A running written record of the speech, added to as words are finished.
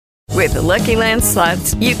With the Lucky Land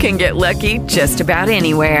Slots, you can get lucky just about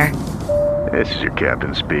anywhere. This is your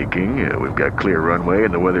captain speaking. We've got clear runway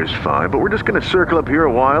and the weather's fine, but we're just going to circle up here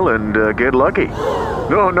a while and get lucky.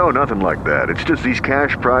 No, nothing like that. It's just these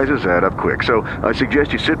cash prizes add up quick. So I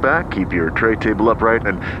suggest you sit back, keep your tray table upright,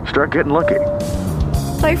 and start getting lucky.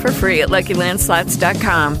 Play for free at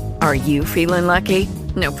LuckyLandSlots.com. Are you feeling lucky?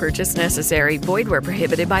 No purchase necessary. Void where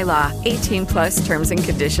prohibited by law. 18+ terms and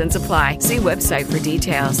conditions apply. See website for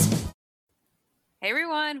details. Hey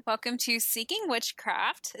everyone, welcome to Seeking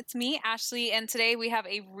Witchcraft. It's me, Ashley, and today we have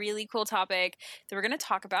a really cool topic that we're going to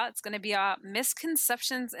talk about. It's going to be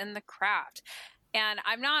misconceptions in the craft. And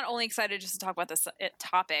I'm not only excited just to talk about this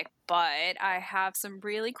topic, but I have some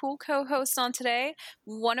really cool co-hosts on today,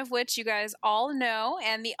 one of which you guys all know,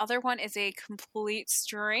 and the other one is a complete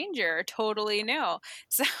stranger, totally new.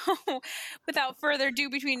 So without further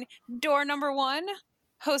ado, between door number one,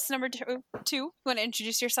 host number two, you want to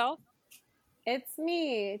introduce yourself? It's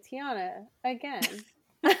me, Tiana, again.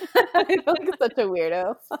 I feel like such a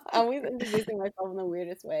weirdo. I'm always introducing myself in the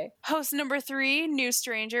weirdest way. Host number three, new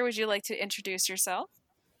stranger. Would you like to introduce yourself?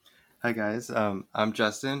 Hi guys, I'm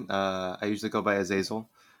Justin. I usually go by Azazel.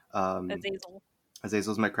 Azazel.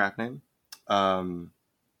 Azazel's my craft name.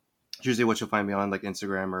 It's usually what you'll find me on, like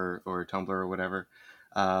Instagram or Tumblr or whatever.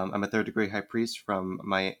 I'm a 3rd degree high priest from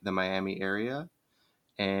the Miami area,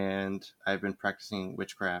 and I've been practicing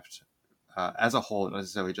witchcraft as a whole, not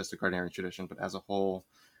necessarily just the Gardnerian tradition, but as a whole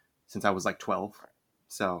since I was like 12.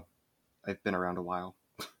 So I've been around a while.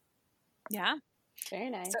 Yeah. Very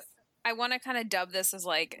nice. So I want to kind of dub this as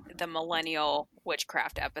like the millennial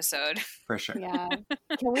witchcraft episode. For sure. Yeah.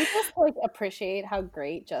 Can we just appreciate how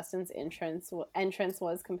great Justin's entrance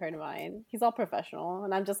was compared to mine? He's all professional,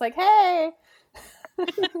 and I'm just like, hey.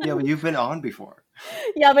 Yeah, but you've been on before.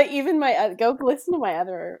 Yeah, but even go listen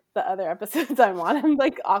to the other episodes I'm on. I'm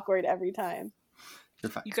like awkward every time. You're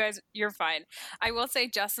fine. You guys, you're fine. I will say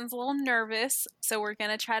Justin's a little nervous, so we're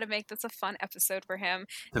gonna try to make this a fun episode for him.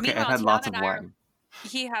 Okay, I've had lots of wine.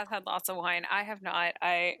 He has had lots of wine. I have not.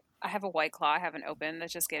 I have a White Claw. I haven't opened.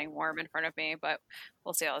 That's just getting warm in front of me, but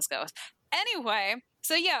we'll see how this goes. Anyway,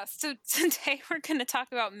 so today we're going to talk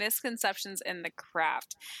about misconceptions in the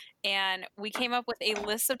craft. And we came up with a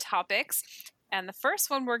list of topics. And the first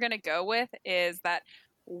one we're going to go with is that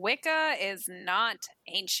Wicca is not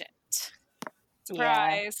ancient.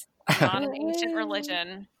 Surprise. Yeah. Not an ancient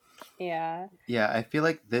religion. Yeah. Yeah, I feel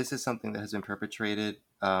like this is something that has been perpetrated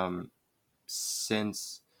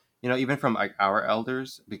since, even from like our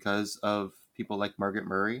elders, because of people like Margaret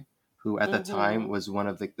Murray, who at the time was one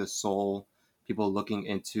of the sole people looking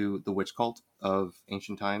into the witch cult of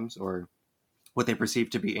ancient times, or what they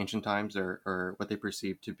perceived to be ancient times, or what they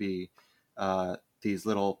perceived to be these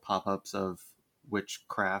little pop-ups of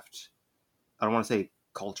witchcraft. I don't want to say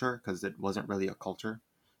culture, because it wasn't really a culture.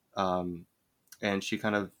 And she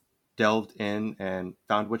kind of delved in and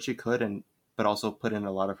found what she could, but also put in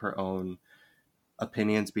a lot of her own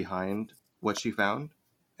opinions behind what she found,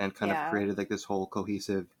 and kind of created like this whole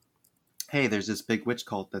cohesive, hey, there's this big witch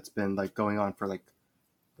cult that's been like going on for like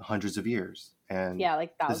hundreds of years, and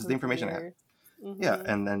like this is the information I have. Mm-hmm. Yeah,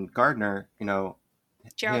 and then Gardner,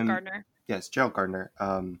 Gerald Gardner. Yes, Gerald Gardner.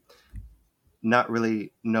 Not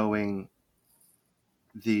really knowing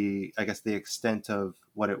the extent of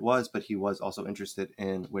what it was, but he was also interested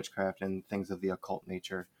in witchcraft and things of the occult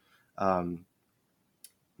nature.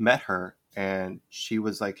 Met her, and she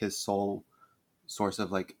was like his sole source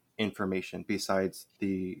of like information besides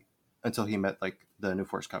until he met like the New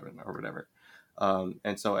Force Covenant or whatever.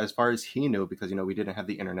 And so as far as he knew, because we didn't have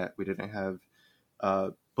the internet, we didn't have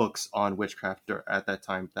books on witchcraft at that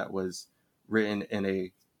time that was written in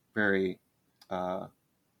a very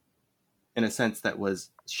in a sense that was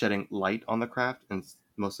shedding light on the craft, and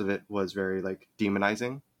most of it was very like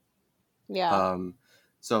demonizing. Yeah.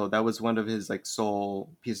 So that was one of his like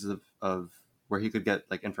sole pieces of where he could get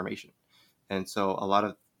like information. And so a lot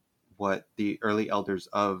of what the early elders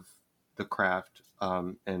of the craft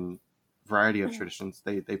and variety of traditions,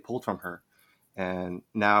 they pulled from her. And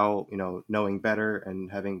now, knowing better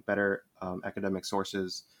and having better academic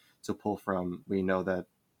sources to pull from, we know that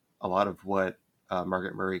a lot of what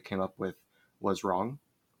Margaret Murray came up with was wrong.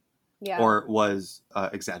 Yeah. Or was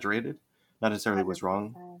exaggerated. Not necessarily 100%. was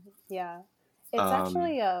wrong. Yeah. It's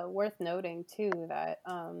actually worth noting too that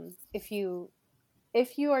if you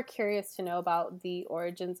are curious to know about the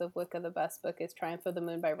origins of Wicca, the best book is Triumph of the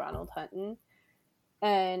Moon by Ronald Hutton,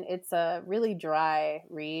 and it's a really dry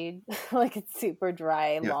read. Like, it's super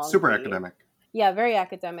dry, long, super read. academic. Yeah, very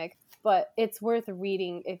academic, but it's worth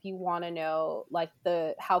reading if you want to know like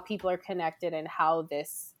how people are connected and how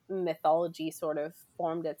this mythology sort of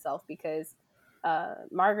formed itself, because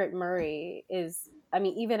Margaret Murray is, I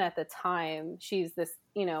mean, even at the time, she's this,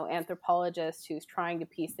 anthropologist who's trying to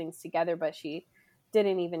piece things together, but she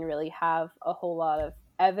didn't even really have a whole lot of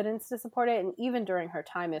evidence to support it. And even during her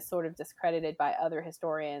time is sort of discredited by other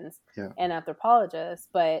historians and anthropologists.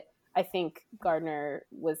 But I think Gardner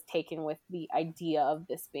was taken with the idea of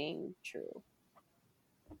this being true.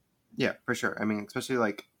 Yeah, for sure. I mean, especially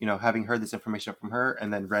like, having heard this information from her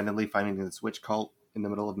and then randomly finding this witch cult in the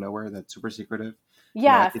middle of nowhere that's super secretive.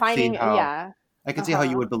 Yeah, I could see how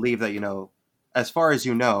you would believe that, as far as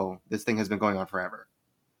this thing has been going on forever.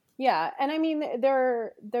 Yeah, and I mean,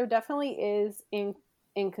 there definitely is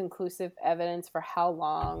inconclusive evidence for how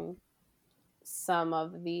long some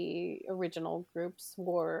of the original groups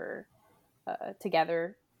were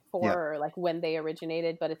together for, or like when they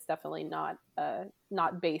originated, but it's definitely not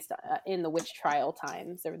based in the witch trial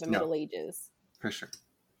times or the Middle Ages. For sure.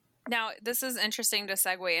 Now, this is interesting to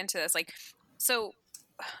segue into this. Like, so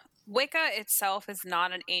Wicca itself is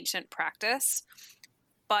not an ancient practice,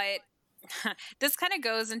 but this kind of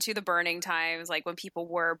goes into the burning times, like when people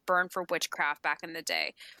were burned for witchcraft back in the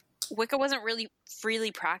day. Wicca wasn't really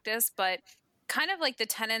freely practiced, but kind of like the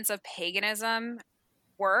tenets of paganism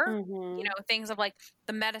were, things of like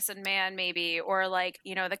the medicine man maybe, or like,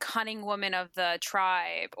 the cunning woman of the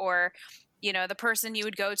tribe, or, the person you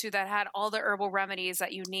would go to that had all the herbal remedies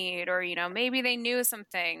that you need, or, maybe they knew some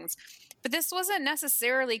things. But this wasn't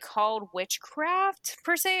necessarily called witchcraft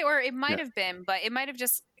per se, or it might have been, but it might have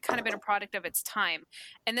just kind of been a product of its time.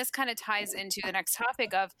 And this kind of ties into the next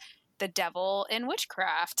topic of the devil in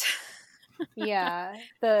witchcraft.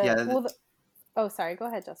 Oh, sorry. Go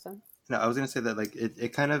ahead, Justin. No, I was going to say that like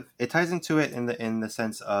it ties into it in the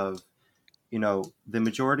sense of, the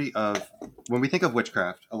majority of, when we think of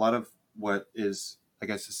witchcraft, a lot of what is, I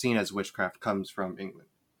guess, seen as witchcraft comes from England,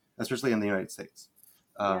 especially in the United States.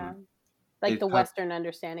 Like the Western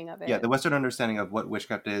understanding of it. Yeah, the Western understanding of what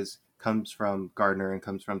witchcraft is comes from Gardner and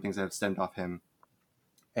comes from things that have stemmed off him.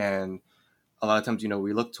 And a lot of times,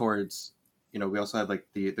 we look towards, we also have like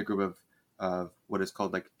the group of what is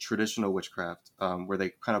called like traditional witchcraft, where they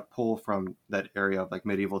kind of pull from that area of like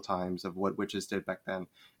medieval times of what witches did back then.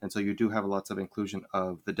 And so you do have lots of inclusion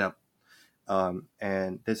of the devil.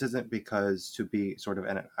 And this isn't because to be sort of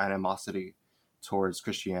an animosity towards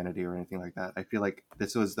Christianity or anything like that. I feel like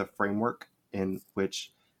this was the framework in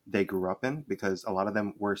which they grew up in, because a lot of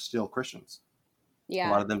them were still Christians. A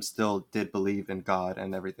lot of them still did believe in God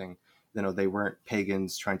and everything. They weren't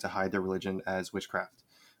pagans trying to hide their religion as witchcraft.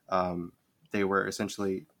 They were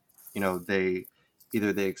essentially, they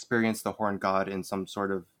experienced the horned god in some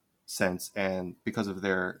sort of sense, and because of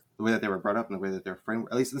the way that they were brought up and the way that their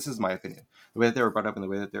framework, at least this is my opinion, the way that they were brought up and the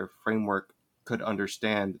way that their framework could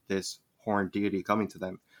understand this horned deity coming to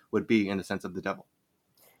them would be in the sense of the devil.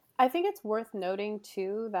 I think it's worth noting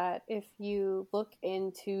too that if you look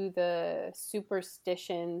into the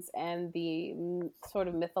superstitions and the sort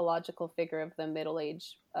of mythological figure of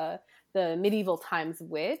the the medieval times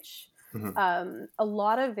witch, a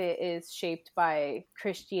lot of it is shaped by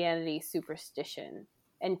Christianity superstition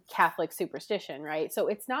and Catholic superstition, right? So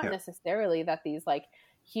it's not necessarily that these like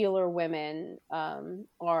healer women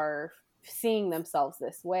are seeing themselves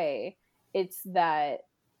this way. It's that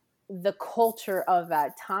the culture of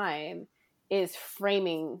that time is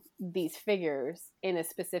framing these figures in a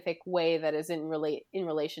specific way that is in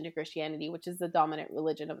relation to Christianity, which is the dominant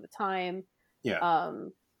religion of the time.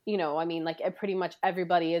 I mean, like pretty much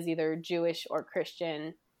everybody is either Jewish or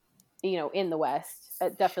Christian, in the West,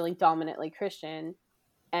 definitely dominantly Christian.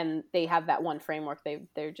 And they have that one framework.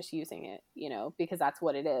 They're just using it, because that's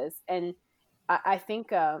what it is. And I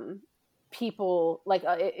think people like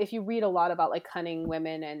if you read a lot about like cunning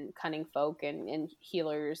women and cunning folk and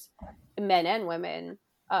healers, men and women,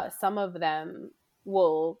 some of them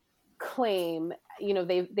will claim,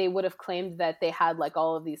 they would have claimed that they had like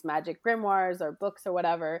all of these magic grimoires or books or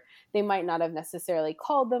whatever. They might not have necessarily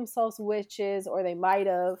called themselves witches, or they might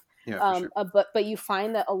have. But you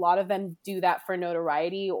find that a lot of them do that for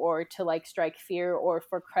notoriety or to like strike fear or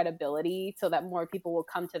for credibility, so that more people will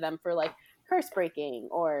come to them for like curse breaking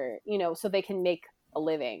or so they can make a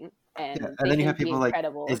living. And then you have people like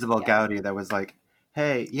Isabel Gowdy that was like,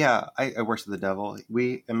 hey, I worship the devil.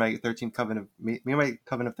 We in my 13 coven of me and my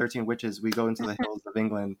coven of 13 witches, we go into the hills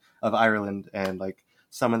of Ireland and like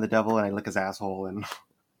summon the devil, and I lick his asshole and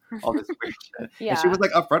all this weird shit. And she was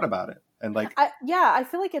like upfront about it. And like, I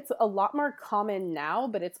feel like it's a lot more common now,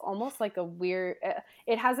 but it's almost like a weird,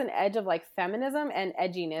 it has an edge of like feminism and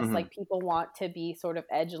edginess. Like people want to be sort of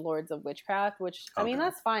edgelords of witchcraft, which I mean,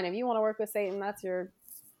 that's fine. If you want to work with Satan, that's your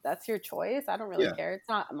that's your choice. I don't really care. It's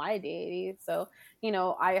not my deity. So,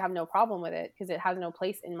 I have no problem with it because it has no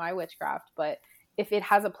place in my witchcraft. But if it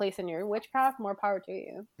has a place in your witchcraft, more power to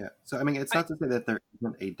you. Yeah. So, I mean, it's not to say that there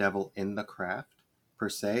isn't a devil in the craft per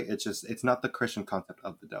se. It's just, it's not the Christian concept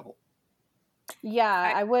of the devil.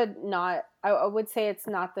 Yeah, I would say it's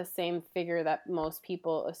not the same figure that most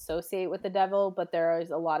people associate with the devil, but there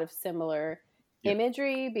is a lot of similar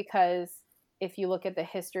imagery, because if you look at the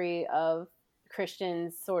history of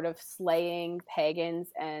Christians sort of slaying pagans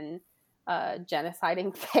and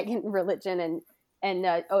genociding pagan religion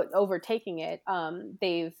and overtaking it,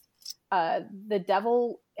 the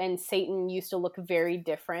devil and Satan used to look very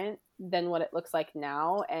different than what it looks like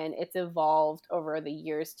now, and it's evolved over the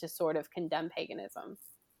years to sort of condemn paganism.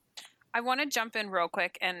 I want to jump in real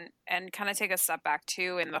quick and kind of take a step back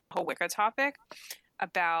too in the whole Wicca topic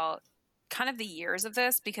about kind of the years of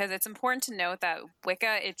this, because it's important to note that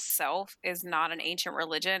Wicca itself is not an ancient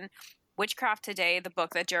religion. Witchcraft Today, the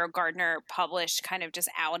book that Gerald Gardner published, kind of just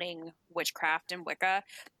outing witchcraft and Wicca,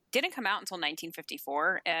 didn't come out until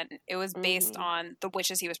 1954, and it was based on the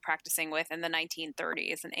witches he was practicing with in the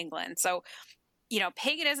 1930s in England. So,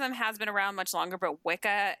 paganism has been around much longer, but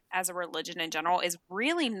Wicca as a religion in general is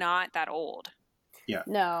really not that old. Yeah.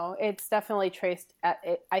 No, it's definitely traced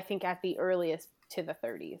I think at the earliest to the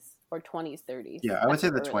 30s or 20s, 30s. Yeah, I would say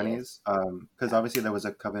the 20s, because obviously there was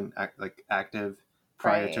a coven active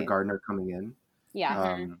prior to Gardner coming in.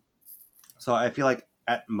 Yeah. So I feel like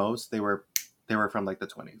at most they were from like the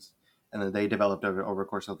 20s, and then they developed over a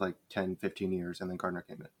course of like 10, 15 years, and then Gardner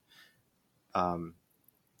came in.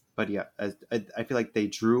 But yeah, I feel like they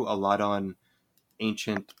drew a lot on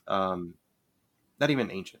ancient, not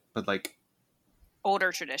even ancient, but like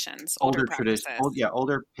older traditions, older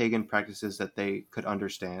pagan practices that they could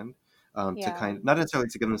understand, to kind of, not necessarily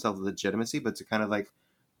to give themselves legitimacy, but to kind of like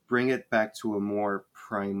bring it back to a more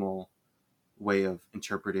primal way of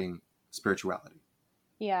interpreting spirituality.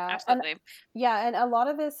 Yeah, absolutely. And a lot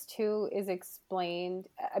of this too is explained.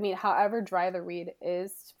 I mean, however dry the read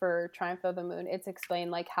is for Triumph of the Moon, it's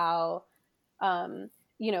explained like how,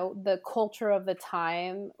 the culture of the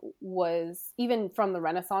time was, even from the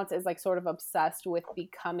Renaissance, is like sort of obsessed with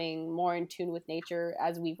becoming more in tune with nature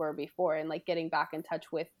as we were before, and like getting back in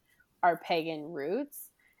touch with our pagan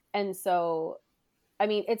roots. And so, I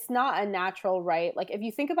mean, it's not a natural right. Like if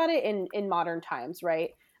you think about it in modern times,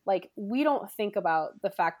 right? Like we don't think about the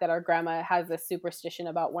fact that our grandma has this superstition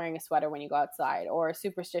about wearing a sweater when you go outside, or a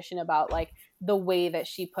superstition about like the way that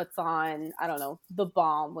she puts on, I don't know, the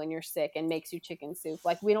balm when you're sick and makes you chicken soup.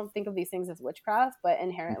 Like we don't think of these things as witchcraft, but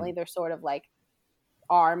inherently they're sort of like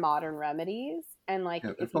our modern remedies. And like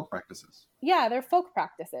they're folk practices. Yeah, they're folk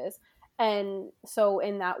practices. And so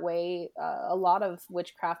in that way, a lot of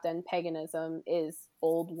witchcraft and paganism is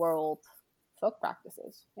old world folk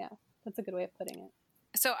practices. Yeah, that's a good way of putting it.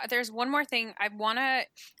 So there's one more thing I want to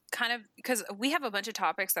kind of, because we have a bunch of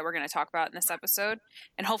topics that we're going to talk about in this episode,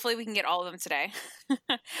 and hopefully we can get all of them today.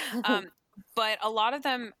 But a lot of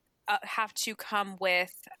them have to come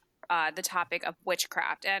with the topic of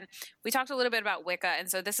witchcraft. And we talked a little bit about Wicca.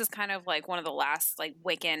 And so this is kind of like one of the last like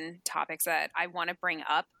Wiccan topics that I want to bring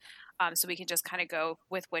up. So we can just kind of go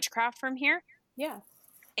with witchcraft from here. Yeah.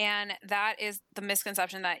 And that is the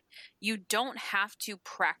misconception that you don't have to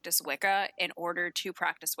practice Wicca in order to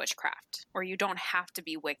practice witchcraft, or you don't have to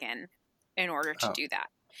be Wiccan in order to do that.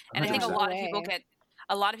 And 100%. I think a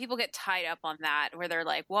lot of people get tied up on that, where they're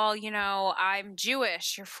like, well, I'm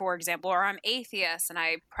Jewish, for example, or I'm atheist and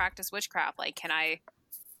I practice witchcraft. Like, can I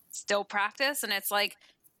still practice? And it's like,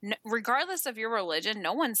 regardless of your religion,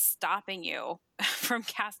 no one's stopping you from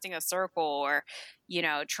casting a circle or,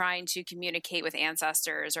 trying to communicate with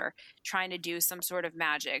ancestors or trying to do some sort of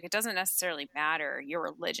magic. It doesn't necessarily matter your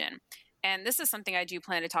religion. And this is something I do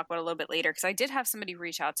plan to talk about a little bit later, because I did have somebody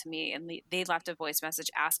reach out to me and they left a voice message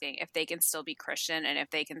asking if they can still be Christian and if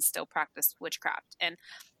they can still practice witchcraft. And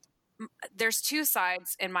there's two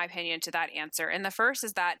sides, in my opinion, to that answer. And the first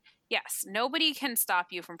is that, yes, nobody can stop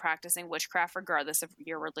you from practicing witchcraft regardless of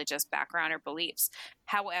your religious background or beliefs.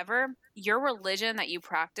 However, your religion that you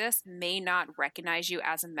practice may not recognize you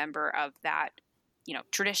as a member of that,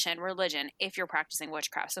 tradition, religion, if you're practicing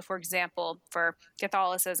witchcraft. So, for example, for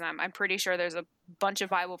Catholicism, I'm pretty sure there's a bunch of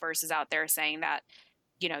Bible verses out there saying that,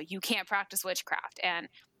 you can't practice witchcraft. And,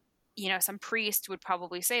 some priest would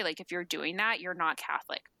probably say, like, if you're doing that, you're not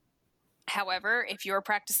Catholic. However, if you're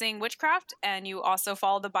practicing witchcraft and you also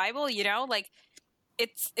follow the Bible, like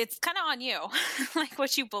it's kind of on you, like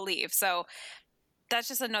what you believe. So that's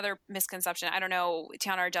just another misconception. I don't know,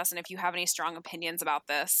 Tiana or Justin, if you have any strong opinions about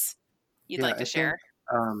this you'd like to share.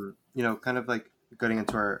 Think, kind of like getting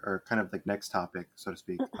into our kind of like next topic, so to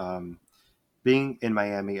speak. Being in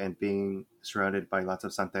Miami and being surrounded by lots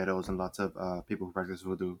of santeros and lots of people who practice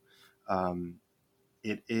voodoo,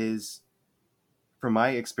 it is, from my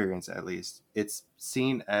experience at least, it's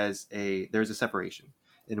seen as there's a separation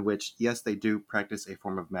in which, yes, they do practice a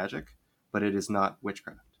form of magic, but it is not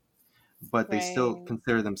witchcraft. But they still Right.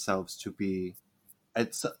 consider themselves to be.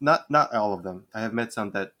 It's not all of them. I have met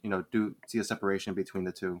some that do see a separation between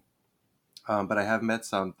the two, but I have met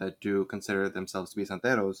some that do consider themselves to be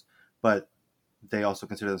santeros, but they also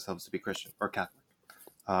consider themselves to be Christian or Catholic.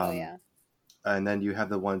 Oh Um, yeah. and then you have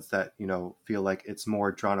the ones that feel like it's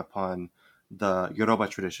more drawn upon the Yoruba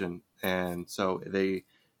tradition, and so they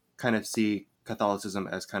kind of see Catholicism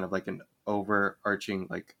as kind of like an overarching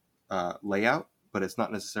like layout, but it's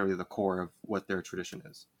not necessarily the core of what their tradition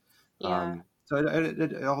is. Yeah. So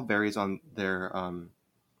it all varies on their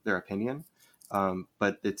opinion,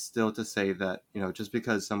 but it's still to say that just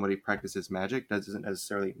because somebody practices magic doesn't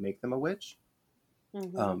necessarily make them a witch.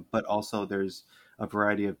 Mm-hmm. But also there's a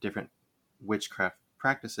variety of different witchcraft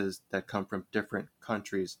practices that come from different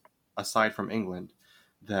countries aside from England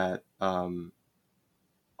that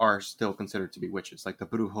are still considered to be witches, like the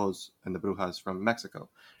brujos and the brujas from Mexico.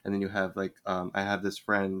 And then you have like I have this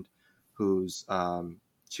friend who's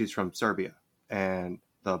she's from Serbia, and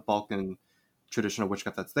the Balkan traditional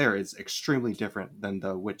witchcraft that's there is extremely different than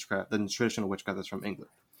the traditional witchcraft that's from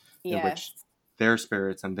England, in which Yes. their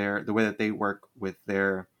spirits and the way that they work with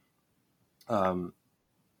their um,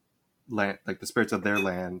 land, like the spirits of their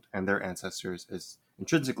land and their ancestors, is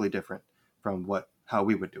intrinsically different from how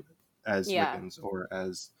we would do it as Yeah. Wiccans or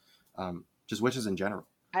as just witches in general.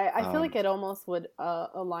 I feel like it almost would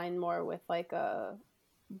align more with like the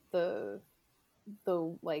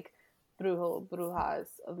like brujas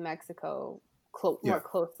of Mexico Yeah. more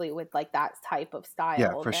closely with like that type of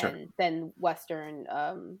Yeah, style for sure. than Western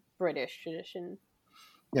British tradition.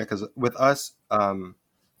 Yeah, because with us,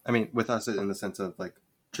 I mean, with us in the sense of like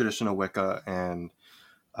traditional Wicca and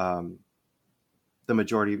the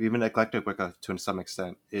majority of even eclectic Wicca to some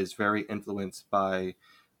extent is very influenced by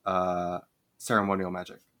ceremonial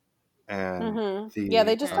magic and Yeah,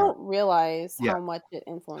 they the just don't realize yeah, how much it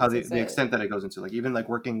how influences the it. extent that it goes into, like even like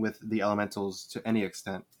working with the elementals to any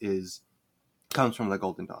extent comes from the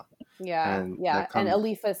Golden Dawn. Yeah, And yeah, that and comes,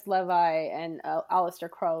 Eliphas Levi and Aleister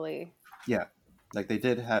Crowley. yeah, like they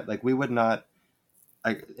did have, like we would not,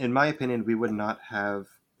 in my opinion, we would not have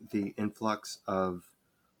the influx of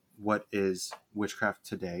what is witchcraft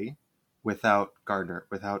today without Gardner,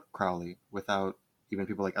 without Crowley, without even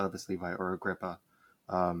people like Elvis Levi or Agrippa.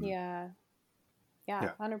 Yeah,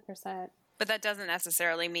 Yeah, 100%. But that doesn't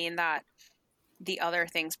necessarily mean that the other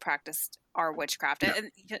things practiced are witchcraft. no,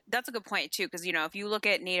 And that's a good point too, because if you look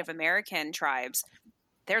at Native American tribes,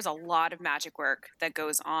 there's a lot of magic work that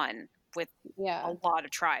goes on with Yeah, a lot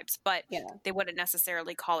of tribes, but yeah, they wouldn't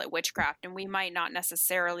necessarily call it witchcraft, and we might not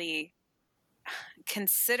necessarily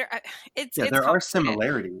consider yeah, it's there are complicated.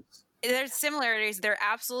 similarities. There's similarities. They're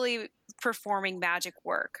absolutely performing magic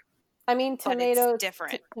work. I mean, But it's tomato,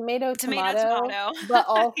 different. tomato, but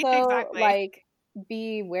also Exactly. like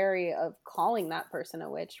be wary of calling that person a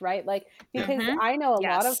witch, right? Like, because I know a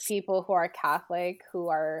lot of Yes. people who are Catholic who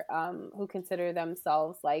are who consider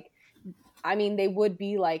themselves like, I mean, they would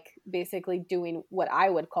be like basically doing what I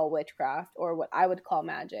would call witchcraft or what I would call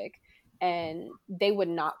magic, and they would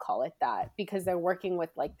not call it that because they're working with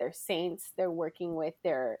like their saints, they're working with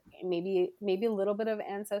their maybe a little bit of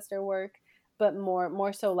ancestor work, but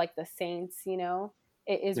more so like the saints,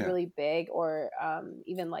 it is Yeah, really big, or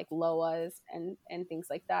even like loas and things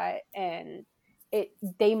like that, and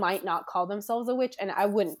they might not call themselves a witch, and I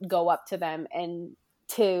wouldn't go up to them and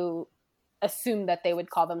to assume that they would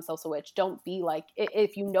call themselves a witch. Don't be like,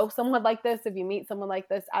 if you know someone like this, if you meet someone like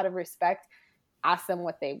this, out of respect, ask them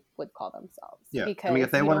what they would call themselves, yeah. I mean,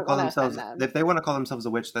 because you don't want to offend them. if they want to call themselves a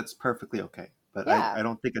witch, that's perfectly okay. But Yeah, I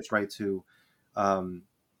don't think it's right to um,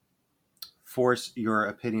 force your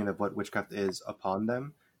opinion of what witchcraft is upon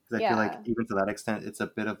them, because I feel like yeah, even to that extent, it's a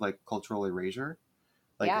bit of like cultural erasure.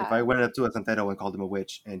 Like if I yeah. went up to a santero and called him a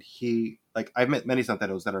witch, and I've met many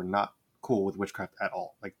santeros that are not cool with witchcraft at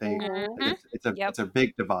all. Like Mm-hmm. it's a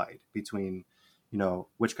big divide between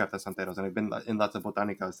witchcraft and santeros, and I've been in lots of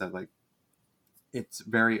botanicas that like it's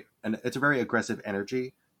a very aggressive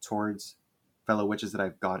energy towards fellow witches that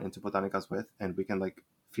I've gone into botanicas with, and we can like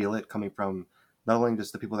feel it coming from not only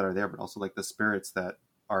just the people that are there, but also like the spirits that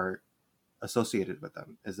are associated with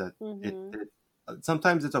them. Is that Mm-hmm. it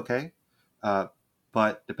sometimes it's okay, uh,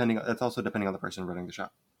 but that's also depending on the person running the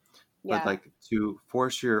shop. But Yeah, like to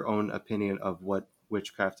force your own opinion of what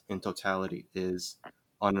witchcraft in totality is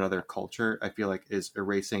on another culture, I feel like is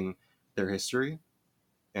erasing their history.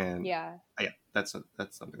 And yeah, that's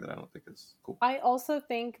something that I don't think is cool. I also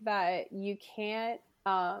think that you can't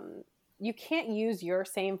use your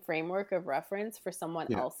same framework of reference for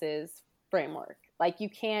someone else's framework. Like you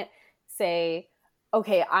can't say,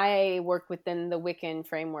 okay, I work within the Wiccan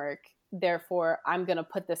framework, therefore I'm going to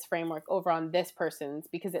put this framework over on this person's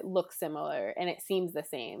because it looks similar and it seems the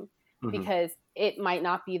same. Because it might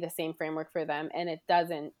not be the same framework for them, and it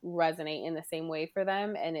doesn't resonate in the same way for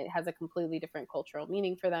them, and it has a completely different cultural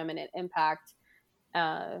meaning for them and an impact.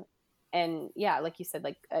 And yeah, like you said,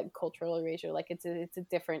 like a cultural erasure, like it's a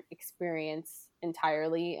different experience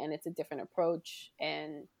entirely, and it's a different approach.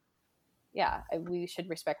 And yeah, we should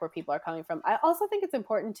respect where people are coming from. I also think it's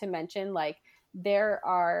important to mention, like, there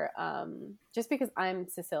are just because I'm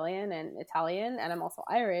Sicilian and Italian, and I'm also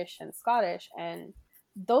Irish and Scottish, and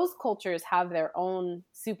those cultures have their own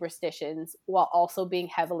superstitions while also being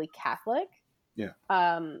heavily Catholic.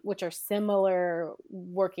 Which are similar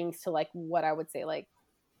workings to like what I would say, like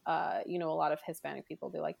a lot of Hispanic people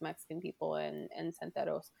do, like Mexican people and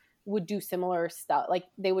Santeros would do similar stuff. Like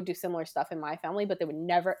they would do similar stuff in my family, but they would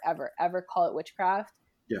never, ever, ever call it witchcraft.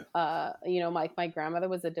 My grandmother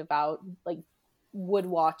was a devout, like would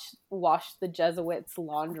wash the Jesuits'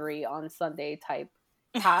 laundry on Sunday type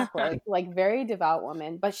Catholic, like very devout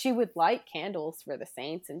woman, but she would light candles for the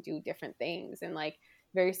saints and do different things, and like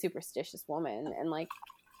very superstitious woman. And like,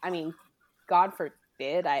 I mean, God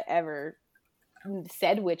forbid I ever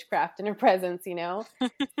said witchcraft in her presence,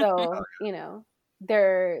 So,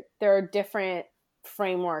 there are different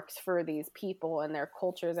frameworks for these people and their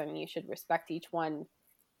cultures, and you should respect each one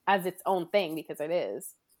as its own thing because it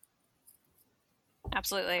is.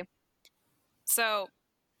 Absolutely. So,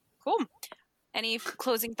 cool. Any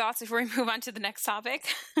closing thoughts before we move on to the next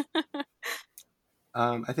topic?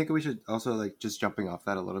 I think we should also, like, just jumping off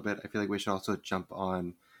that a little bit, I feel like we should also jump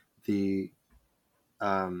on the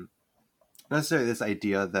not necessarily this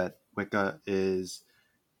idea that Wicca is,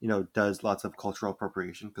 does lots of cultural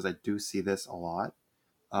appropriation, because I do see this a lot.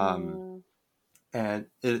 And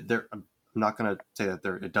I'm not going to say that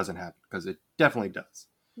it doesn't happen, because it definitely does.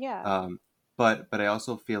 Yeah. But I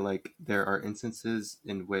also feel like there are instances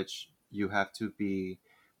in which you have to be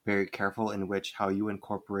very careful in which how you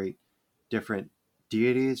incorporate different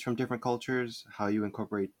deities from different cultures, how you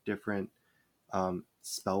incorporate different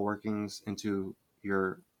spell workings into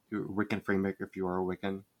your Wiccan framework if you are a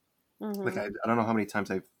Wiccan. Like I don't know how many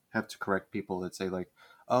times I have to correct people that say like,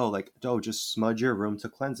 just smudge your room to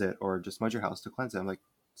cleanse it, or just smudge your house to cleanse it. I'm like,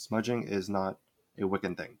 smudging is not a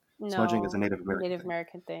Wiccan thing. No, smudging is a Native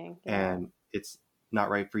American thing. Yeah. And it's not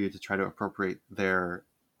right for you to try to appropriate their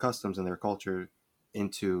customs and their culture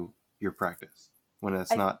into your practice when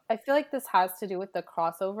it's not. I feel like this has to do with the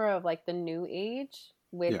crossover of like the New Age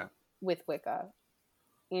with Wicca.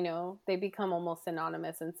 They become almost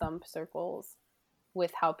synonymous in some circles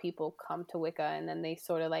with how people come to Wicca, and then they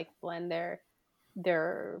sort of like blend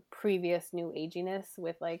their previous New Aginess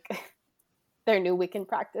with like their new Wiccan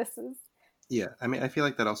practices. Yeah, I mean, I feel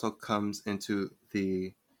like that also comes into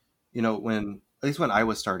the, when I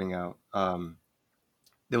was starting out,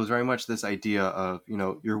 there was very much this idea of,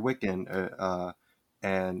 you're Wiccan,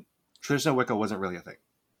 and traditional Wicca wasn't really a thing.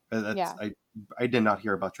 I did not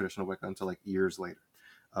hear about traditional Wicca until like years later.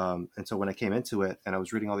 And so when I came into it and I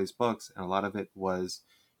was reading all these books, and a lot of it was,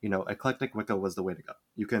 eclectic Wicca was the way to go.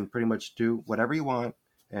 You can pretty much do whatever you want,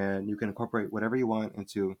 and you can incorporate whatever you want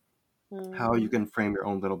into how you can frame your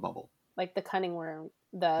own little bubble. Like the Cunningham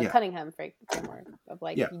framework of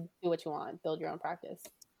like, you do what you want, build your own practice.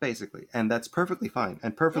 Basically. And that's perfectly fine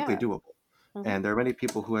and perfectly doable. And there are many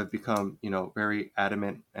people who have become, very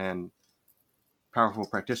adamant and powerful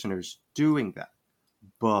practitioners doing that.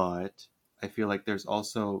 But I feel like there's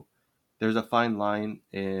a fine line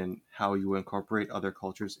in how you incorporate other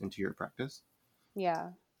cultures into your practice. Yeah.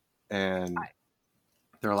 And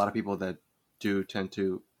there are a lot of people that do tend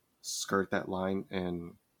to skirt that line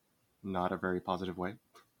in not a very positive way.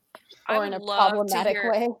 Or in a problematic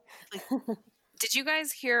way. Did you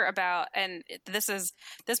guys hear about, and this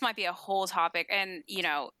might be a whole topic, and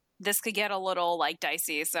this could get a little like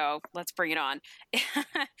dicey, so let's bring it on.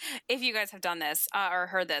 If you guys have done this or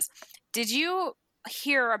heard this, did you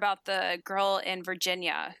hear about the girl in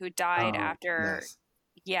Virginia who died after?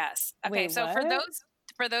 Yes. Okay. Wait, so what?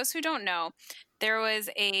 for those who don't know, there was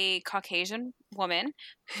a Caucasian woman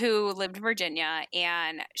who lived in Virginia,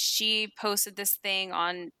 and she posted this thing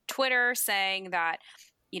on Twitter saying that,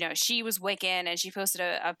 she was Wiccan, and she posted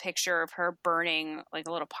a picture of her burning like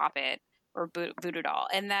a little puppet or voodoo doll.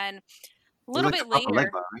 And then a little bit later,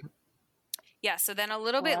 Yeah, so then a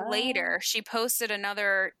little bit later, she posted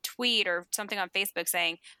another tweet or something on Facebook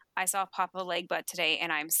saying, I saw Papa Leg Butt today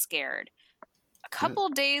and I'm scared. A couple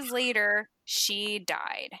days later, she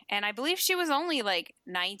died. And I believe she was only like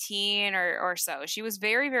 19 or so. She was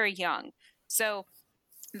very, very young. So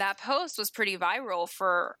that post was pretty viral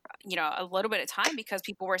for, a little bit of time because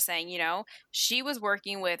people were saying, she was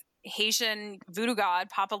working with Haitian voodoo god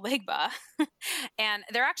Papa Legba. And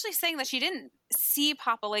they're actually saying that she didn't see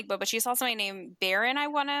Papa Legba, but she saw somebody named Baron. I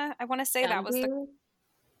wanna say that was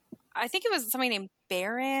I think it was somebody named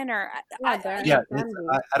Baron or I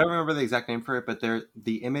don't remember the exact name for it, but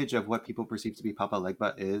the image of what people perceive to be Papa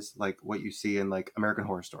Legba is like what you see in like American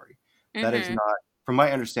Horror Story. Mm-hmm. That is not, from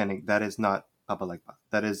my understanding, that is not Papa Legba.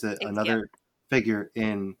 That is another figure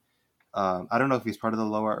in. I don't know if he's part of the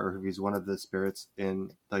Loa or if he's one of the spirits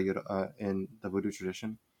in the voodoo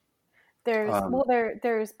tradition. There's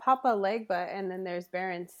Papa Legba and then there's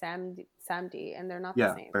Baron Samdi, and they're not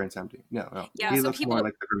the same. Baron Samdi. No. Yeah, he looks more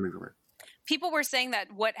like the Grim Reaper. People were saying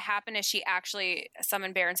that what happened is she actually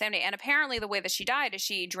summoned Baron Samdi, and apparently the way that she died is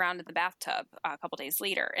she drowned in the bathtub a couple days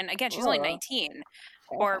later. And again, she's only 19,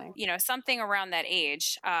 or something around that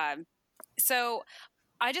age. So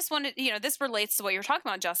I just wanted, this relates to what you were talking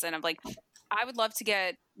about, Justin. Of like, I would love to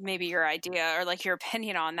get maybe your idea or like your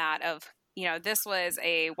opinion on that. Of this was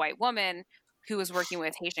a white woman who was working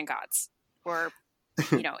with Haitian gods, or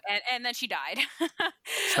and then she died.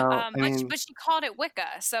 So, but she called it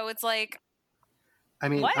Wicca, so it's like. I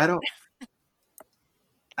mean, what? I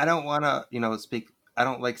don't want to, speak. I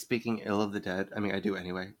don't like speaking ill of the dead. I mean, I do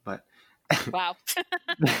anyway, but. Wow.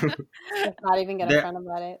 Not even get upfront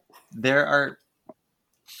about it.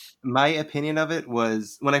 My opinion of it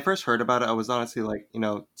was, when I first heard about it, I was honestly like,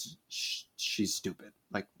 she's stupid.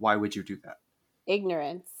 Like, why would you do that?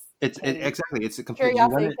 Ignorance. Exactly. It's a complete. You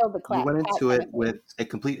went into it with a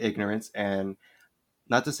complete ignorance, and.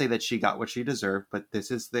 Not to say that she got what she deserved, but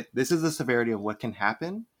this is the severity of what can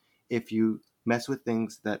happen if you mess with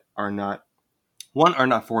things that are not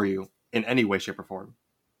for you in any way, shape, or form,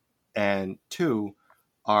 and two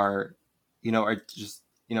are just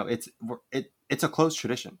it's a closed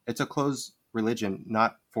tradition. It's a closed religion,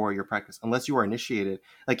 not for your practice unless you are initiated.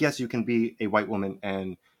 Like, yes, you can be a white woman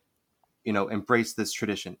and embrace this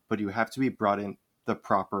tradition, but you have to be brought in the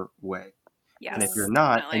proper way. Yes, and if you're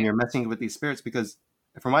not, definitely. And you're messing with these spirits, because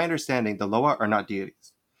from my understanding, the Loa are not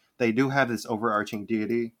deities. They do have this overarching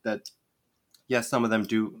deity that, yes, some of them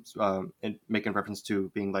do make a reference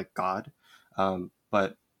to being like God,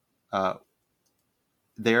 but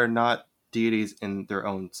they are not deities in their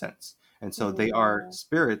own sense. And so they are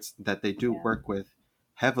spirits that they do work with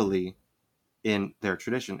heavily in their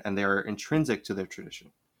tradition, and they are intrinsic to their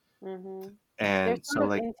tradition. Mm-hmm. And they're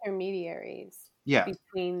sort of intermediaries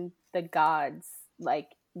between the gods. Like,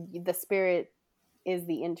 the spirit is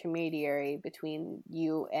the intermediary between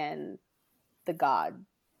you and the god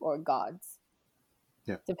or gods,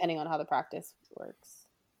 depending on how the practice works.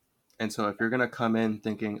 And so if you're gonna come in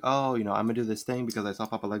thinking, oh, I'm gonna do this thing because I saw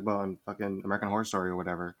Papa Legba on fucking American Horror Story or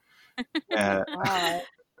whatever, we're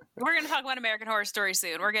gonna talk about American Horror Story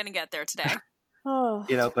soon. We're gonna get there today.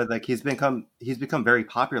 But like he's become very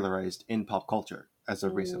popularized in pop culture as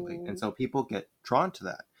of recently, and so people get drawn to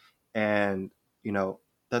that, and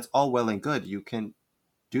that's all well and good. You can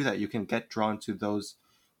do that. You can get drawn to those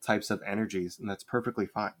types of energies, and that's perfectly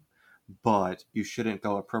fine. But you shouldn't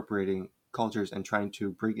go appropriating cultures and trying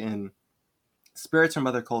to bring in spirits from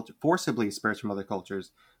other cultures, forcibly spirits from other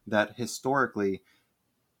cultures that historically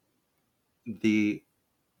the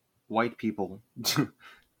white people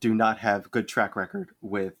do not have good track record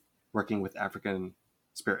with working with African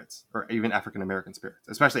spirits, or even African American spirits,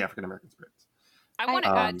 especially African American spirits. I want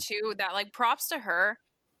to add too that, like, props to her.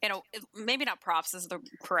 Maybe not props is the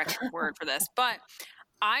correct word for this, but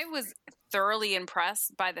I was thoroughly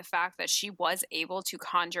impressed by the fact that she was able to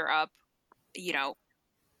conjure up,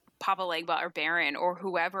 Papa Legba or Baron or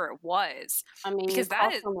whoever it was. I mean, because you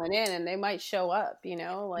call someone in and they might show up,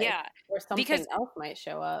 or something else might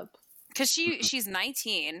show up. Because she's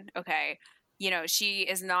 19, okay. She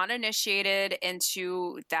is not initiated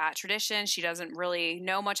into that tradition. She doesn't really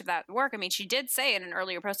know much of that work. I mean, she did say in an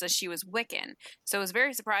earlier post that she was Wiccan. So it was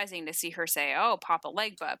very surprising to see her say, oh, Papa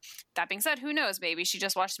Legba. That being said, who knows? Maybe she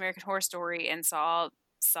just watched American Horror Story and saw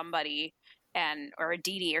somebody or a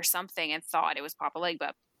deity or something and thought it was Papa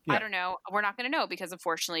Legba. Yeah. I don't know. We're not going to know because,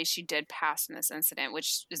 unfortunately, she did pass in this incident,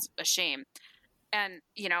 which is a shame. And,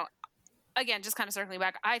 again, just kind of circling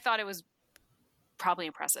back, I thought it was probably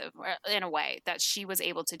impressive in a way that she was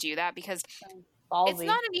able to do that, because it's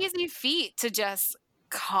not an easy feat to just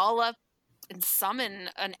call up and summon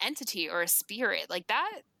an entity or a spirit like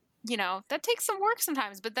that. that takes some work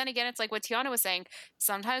sometimes. But then again, it's like what Tiana was saying.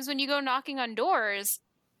 Sometimes when you go knocking on doors,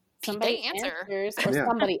 somebody they answer. answers or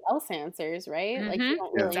somebody else answers, right? Like you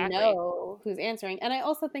don't really know who's answering. And I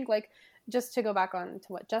also think, like, just to go back on to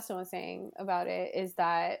what Justin was saying about it, is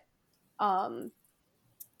that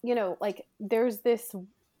like there's this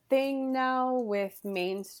thing now with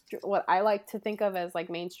mainstream, what I like to think of as like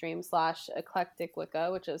mainstream / eclectic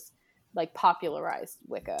Wicca, which is like popularized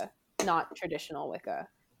Wicca, not traditional Wicca,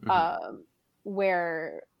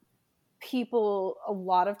 where people a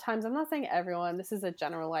lot of times, I'm not saying everyone, this is a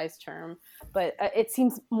generalized term, but it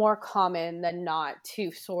seems more common than not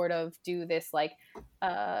to sort of do this like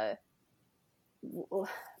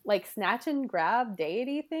snatch and grab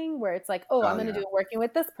deity thing, where it's like, I'm going to do it working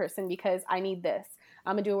with this person because I need this.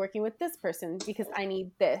 I'm going to do it working with this person because I need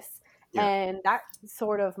this. Yeah. And that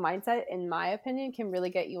sort of mindset, in my opinion, can really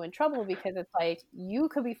get you in trouble, because it's like you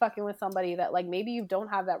could be fucking with somebody that like maybe you don't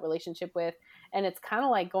have that relationship with, and it's kind of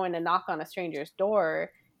like going to knock on a stranger's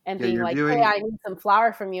door and being like, hey, I need some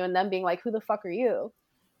flour from you, and them being like, who the fuck are you?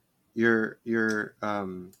 You're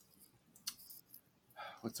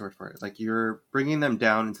what's the word for it? Like, you're bringing them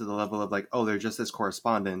down into the level of like, oh, they're just this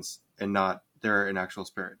correspondence, and not they're an actual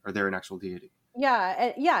spirit or they're an actual deity.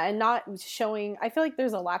 And not showing. I feel like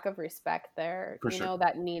there's a lack of respect there,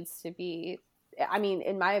 that needs to be. I mean,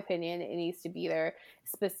 in my opinion, it needs to be there,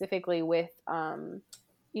 specifically with,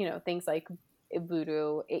 things like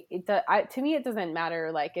voodoo. To me, it doesn't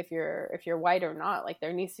matter like if you're white or not. Like,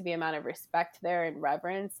 there needs to be an amount of respect there and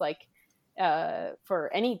reverence, like for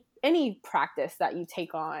any practice that you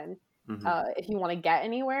take on, if you want to get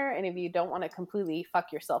anywhere, and if you don't want to completely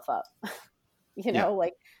fuck yourself up,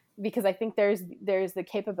 like. Because I think there's the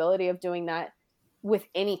capability of doing that with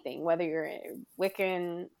anything, whether you're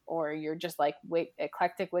Wiccan or you're just like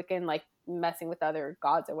eclectic Wiccan, like messing with other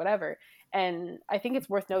gods or whatever. And I think it's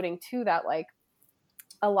worth noting too that like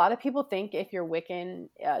a lot of people think if you're Wiccan,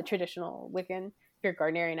 traditional Wiccan, if you're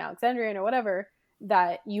Gardnerian, Alexandrian or whatever,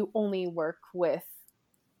 that you only work with,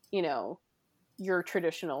 your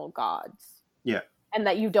traditional gods. Yeah. And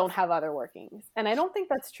that you don't have other workings. And I don't think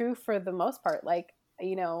that's true for the most part. Like,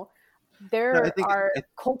 there are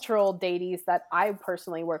cultural deities that I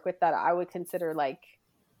personally work with that I would consider like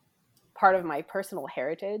part of my personal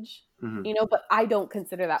heritage, but I don't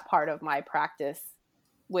consider that part of my practice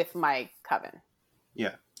with my coven.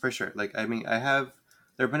 Yeah, for sure. Like, I mean, there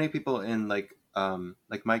are many people in like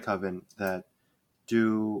my coven that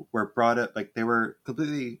were brought up, like they were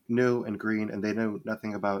completely new and green, and they knew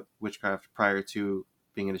nothing about witchcraft prior to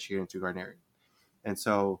being initiated into Gardnerian. And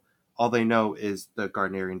so all they know is the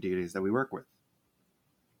Gardnerian deities that we work with.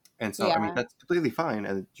 And so, I mean, that's completely fine.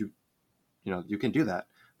 And you can do that.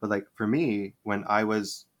 But like for me, when I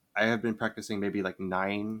have been practicing maybe like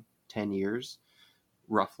 9-10 years,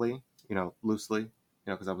 roughly, loosely,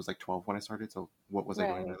 because I was like 12 when I started. So what was I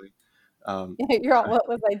doing really? You're all, what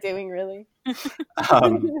was I doing really?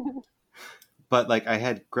 But like I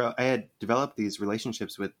had developed these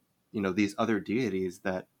relationships with, these other deities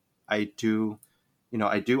that I do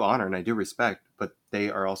honor and I do respect, but they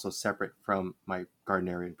are also separate from my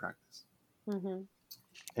Gardnerian practice. And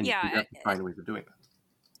you have to find ways of doing that.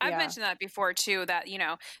 I've mentioned that before too, that,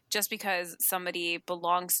 just because somebody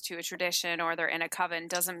belongs to a tradition or they're in a coven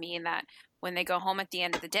doesn't mean that when they go home at the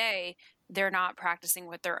end of the day, they're not practicing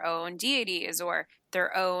with their own deities or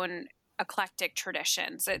their own eclectic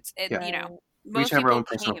traditions. We each have our own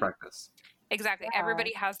personal practice. Exactly. Yeah.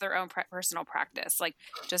 Everybody has their own personal practice. Like,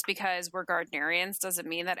 just because we're Gardnerians doesn't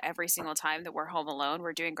mean that every single time that we're home alone,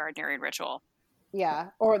 we're doing Gardnerian ritual. Yeah.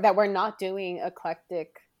 Or that we're not doing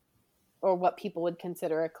eclectic, or what people would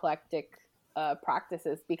consider eclectic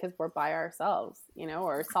practices, because we're by ourselves,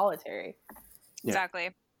 or solitary. Yeah. Exactly.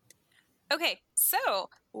 Okay. So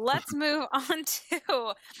let's move on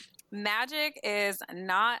to magic is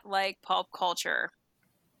not like pulp culture.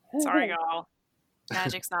 Sorry, y'all.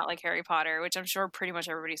 Magic's not like Harry Potter, which I'm sure pretty much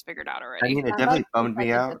everybody's figured out already. I mean, it definitely bummed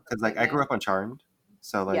me out because, like, I grew up on Charmed,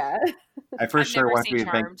 so like, I for sure want to be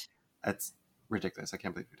Charmed. That's ridiculous. I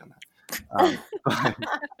can't believe you've done that.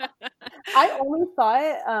 I only saw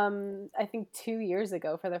it, I think 2 years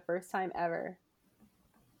ago for the first time ever.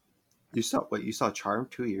 You saw Charmed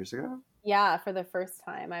 2 years ago? Yeah, for the first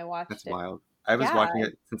time I watched it. That's wild. I was watching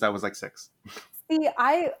it since I was like 6. See,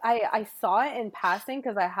 I saw it in passing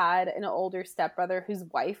because I had an older stepbrother whose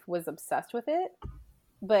wife was obsessed with it,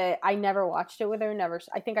 but I never watched it with her.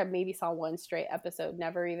 I think I maybe saw one straight episode,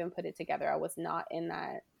 never even put it together. I was not in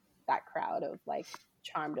that crowd of like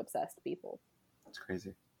Charmed obsessed people. That's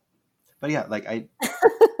crazy. But yeah, like I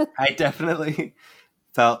definitely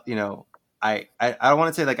felt, I don't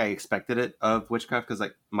want to say like I expected it of witchcraft, because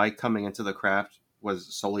like my coming into the craft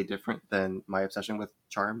was solely different than my obsession with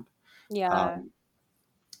Charmed. Yeah.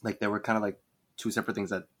 Like they were kind of like two separate things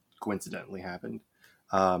that coincidentally happened.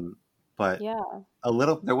 But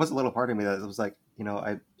there was a little part of me that was like,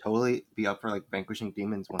 I'd totally be up for like vanquishing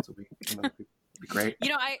demons once a week. It'd be great.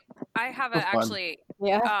 I have actually,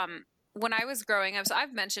 when I was growing up, so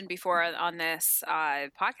I've mentioned before on this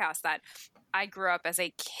podcast that I grew up as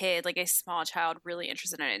a kid, like a small child, really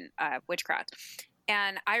interested in witchcraft.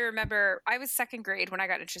 And I remember I was second grade when I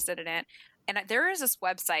got interested in it. And there is this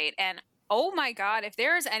website, and oh my God, if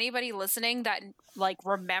there is anybody listening that like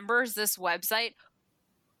remembers this website,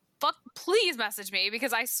 please message me,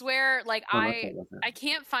 because I swear, like I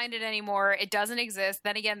can't find it anymore. It doesn't exist.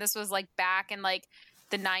 Then again, this was like back in like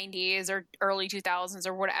the 90s or early 2000s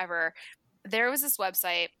or whatever. There was this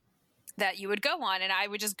website that you would go on, and I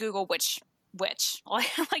would just Google witch,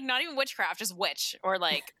 like not even witchcraft, just witch or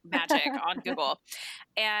like magic on Google.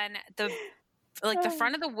 And the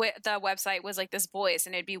front of the website was like this voice,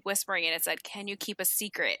 and it'd be whispering, and it said, "Can you keep a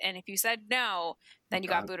secret?" And if you said no, then you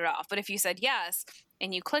got booted off. But if you said yes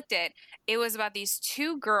and you clicked it, it was about these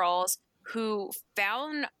two girls who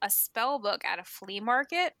found a spell book at a flea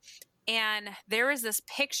market. And there was this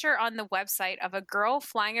picture on the website of a girl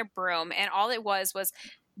flying a broom, and all it was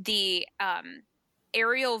the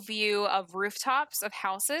aerial view of rooftops of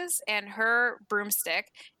houses, and her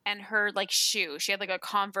broomstick and her like shoe. She had like a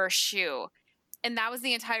Converse shoe. And that was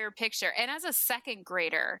the entire picture. And as a second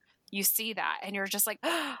grader, you see that and you're just like,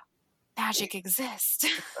 oh, magic exists.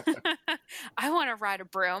 I want to ride a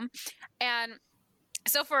broom. And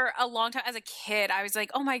so for a long time as a kid, I was like,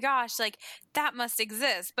 oh my gosh, like that must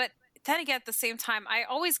exist. But then again, at the same time, I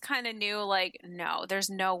always kind of knew like, no, there's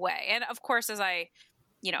no way. And of course, as I,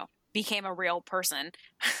 became a real person,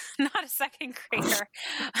 not a second grader,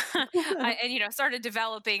 and started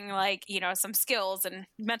developing like some skills and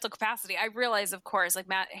mental capacity, I realized, of course, like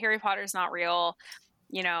Harry Potter's not real,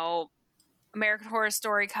 American Horror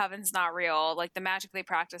Story Coven's not real, like the magic they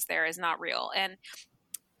practice there is not real, and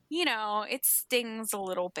it stings a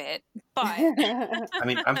little bit, but I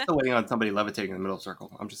mean, I'm still waiting on somebody levitating in the middle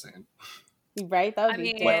circle. I'm just saying, right? That would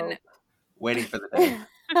be dope. Waiting for the day.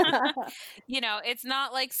 It's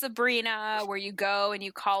not like Sabrina where you go and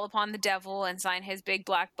you call upon the devil and sign his big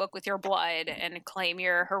black book with your blood and claim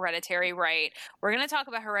your hereditary right. We're going to talk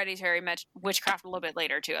about hereditary witchcraft a little bit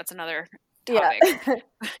later too. That's another topic. Yeah.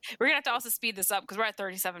 We're going to have to also speed this up because we're at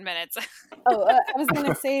 37 minutes. I was going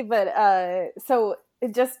to say, but so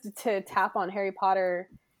just to tap on Harry Potter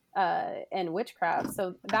and witchcraft.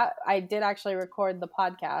 So that I did actually record the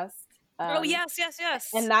podcast. Yes.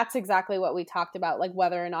 And that's exactly what we talked about, like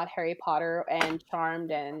whether or not Harry Potter and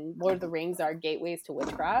Charmed and Lord of the Rings are gateways to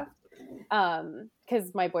witchcraft.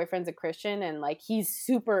 Because my boyfriend's a Christian, and like he's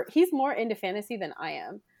more into fantasy than I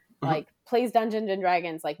am. Like plays Dungeons and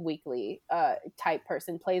Dragons like weekly, type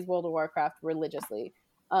person, plays World of Warcraft religiously,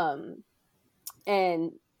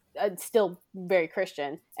 and still very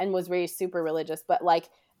Christian and was raised super religious, but like.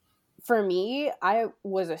 For me, I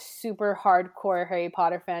was a super hardcore Harry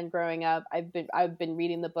Potter fan growing up. I've been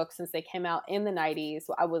reading the book since they came out in the 90s.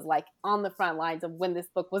 So I was like on the front lines of when this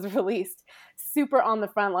book was released, super on the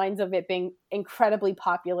front lines of it being incredibly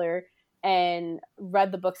popular, and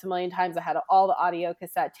read the books a million times. I had all the audio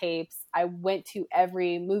cassette tapes. I went to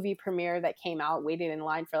every movie premiere that came out, waited in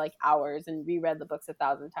line for like hours, and reread the books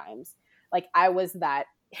 1,000 times. Like I was that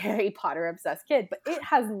Harry Potter obsessed kid, but it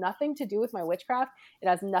has nothing to do with my witchcraft. It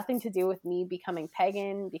has nothing to do with me becoming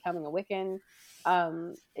pagan, becoming a Wiccan.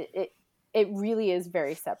 It really is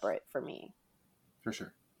very separate for me. For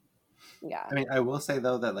sure. Yeah. I mean, I will say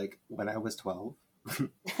though that like when I was 12,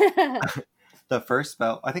 the first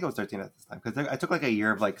spell, I think I was 13 at this time, because I took like a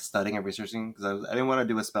year of like studying and researching, because I didn't want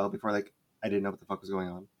to do a spell before like I didn't know what the fuck was going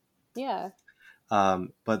on. Yeah.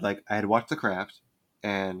 But like I had watched The Craft.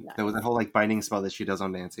 And there was that whole like binding spell that she does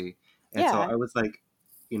on Nancy. And so I was like,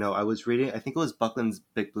 I was reading, I think it was Buckland's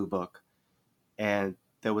Big Blue Book. And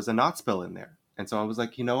there was a knot spell in there. And so I was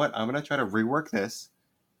like, you know what? I'm going to try to rework this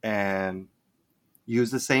and use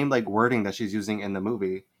the same like wording that she's using in the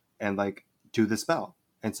movie and like do the spell.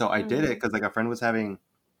 And so I did it because like a friend was having,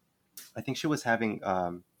 I think she was having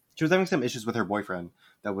some issues with her boyfriend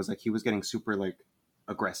that was like, he was getting super like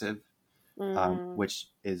aggressive, which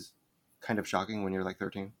is kind of shocking when you're like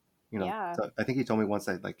 13, So I think he told me once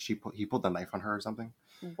that like he pulled the knife on her or something.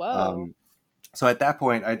 Whoa. So at that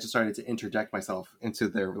point I just started to interject myself into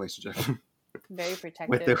their relationship. Very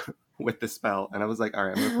protective with the spell. And I was like, all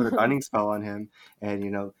right, I'm gonna put a binding spell on him, and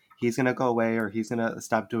he's gonna go away, or he's gonna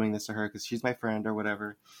stop doing this to her because she's my friend or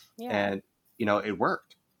whatever. And it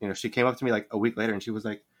worked. she came up to me like a week later and she was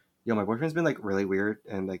like, yo, my boyfriend's been like really weird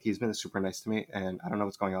and like he's been super nice to me and I don't know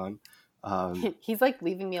what's going on. He's like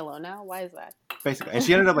leaving me alone now. Why is that? Basically, and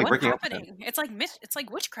she ended up like What's breaking happening? up with him. It's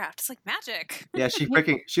like witchcraft. It's like magic. Yeah, she's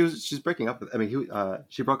breaking up with. I mean,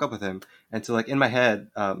 she broke up with him, and so like in my head,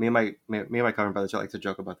 me and my cousin brothers like to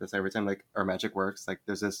joke about this every time like our magic works. Like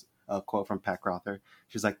there's this quote from Pat Crother.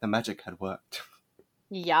 She's like, the magic had worked.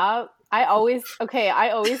 Yeah, I always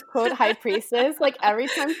quote High Priestess. Like every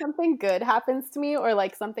time something good happens to me or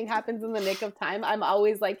like something happens in the nick of time, I'm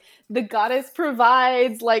always like, the goddess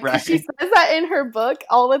provides. Like Right. she says that in her book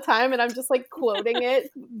all the time, and I'm just like quoting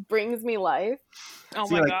it. Brings me life. Oh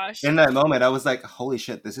See, my like, gosh! in that moment, I was like, holy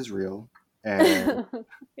shit, this is real. And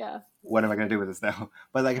yeah, what am I gonna do with this now?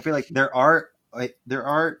 But like, I feel like there are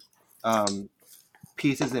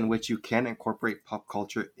pieces in which you can incorporate pop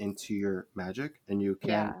culture into your magic and you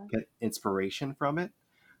can get inspiration from it.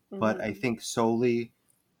 But I think solely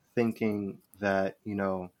thinking that,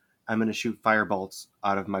 I'm going to shoot firebolts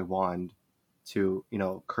out of my wand to,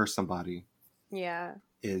 curse somebody. Yeah.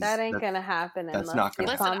 That ain't going to happen unless it's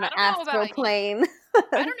Listen, on the astral plane.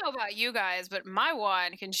 I don't know about you guys, but my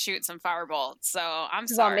wand can shoot some firebolts. So I'm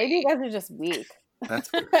sorry. Well, maybe you guys are just weak. That's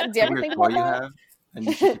Do you ever think about that? Have, and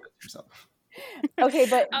you should keep it to yourself. Okay,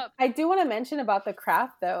 but I do want to mention about the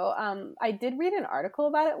craft, though. I did read an article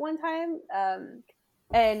about it one time,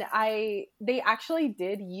 and they actually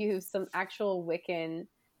did use some actual Wiccan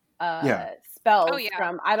spells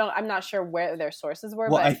from. I'm not sure where their sources were.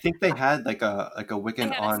 Well, but I think they had like a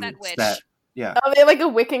Wiccan on set. Yeah. Oh, they had like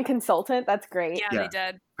a Wiccan consultant. That's great. Yeah, they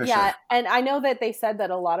did. Yeah, sure. And I know that they said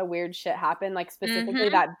that a lot of weird shit happened, like specifically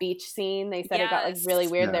that beach scene. They said it got like really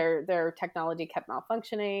weird. Yeah. Their technology kept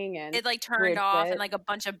malfunctioning and it like turned off and like a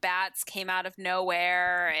bunch of bats came out of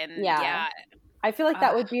nowhere and I feel like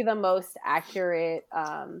that would be the most accurate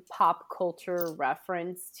pop culture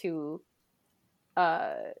reference to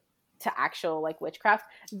actual like witchcraft.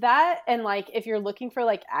 That and like if you're looking for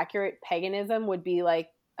like accurate paganism would be like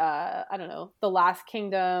I don't know, The Last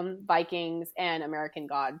Kingdom, Vikings, and American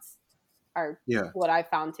Gods are what I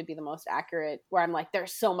found to be the most accurate, where I'm like,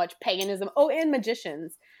 there's so much paganism. Oh, and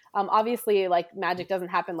magicians. Obviously, like, magic doesn't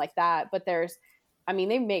happen like that, but they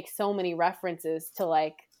make so many references to,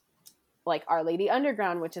 like Our Lady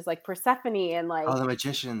Underground, which is, like, Persephone, and, like... Oh, the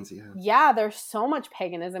magicians, Yeah, there's so much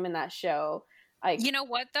paganism in that show. Like, you know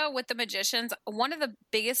what, though, with the magicians, one of the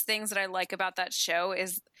biggest things that I like about that show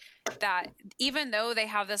is that even though they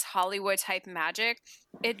have this Hollywood type magic,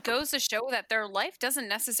 it goes to show that their life doesn't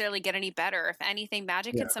necessarily get any better. If anything,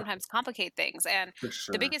 magic can sometimes complicate things. And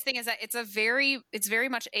the biggest thing is that it's very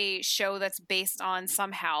much a show that's based on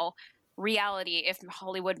somehow reality, if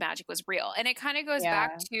Hollywood magic was real. And it kind of goes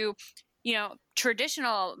back to,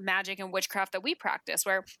 traditional magic and witchcraft that we practice,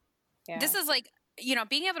 where this is like,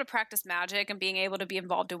 being able to practice magic and being able to be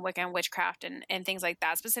involved in Wicca and witchcraft and things like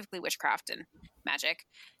that, specifically witchcraft and magic.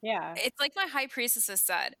 Yeah. It's like my high priestess has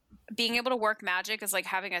said, being able to work magic is like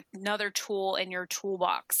having another tool in your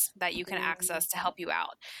toolbox that you can access to help you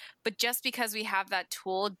out. But just because we have that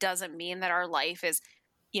tool doesn't mean that our life is,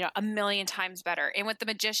 a million times better. And with the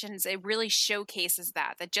magicians, it really showcases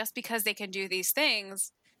that just because they can do these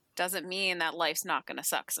things doesn't mean that life's not going to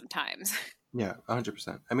suck sometimes. Yeah,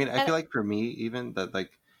 100%. I mean, I feel like for me, even that,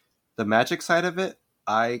 like, the magic side of it,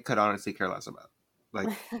 I could honestly care less about. Like,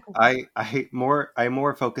 I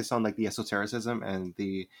more focus on like the esotericism and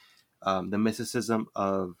the mysticism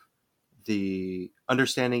of the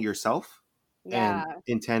understanding yourself and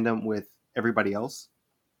in tandem with everybody else,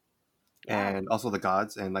 and also the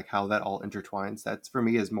gods and like how that all intertwines. That's for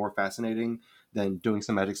me is more fascinating than doing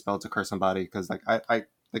some magic spell to curse somebody, because like I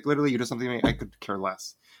like literally you do something to me, I could care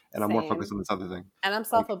less. And I'm more focused on this other thing. And I'm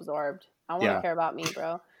self-absorbed. I want to care about me,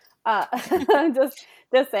 bro.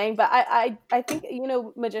 Just saying. But I think,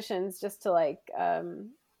 magicians, just to like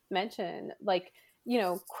mention, like,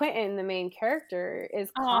 Quentin, the main character,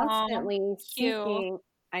 is constantly seeking.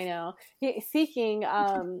 I know. Seeking,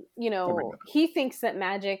 he thinks that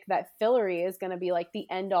magic, that fillery is going to be like the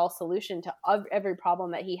end-all solution to every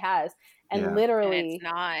problem that he has. And literally,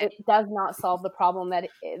 it does not solve the problem that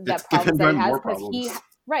he has, because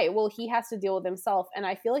he has to deal with himself. And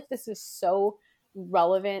I feel like this is so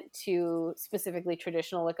relevant to specifically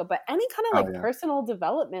traditional Wicca, but any kind of personal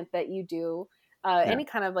development that you do, any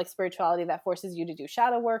kind of like spirituality that forces you to do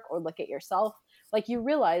shadow work or look at yourself. Like, you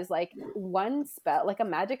realize, like, one spell, like a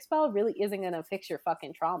magic spell, really isn't going to fix your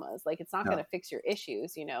fucking traumas. Like, it's not going to fix your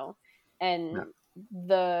issues, And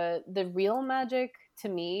the real magic, to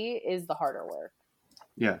me, is the harder work.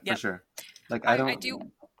 Yeah, for sure. Like, I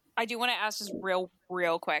do want to ask just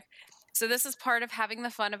real quick. So this is part of having the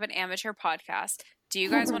fun of an amateur podcast. Do you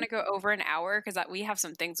guys want to go over an hour? Because we have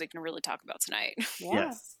some things we can really talk about tonight. Yeah.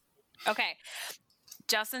 Yes. Okay.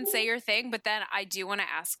 Justin, say your thing, but then I do want to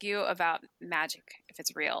ask you about magic, if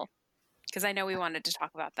it's real. Because I know we wanted to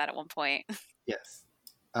talk about that at one point. Yes.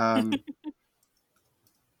 Crap,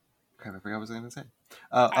 I forgot what I was going to say.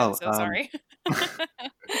 I'm so sorry.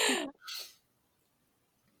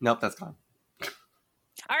 Nope, that's gone.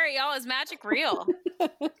 All right, y'all. Is magic real?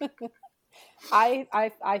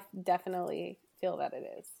 I definitely feel that it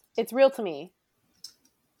is. It's real to me.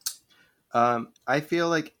 I feel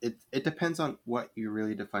like it depends on what you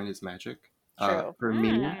really define as magic. True. For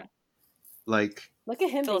me, like, look at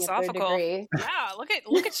him philosophical. Being a third degree. Yeah,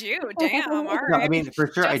 look at you. Damn. All right. No, I mean, for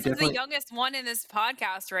sure, Justin's the youngest one in this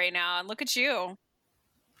podcast right now, and look at you.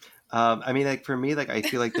 I mean, like, for me, like, I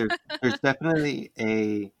feel like there's definitely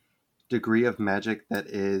a degree of magic that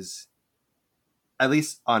is, at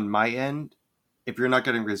least on my end, if you're not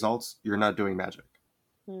getting results, you're not doing magic.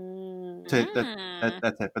 That's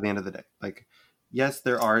it for the end of the day. Like, yes,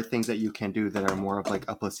 there are things that you can do that are more of like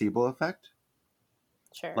a placebo effect.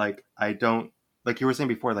 Sure. Like, I don't, like you were saying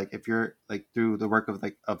before, like if you're like through the work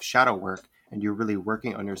of shadow work and you're really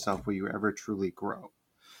working on yourself, will you ever truly grow?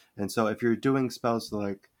 And so if you're doing spells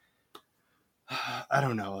like, I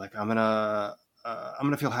don't know, like I'm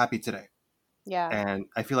gonna feel happy today. Yeah. And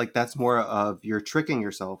I feel like that's more of you're tricking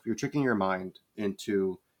yourself, you're tricking your mind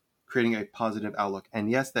into creating a positive outlook.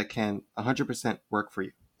 And yes, that can 100% work for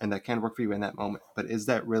you. And that can work for you in that moment. But is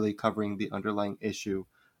that really covering the underlying issue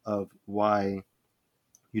of why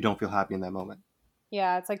you don't feel happy in that moment?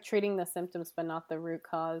 Yeah, it's like treating the symptoms, but not the root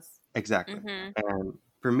cause. Exactly. And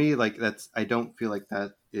for me, like I don't feel like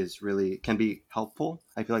that is really, can be helpful.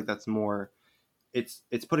 I feel like that's more, it's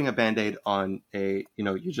putting a Band-Aid on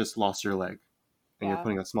you just lost your leg and you're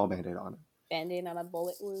putting a small Band-Aid on it. Band-Aid on a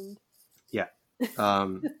bullet wound. Yeah.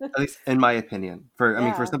 At least in my opinion. I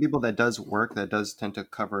mean, for some people that does work, that does tend to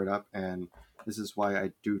cover it up. And this is why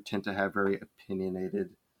I do tend to have very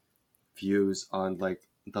opinionated views on like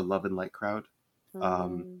the love and light crowd.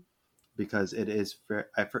 Because it is very,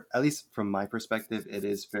 at least from my perspective, it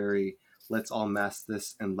is very, let's all mask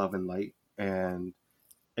this in love and light and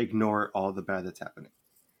ignore all the bad that's happening.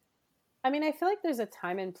 I mean, I feel like there's a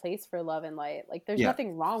time and place for love and light. Like, there's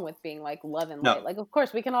nothing wrong with being like love and light. Like, of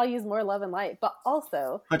course, we can all use more love and light, but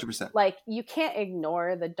also, 100%. Like, you can't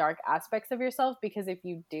ignore the dark aspects of yourself, because if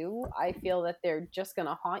you do, I feel that they're just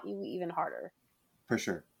gonna haunt you even harder. For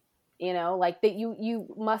sure. Like that you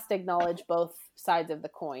must acknowledge both sides of the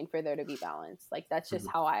coin for there to be balance. Like, that's just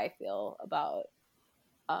how I feel about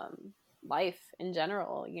life in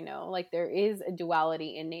general. Like, there is a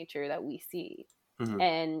duality in nature that we see.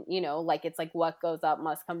 And, like, it's like what goes up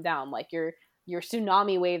must come down. Like your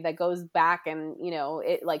tsunami wave that goes back and,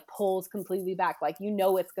 it like pulls completely back. Like,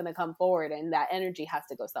 it's going to come forward, and that energy has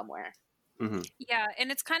to go somewhere. Yeah.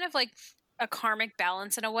 And it's kind of like a karmic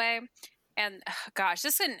balance in a way. And gosh,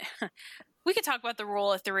 we could talk about the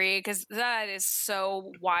rule of three, because that is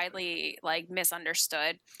so widely like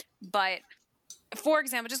misunderstood. But for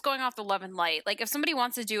example, just going off the love and light, like if somebody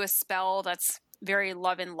wants to do a spell that's very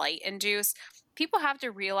love and light induced, people have to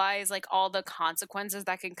realize like all the consequences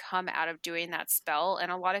that can come out of doing that spell.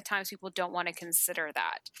 And a lot of times people don't want to consider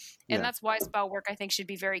that. And that's why spell work, I think, should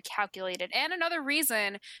be very calculated. And another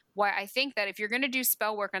reason why I think that if you're going to do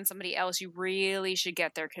spell work on somebody else, you really should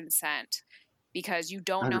get their consent, because you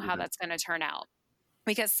don't know how that's going to turn out.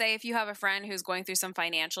 Because say if you have a friend who's going through some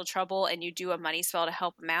financial trouble and you do a money spell to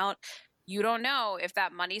help them out, you don't know if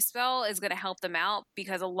that money spell is going to help them out,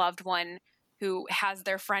 because a loved one who has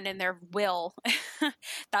their friend in their will,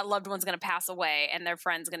 that loved one's going to pass away and their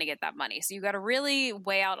friend's going to get that money. So you got to really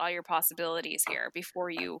weigh out all your possibilities here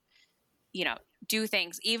before you do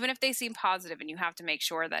things, even if they seem positive, and you have to make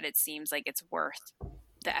sure that it seems like it's worth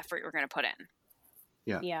the effort you're going to put in.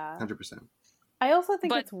 Yeah. 100%. I also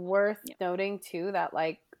think it's worth noting too that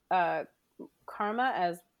like karma,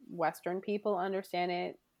 as Western people understand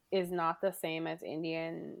it, is not the same as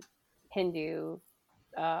Indian, Hindu,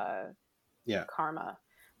 karma.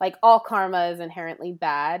 Like, all karma is inherently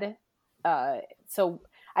bad. So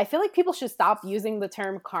I feel like people should stop using the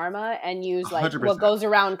term karma and use like 100%. what goes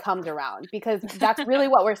around comes around, because that's really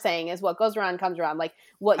what we're saying is what goes around comes around. Like,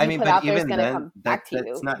 what you put out there is going to come back to you.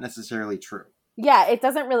 That's not necessarily true. Yeah, it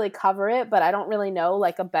doesn't really cover it, but I don't really know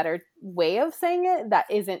like a better way of saying it that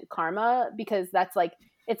isn't karma, because that's like,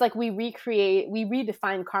 it's like we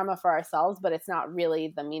redefine karma for ourselves, but it's not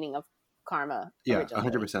really the meaning of karma. Yeah,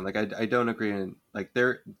 100%. Like, I don't agree in like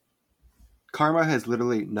karma has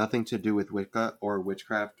literally nothing to do with Wicca or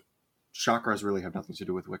witchcraft. Chakras really have nothing to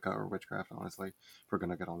do with Wicca or witchcraft, honestly, if we're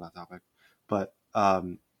going to get on that topic. But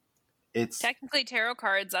it's technically tarot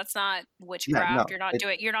cards. That's not yeah, no, witchcraft.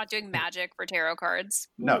 You're not doing magic for tarot cards.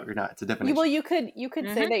 no, you're not. It's a divination. Well, you could say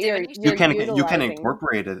that Divination. you're You can utilizing.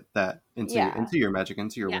 incorporate that into your magic,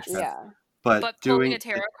 into your Yes. witchcraft. Yeah. But pulling a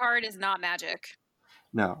tarot card is not magic.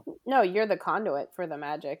 No, you're the conduit for the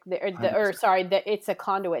magic. It's a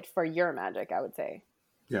conduit for your magic, I would say.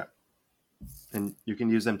 Yeah. And you can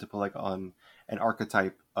use them to pull on an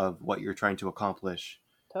archetype of what you're trying to accomplish.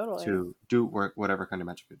 Totally. To do whatever kind of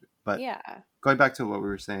magic you do. But yeah, going back to what we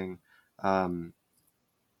were saying, I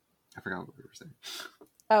forgot what we were saying.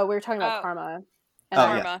 Oh, we were talking about karma.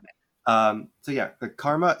 Karma. Yeah. So yeah, the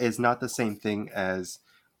karma is not the same thing as,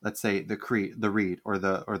 let's say, the read, or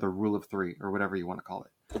the rule of three, or whatever you want to call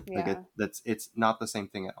it. Yeah. It's not the same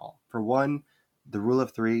thing at all. For one, the rule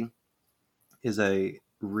of three is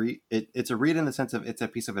it's a read in the sense of it's a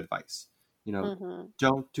piece of advice.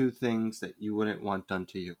 Don't do things that you wouldn't want done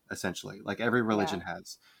to you, essentially. Like every religion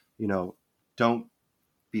has. Don't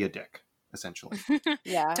be a dick, essentially.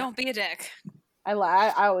 Yeah. Don't be a dick. I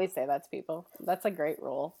always say that to people. That's a great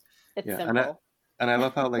rule. It's simple. And I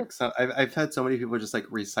love how I've had so many people just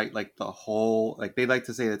recite the whole, they like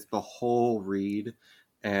to say it's the whole read,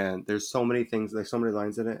 and there's so many things, there's so many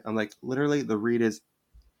lines in it. I'm like, literally the read is,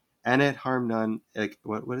 and it harm none.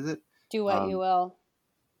 What is it? Do what you will.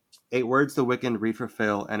 8 words the Wiccan, read for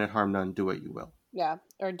Phil, and it harm none, do what you will. Yeah,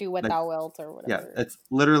 or do what thou wilt, or whatever. Yeah, it's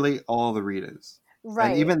literally all the read is.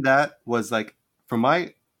 Right. And even that was from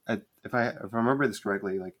my, if I remember this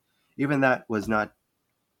correctly, even that was not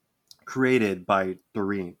created by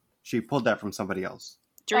Doreen. She pulled that from somebody else.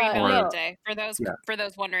 Doreen Valiente. For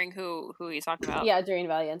those wondering who he's talking about. Yeah, Doreen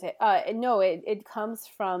Valiente. No, it comes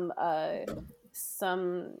from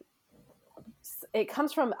It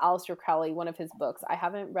comes from Aleister Crowley, one of his books. I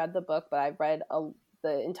haven't read the book, but I've read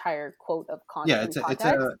the entire quote of context.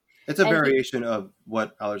 Yeah, it's a variation of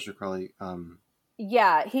what Aleister Crowley.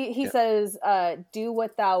 Yeah, he says, "Do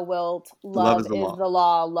what thou wilt. Love is the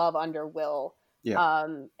law. Love under will." Yeah.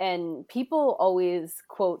 And people always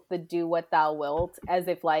quote the "do what thou wilt" as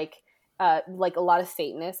if like a lot of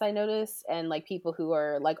Satanists I notice, and people who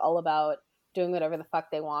are all about doing whatever the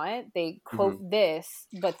fuck they want, they quote this,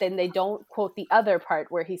 but then they don't quote the other part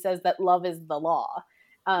where he says that love is the law.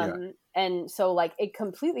 And so it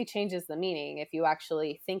completely changes the meaning if you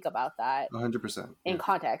actually think about that 100% in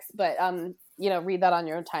context. But read that on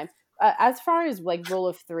your own time. As far as rule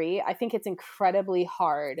of three, I think it's incredibly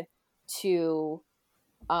hard to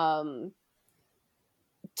not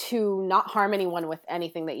harm anyone with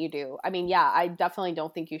anything that you do. I mean, yeah, I definitely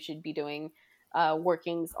don't think you should be doing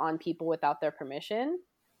workings on people without their permission.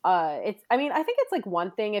 I think it's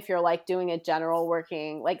one thing if you're doing a general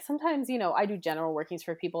working, sometimes, I do general workings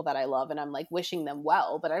for people that I love and I'm wishing them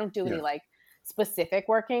well, but I don't do any specific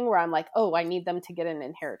working where I'm oh, I need them to get an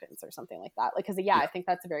inheritance or something like that. Cause I think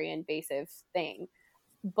that's a very invasive thing,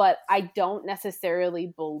 but I don't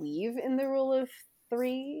necessarily believe in the rule of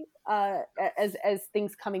three, as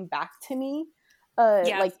things coming back to me.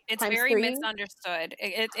 It's very misunderstood.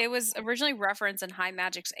 It was originally referenced in High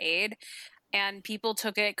Magic's Aid, and people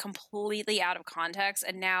took it completely out of context.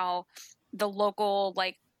 And now the local,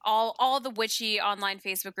 all the witchy online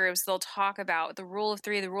Facebook groups, they'll talk about the rule of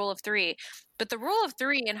three. But the rule of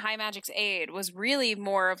three in High Magic's Aid was really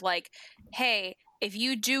more of hey, if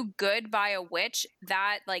you do good by a witch,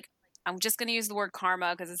 that I'm just going to use the word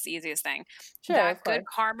karma because it's the easiest thing. Sure, that good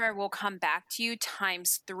karma will come back to you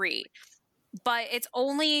times 3. But it's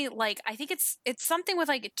only I think it's something with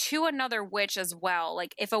to another witch as well.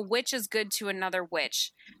 If a witch is good to another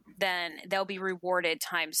witch, then they'll be rewarded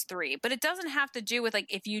times 3. But it doesn't have to do with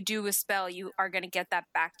if you do a spell, you are going to get that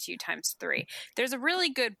back to you times 3. There's a really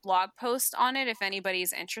good blog post on it if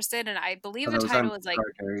anybody's interested, and I believe the title is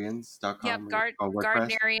Gardnerians.com. Yep,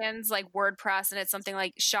 Gardnerians, WordPress, and it's something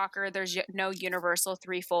shocker, there's no universal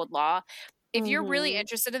threefold law. If you're really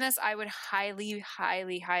interested in this, I would highly,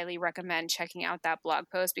 highly, highly recommend checking out that blog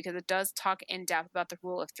post because it does talk in depth about the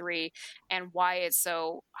rule of 3 and why it's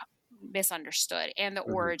so misunderstood and the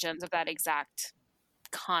origins of that exact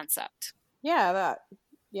concept. Yeah,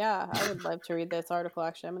 I would love to read this article.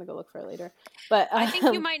 Actually, I'm going to go look for it later. But I think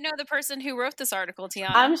you might know the person who wrote this article,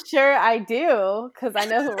 Tiana. I'm sure I do because I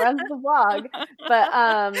know who runs the blog. But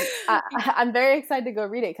I'm very excited to go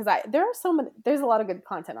read it because there's a lot of good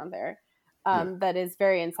content on there. That is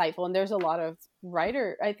very insightful, and there's a lot of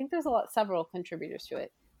I think there's several contributors to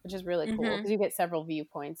it, which is really cool because you get several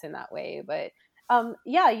viewpoints in that way. But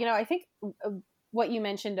I think what you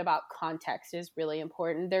mentioned about context is really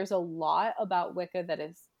important. There's a lot about Wicca that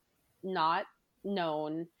is not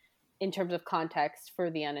known in terms of context for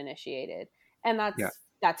the uninitiated, and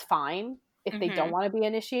that's fine. if they don't want to be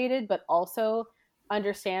initiated, but also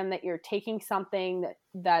understand that you're taking something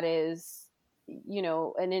that is, you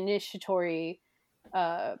know, an initiatory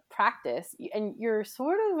practice, and you're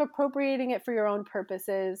sort of appropriating it for your own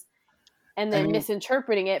purposes, and then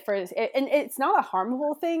misinterpreting it for, and it's not a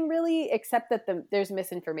harmful thing really, except that there's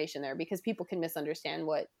misinformation there because people can misunderstand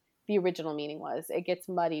what the original meaning was. It gets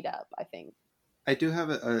muddied up, I think. I do have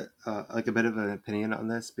a bit of an opinion on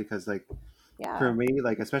this because, like, for me,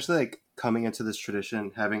 like, especially like coming into this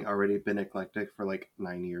tradition, having already been eclectic for like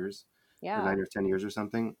 9 years, or 9 or 10 years or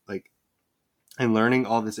something, like, and learning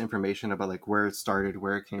all this information about like where it started,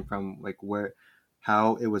 where it came from, like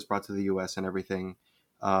how it was brought to the U.S. and everything.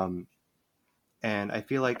 And I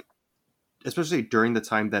feel like, especially during the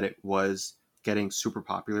time that it was getting super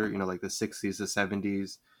popular, you know, like the 60s, the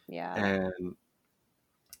 70s. Yeah. And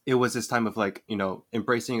it was this time of like, you know,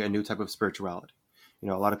 embracing a new type of spirituality. You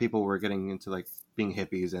know, a lot of people were getting into like being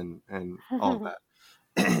hippies and all of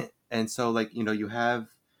that. And so like, you know, you have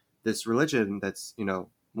this religion that's, you know,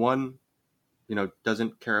 one, you know,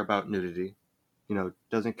 doesn't care about nudity, you know,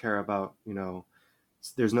 doesn't care about, you know,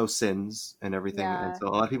 there's no sins and everything. Yeah. And so a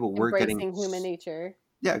lot of people were embracing human nature.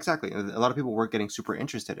 Yeah, exactly. A lot of people were getting super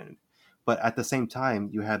interested in it. But at the same time,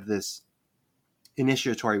 you have this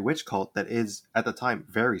initiatory witch cult that is, at the time,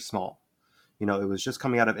 very small. You know, it was just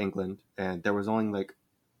coming out of England, and there was only like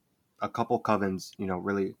a couple covens, you know,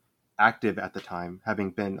 really active at the time,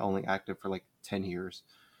 having been only active for like 10 years.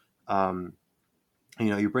 You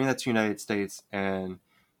know, you bring that to the United States, and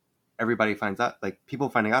everybody finds out, like people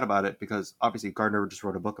finding out about it, because obviously Gardner just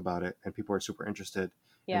wrote a book about it, and people are super interested.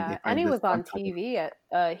 Yeah, and he was on TV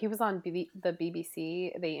he was on the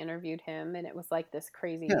BBC. They interviewed him, and it was like this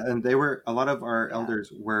crazy. Yeah, and a lot of our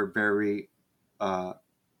elders were very a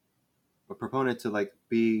proponent to like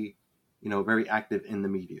be, you know, very active in the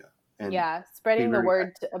media. And spreading the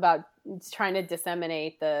word about trying to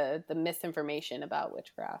disseminate the misinformation about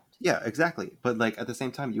witchcraft. Yeah, exactly. But like at the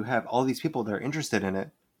same time, you have all these people that are interested in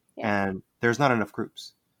it, and there's not enough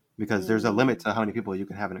groups because there's a limit to how many people you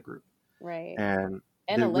can have in a group. Right. And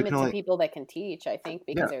a limit to people that can teach, I think,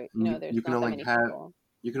 because there's not that many people.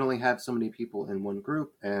 You can only have so many people in one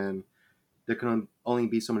group, and there can only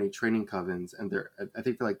be so many training covens. And I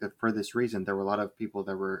think for this reason, there were a lot of people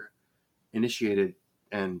that were initiated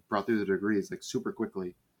and brought through the degrees like super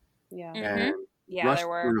quickly. Yeah. And rushed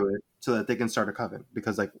through it so that they can start a coven,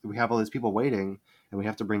 because like we have all these people waiting, and we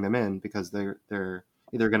have to bring them in because they're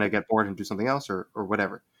either going to get bored and do something else or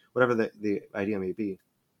whatever the idea may be.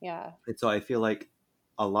 Yeah. And so I feel like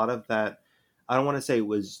a lot of that, I don't want to say it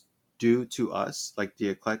was due to us, like the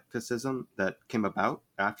eclecticism that came about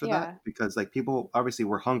after that, because like people obviously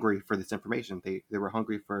were hungry for this information. They were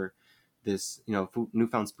hungry for this, you know,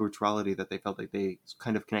 newfound spirituality that they felt like they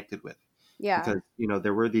kind of connected with. Yeah. Because, you know,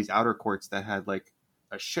 there were these outer courts that had like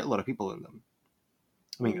a shitload of people in them.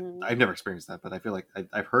 I mean, I've never experienced that, but I feel like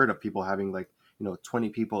I've heard of people having like, you know, 20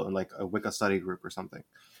 people in like a Wicca study group or something.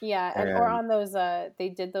 Yeah, and or on those, they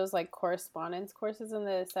did those like correspondence courses in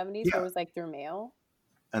the 70s where it was like through mail.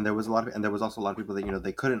 And there was also a lot of people that, you know,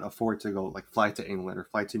 they couldn't afford to go like fly to England or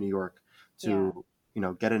fly to New York to, you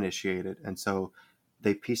know, get initiated. And so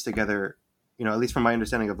they pieced together, you know, at least from my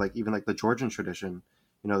understanding of like even like the Georgian tradition,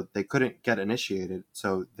 you know, they couldn't get initiated.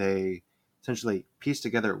 So they essentially pieced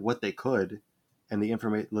together what they could, and the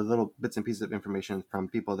little bits and pieces of information from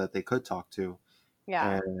people that they could talk to.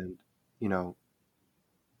 Yeah. And, you know,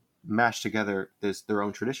 mash together their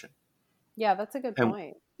own tradition. Yeah, that's a good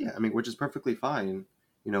point. Yeah, I mean, which is perfectly fine,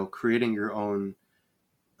 you know, creating your own,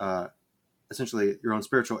 essentially your own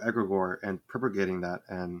spiritual egregore and propagating that,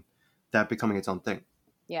 and that becoming its own thing.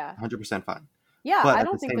 Yeah. 100% fine. Yeah, I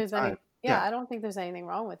don't think there's I don't think there's anything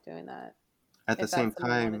wrong with doing that. At the same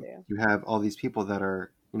time, you have all these people that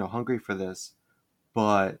are, you know, hungry for this,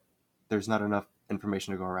 but there's not enough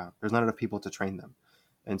information to go around. There's not enough people to train them.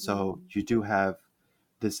 And so you do have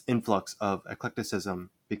this influx of eclecticism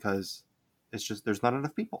because it's just, there's not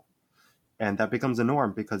enough people. And that becomes a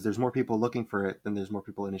norm because there's more people looking for it than there's more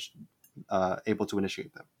people able to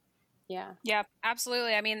initiate them. Yeah. Yeah,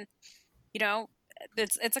 absolutely. I mean, you know,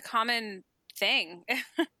 it's a common thing.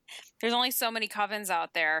 There's only so many covens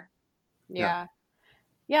out there. Yeah.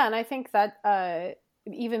 Yeah, and I think that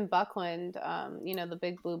even Buckland, you know, the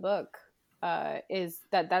Big Blue Book, is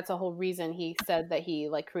that's a whole reason he said that he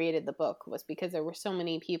like created the book, was because there were so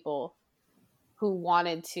many people who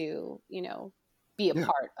wanted to, you know, be a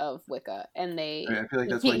part of Wicca, and I feel like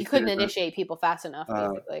that's he couldn't initiate people fast enough,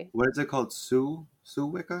 basically. What is it called? Sue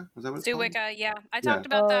Wicca? Is that what it's called? Wicca, yeah. I talked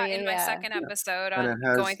about that in my second episode on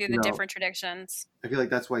going through the different traditions. I feel like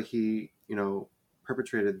that's why he, you know,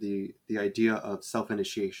 perpetrated the idea of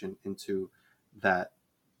self-initiation into that.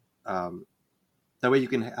 That way you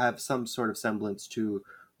can have some sort of semblance to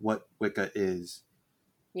what Wicca is,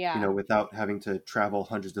 Yeah. without having to travel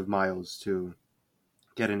hundreds of miles to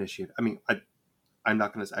get initiated. I mean, I'm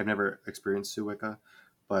not going to say, I've never experienced Wicca,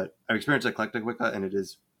 but I've experienced eclectic Wicca, and it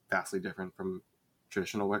is vastly different from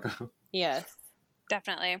traditional Wicca. Yes.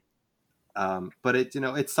 Definitely. But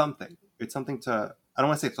it's something. It's something to, I don't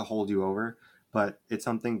want to say it's to hold you over, but it's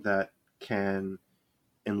something that can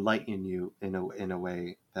enlighten you in a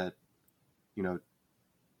way that,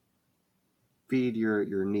 feed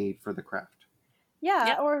your need for the craft. Yeah,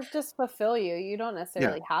 Yep. or just fulfill you. You don't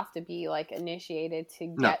necessarily have to be like initiated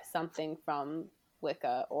to get something from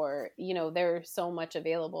Wicca, or there's so much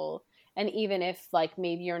available. And even if like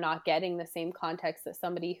maybe you're not getting the same context that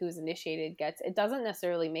somebody who's initiated gets, it doesn't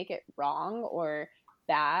necessarily make it wrong or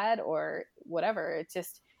bad or whatever.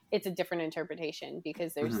 It's a different interpretation,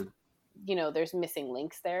 because there's there's missing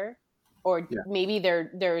links there. Or maybe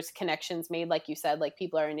there's connections made, like you said, like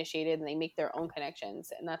people are initiated and they make their own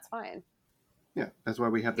connections, and that's fine. Yeah, that's why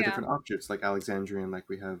we have the different offshoots, like Alexandrian, like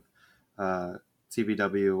we have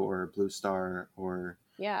CBW or Blue Star, or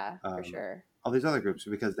for sure, all these other groups,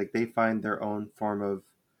 because like they find their own form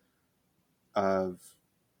of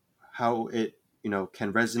how it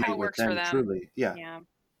can resonate with them truly.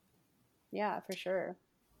 Yeah, for sure.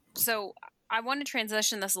 So I want to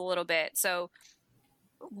transition this a little bit. So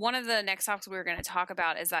one of the next topics we were going to talk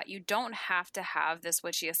about is that you don't have to have this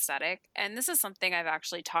witchy aesthetic. And this is something I've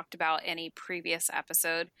actually talked about in a previous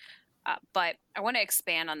episode, but I want to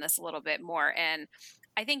expand on this a little bit more. And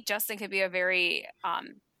I think Justin could be a very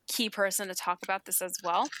key person to talk about this as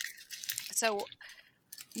well. So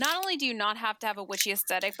not only do you not have to have a witchy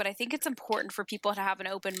aesthetic, but I think it's important for people to have an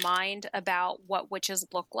open mind about what witches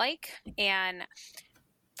look like. And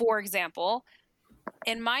for example,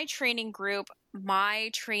 in my training group, my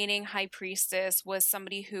training high priestess was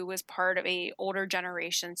somebody who was part of a older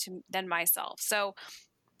generation than myself. So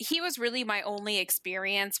he was really my only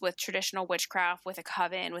experience with traditional witchcraft, with a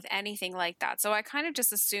coven, with anything like that. So I kind of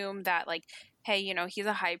just assumed that, like, hey, he's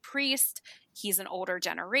a high priest, he's an older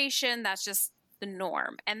generation, that's just the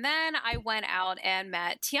norm. And then I went out and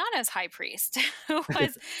met Tiana's high priest, who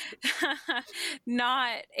was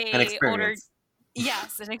not an experience.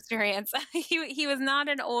 An experience. He was not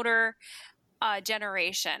an older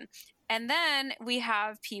generation. And then we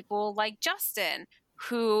have people like Justin,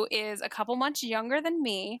 who is a couple months younger than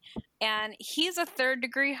me, and he's a 3rd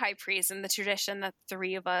degree high priest in the tradition that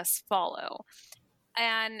 3 of us follow.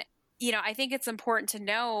 And I think it's important to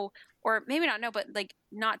know, or maybe not know, but like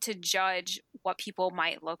not to judge what people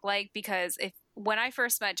might look like, because when I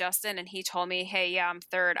first met Justin and he told me, hey, yeah, I'm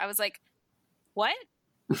 3rd, I was like, what?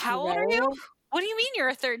 How old are you? What do you mean you're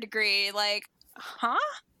a 3rd degree? Like, huh?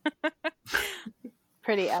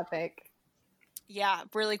 Pretty epic. Yeah,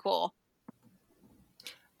 really cool.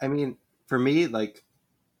 I mean, for me, like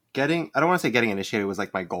I don't want to say getting initiated was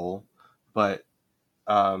like my goal, but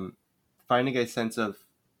finding a sense of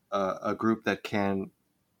a group that can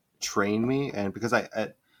train me. And because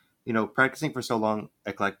I practicing for so long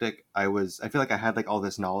eclectic, I feel like I had like all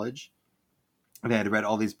this knowledge, and I had read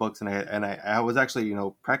all these books, and I was actually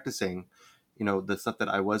practicing the stuff that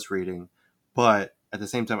I was reading, but at the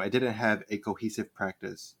same time I didn't have a cohesive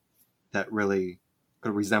practice that really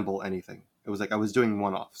could resemble anything. It was like I was doing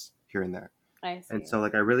one-offs here and there. I see. And so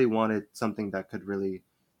like I really wanted something that could really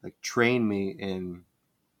like train me in,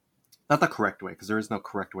 not the correct way, because there is no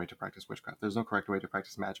correct way to practice witchcraft, there's no correct way to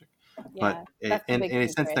practice magic, but in a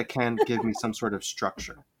sense that can give me some sort of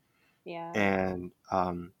structure. Yeah. And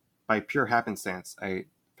by pure happenstance, I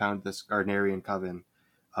found this Gardnerian coven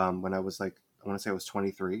when I was like, I want to say I was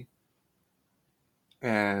 23.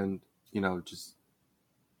 And, just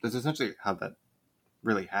that's essentially how that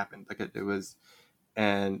really happened. Like it was,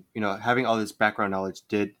 and, having all this background knowledge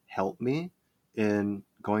did help me in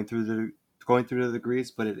going through the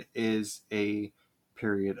degrees, but it is a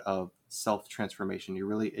period of self-transformation.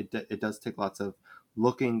 It does take lots of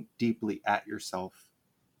looking deeply at yourself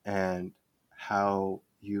and how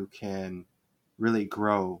you can really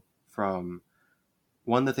grow from,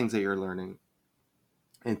 one, the things that you're learning,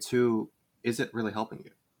 and 2, is it really helping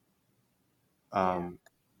you?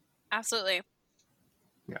 Absolutely.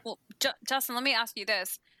 Yeah. Well, Justin, let me ask you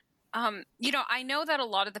this. I know that a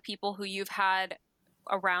lot of the people who you've had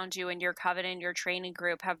around you in your covenant, your training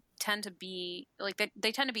group, tend to be like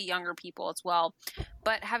they tend to be younger people as well.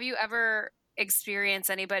 But have you ever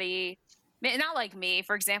experienced anybody, not like me,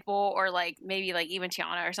 for example, or like maybe like even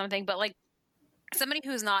Tiana or something, but like somebody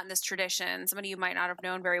who's not in this tradition, somebody you might not have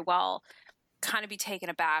known very well, kind of be taken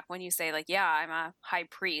aback when you say like, yeah, I'm a high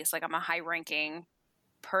priest, like I'm a high ranking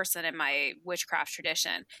person in my witchcraft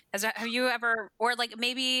tradition. Have you ever, or like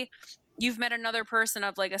maybe you've met another person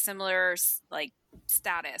of like a similar like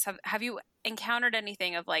status? Have you encountered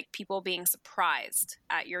anything of like people being surprised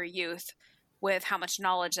at your youth with how much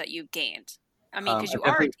knowledge that you've gained? I mean, because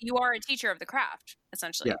you are a teacher of the craft,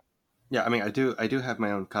 essentially. Yeah. I mean, I do have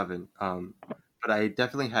my own coven, but I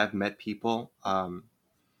definitely have met people,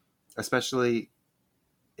 especially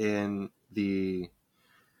in the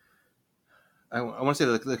I want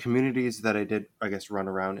to say the communities that I did, I guess, run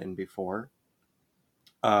around in before,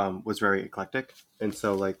 was very eclectic, and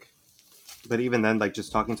so like, but even then, like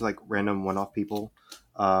just talking to like random one-off people,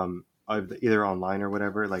 either online or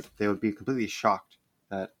whatever, like they would be completely shocked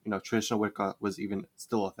that traditional Wicca was even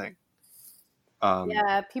still a thing.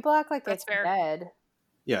 Yeah, people act like it's fair. dead.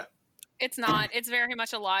 Yeah. It's not. It's very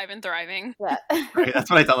much alive and thriving. Yeah. Right, that's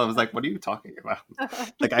what I tell them. I was like, what are you talking about?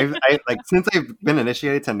 Like I like since I've been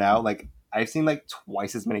initiated to now, like I've seen like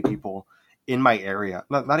twice as many people in my area.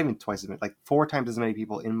 Not even twice as many, like 4 times as many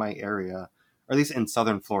people in my area, or at least in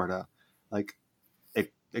southern Florida, like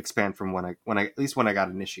expand from when I at least when I got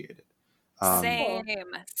initiated. Same.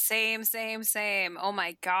 Oh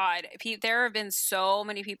my God. There have been so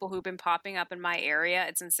many people who've been popping up in my area.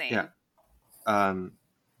 It's insane. Yeah.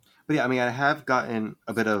 But yeah, I mean, I have gotten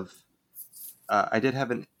a bit of, I did have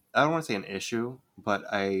I don't want to say an issue, but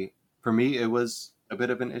for me, it was a bit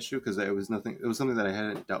of an issue because it was something that I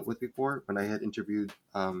hadn't dealt with before when I had interviewed,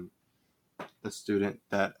 a student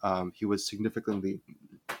that, he was significantly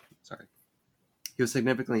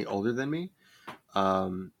older than me.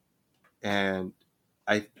 And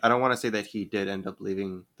I don't want to say that he did end up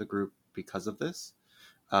leaving the group because of this.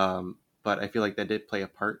 But I feel like that did play a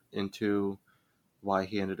part into why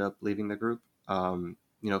he ended up leaving the group. Feeling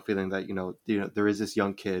that, there is this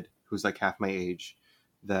young kid who's like half my age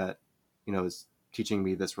that, is teaching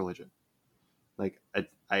me this religion. Like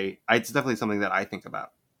it's definitely something that I think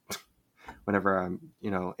about whenever I'm,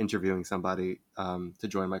 interviewing somebody, to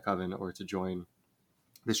join my coven or to join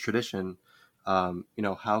this tradition.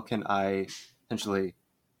 How can I essentially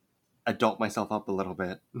adult myself up a little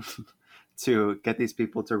bit to get these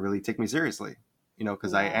people to really take me seriously,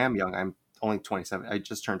 because I am young. I'm only 27. I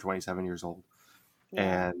just turned 27 years old.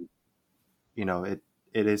 Yeah. And,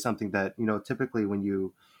 it is something that, typically when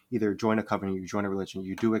you either join a coven, you join a religion,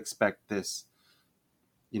 you do expect this,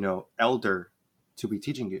 elder to be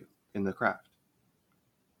teaching you in the craft.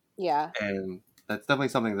 Yeah. And that's definitely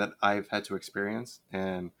something that I've had to experience.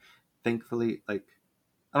 And thankfully, like,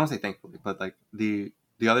 I don't want to say thankfully, but like the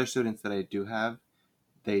other students that I do have,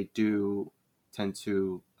 they do tend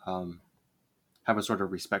to, have a sort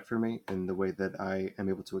of respect for me in the way that I am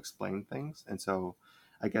able to explain things. And so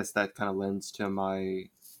I guess that kind of lends to my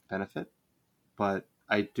benefit. But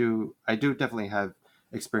I do definitely have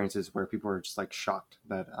experiences where people are just like shocked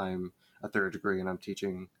that I'm a third degree and I'm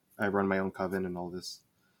teaching. I run my own coven and all this.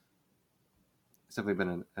 It's definitely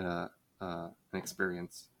been an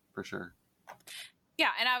experience for sure. Yeah,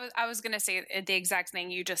 and I was going to say the exact thing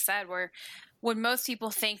you just said, where when most people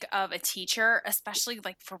think of a teacher, especially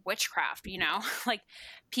like for witchcraft, like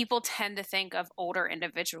people tend to think of older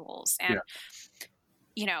individuals. And,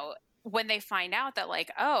 when they find out that like,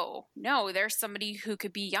 oh, no, there's somebody who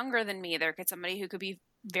could be younger than me. There could somebody who could be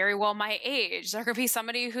very well my age. There could be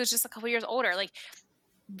somebody who's just a couple years older. Like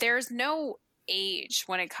there's no age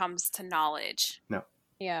when it comes to knowledge. No.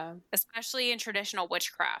 Yeah. Especially in traditional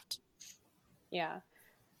witchcraft. Yeah.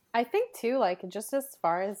 I think too, like just as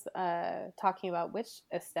far as talking about witch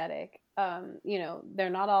aesthetic, they're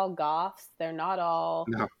not all goths. They're not all,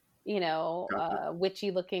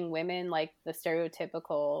 witchy looking women like the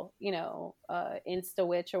stereotypical, insta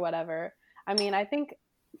witch or whatever. I mean, I think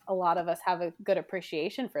a lot of us have a good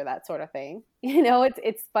appreciation for that sort of thing.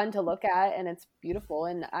 It's fun to look at and it's beautiful.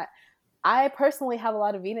 And I personally have a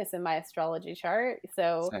lot of Venus in my astrology chart.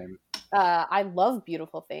 So Same. I love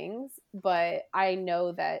beautiful things, but I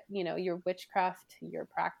know that, your witchcraft, your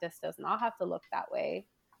practice does not have to look that way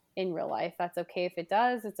in real life. That's okay if it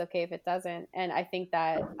does. It's okay if it doesn't. And I think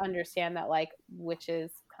that understand that like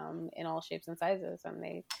witches come in all shapes and sizes and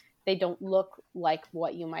they don't look like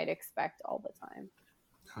what you might expect all the time.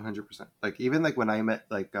 100%. Like even like when I met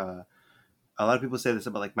like, a lot of people say this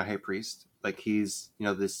about like my high priest, like he's,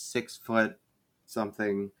 this 6 foot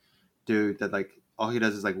something dude that like, all he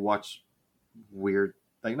does is like watch weird,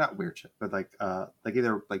 like not weird shit, but like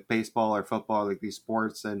either like baseball or football, like these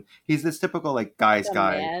sports, and he's this typical like guy's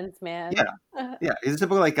guy. Man's man. Yeah, he's a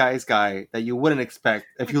typical like guy's guy that you wouldn't expect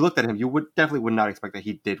if you looked at him. You would not expect that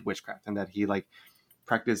he did witchcraft and that he like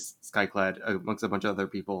practiced skyclad amongst a bunch of other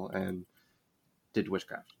people, and did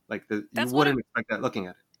witchcraft. Like you wouldn't expect that looking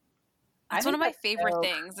at it. That's one of my favorite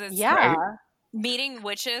things. Is right? Meeting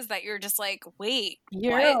witches that you're just like, wait,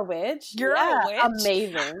 you're what? a witch? You're a witch?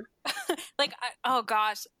 Amazing. Like, oh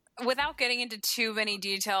gosh, without getting into too many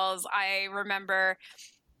details, I remember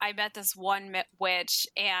I met this one witch,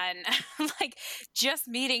 and like just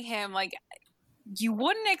meeting him, like you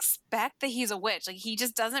wouldn't expect that he's a witch. Like he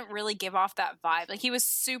just doesn't really give off that vibe. Like he was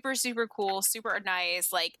super, super cool, super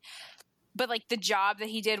nice, like, but like the job that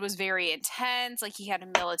he did was very intense. Like he had a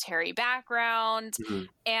military background. Mm-hmm.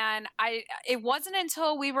 And it wasn't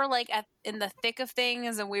until we were like in the thick of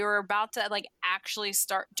things and we were about to like actually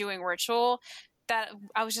start doing ritual that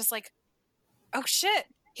I was just like, oh shit,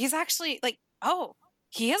 he's actually like, oh,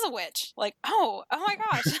 he is a witch. Like, oh my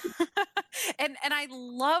gosh. and I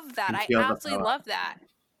love that. I absolutely love that.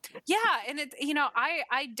 Yeah, and it's, you know,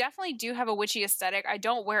 I definitely do have a witchy aesthetic. I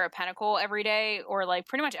don't wear a pentacle every day or like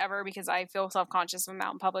pretty much ever because I feel self-conscious when I'm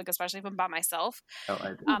out in public, especially if I'm by myself. Oh, I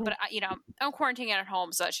do. But you know, I'm quarantining at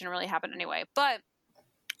home, so that shouldn't really happen anyway. But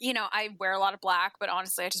you know, I wear a lot of black, but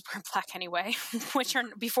honestly, I just wear black anyway, which are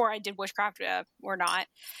before I did witchcraft or not.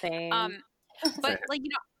 Same. But like, you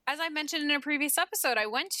know, as I mentioned in a previous episode, I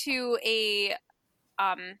went to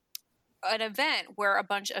an event where a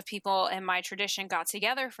bunch of people in my tradition got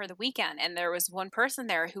together for the weekend, and there was one person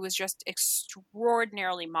there who was just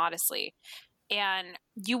extraordinarily modestly, and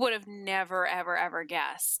you would have never ever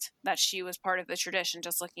guessed that she was part of the tradition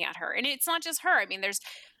just looking at her. And it's not just her. I mean,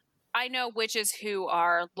 I know witches who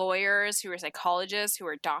are lawyers, who are psychologists, who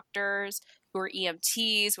are doctors, who are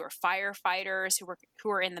EMTs, who are firefighters, who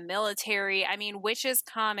are in the military. I mean, witches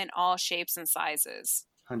come in all shapes and sizes.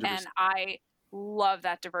 100%. And I love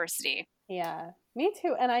that diversity. Yeah, me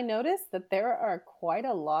too. And I noticed that there are quite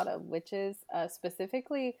a lot of witches,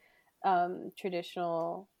 specifically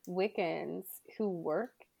traditional Wiccans who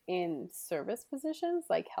work in service positions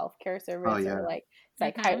like healthcare service or like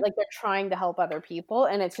psychiatry. Like they're trying to help other people,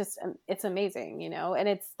 and it's amazing, you know. And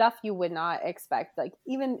it's stuff you would not expect, like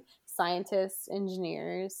even scientists,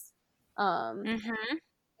 engineers, you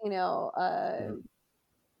know.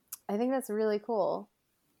 I think that's really cool.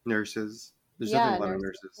 Nurses. There's definitely a lot of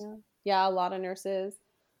nurses. Yeah, a lot of nurses.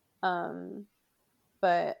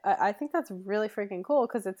 But I think that's really freaking cool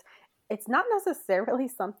because it's not necessarily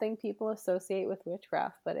something people associate with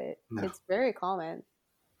witchcraft, but it's very common.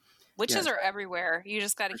 Witches are everywhere. You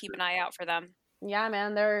just got to keep an eye out for them. Yeah,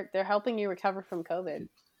 man, they're helping you recover from COVID.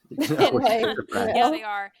 Yeah, they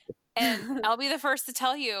are. And I'll be the first to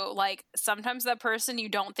tell you, like, sometimes that person you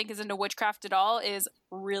don't think is into witchcraft at all is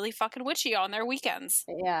really fucking witchy on their weekends.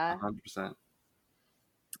 Yeah. 100%.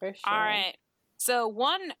 For sure. All right. So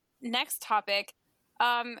one next topic,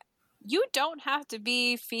 you don't have to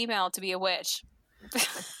be female to be a witch.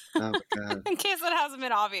 Oh, God. In case it hasn't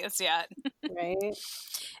been obvious yet. Right.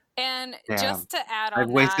 And just to add on I've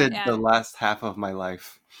wasted the last half of my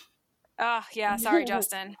life. Oh, yeah. Sorry,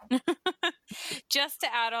 Justin. Just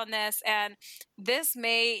to add on this, and this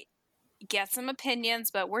may get some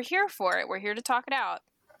opinions, but we're here for it. We're here to talk it out.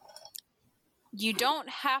 You don't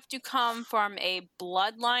have to come from a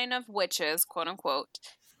bloodline of witches, quote unquote,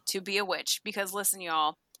 to be a witch. Because listen,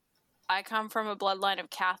 y'all, I come from a bloodline of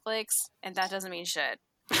Catholics, and that doesn't mean shit.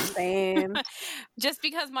 Same. Just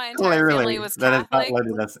because my entire family was Catholic. That has not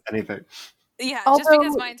learned us anything. Yeah, just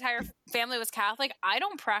because my entire family was Catholic, I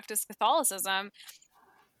don't practice Catholicism.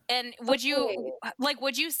 And would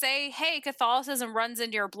you say, hey, Catholicism runs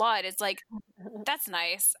into your blood? It's like, that's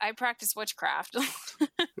nice. I practice witchcraft.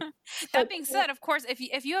 That being said, of course,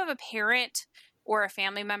 if you have a parent or a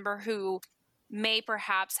family member who may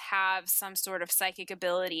perhaps have some sort of psychic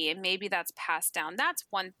ability and maybe that's passed down, that's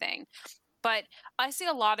one thing. But I see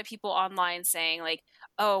a lot of people online saying like,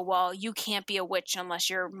 oh, well, you can't be a witch unless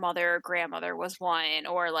your mother or grandmother was one,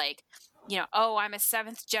 or like, you know, oh, I'm a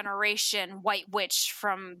 7th generation white witch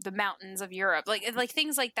from the mountains of Europe. Like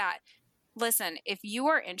things like that. Listen, if you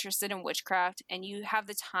are interested in witchcraft and you have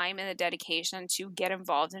the time and the dedication to get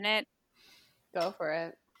involved in it, go for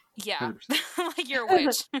it. Yeah. Like you're a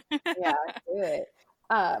witch. Yeah, do it.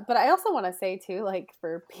 But I also want to say too, like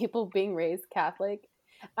for people being raised Catholic,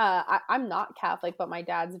 I'm not Catholic, but my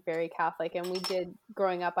dad's very Catholic, and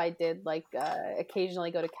growing up, I did like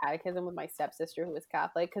occasionally go to catechism with my stepsister who was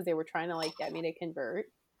Catholic because they were trying to like get me to convert.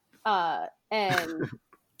 And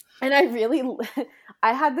I really,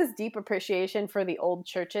 I had this deep appreciation for the old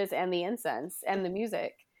churches and the incense and the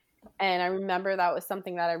music. And I remember that was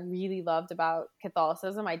something that I really loved about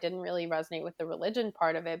Catholicism. I didn't really resonate with the religion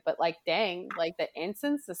part of it, but like, dang, like the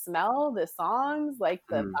incense, the smell, the songs, like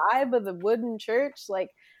the vibe of the wooden church,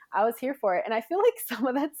 like I was here for it. And I feel like some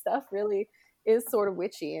of that stuff really is sort of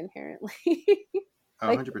witchy inherently.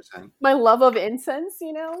 Like, 100%. My love of incense,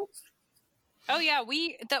 you know? Oh yeah,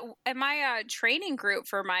 in my training group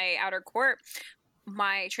for my outer court,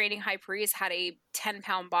 my training high priest had a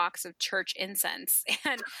 10-pound box of church incense,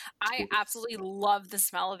 and I absolutely love the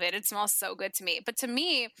smell of it. It smells so good to me. But to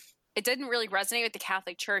me, it didn't really resonate with the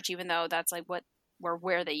Catholic Church, even though that's like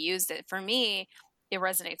where they used it. For me, it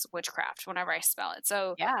resonates with witchcraft whenever I smell it.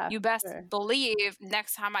 So Yeah, you best sure. believe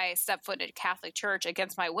next time I step foot in a Catholic church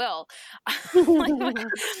against my will,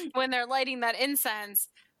 when they're lighting that incense,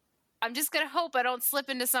 I'm just going to hope I don't slip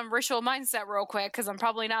into some ritual mindset real quick, because I'm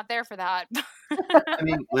probably not there for that. I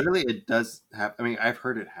mean, literally, it does happen. I mean, I've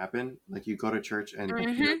heard it happen. Like, you go to church and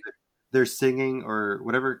they're singing or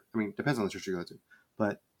whatever. I mean, depends on the church you go to.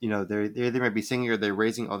 But, they might be singing or they're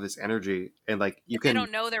raising all this energy. And, like, they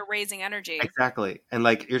don't know they're raising energy. Exactly. And,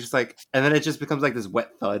 like, you're just like, and then it just becomes like this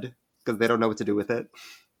wet thud because they don't know what to do with it.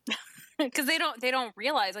 Because they don't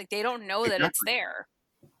realize, like, they don't know that it's there.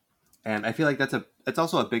 And I feel like that's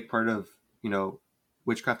also a big part of,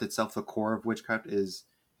 witchcraft itself. The core of witchcraft is,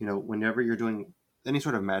 whenever you're doing any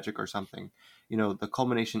sort of magic or something, the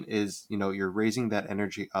culmination is, you're raising that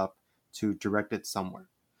energy up to direct it somewhere.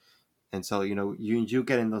 And so, you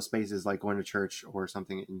get in those spaces like going to church or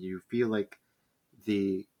something, and you feel like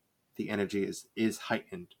the energy is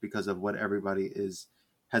heightened because of what everybody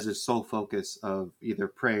has a sole focus of either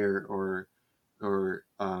prayer or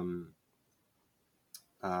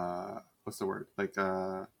what's the word, like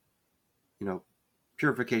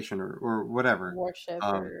purification or whatever, worship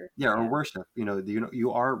or worship.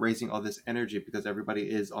 You are raising all this energy because everybody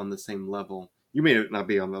is on the same level. You may not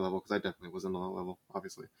be on the level, because I definitely wasn't on the level,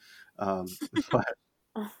 obviously,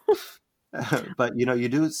 but you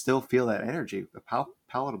do still feel that energy,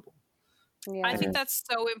 palatable. Yeah. I think that's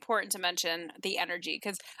so important to mention, the energy,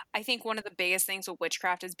 because I think one of the biggest things with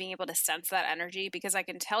witchcraft is being able to sense that energy. Because I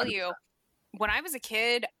can tell you, when I was a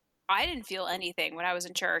kid, I didn't feel anything when I was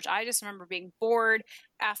in church. I just remember being bored,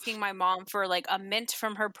 asking my mom for like a mint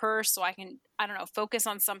from her purse so I can, I don't know, focus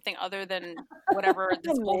on something other than whatever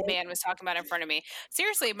this old man was talking about in front of me.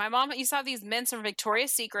 Seriously, my mom used to have these mints from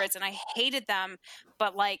Victoria's Secrets, and I hated them,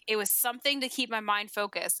 but like it was something to keep my mind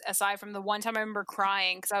focused, aside from the one time I remember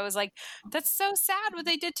crying because I was like, that's so sad what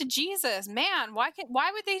they did to Jesus. Man, why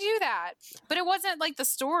would they do that? But it wasn't like the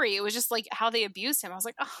story. It was just like how they abused him. I was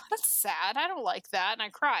like, oh, that's sad. I don't like that. And I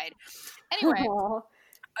cried. Anyway,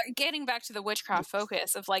 getting back to the witchcraft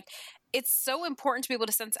focus of like, it's so important to be able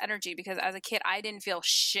to sense energy, because as a kid, I didn't feel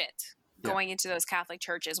shit going into those Catholic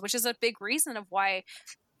churches, which is a big reason of why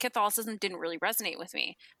Catholicism didn't really resonate with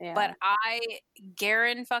me. Yeah. But I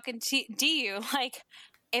guarantee you, like,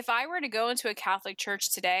 if I were to go into a Catholic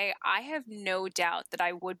church today, I have no doubt that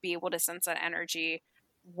I would be able to sense that energy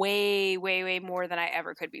way, way, way more than I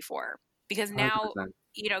ever could before. Because now, 100%.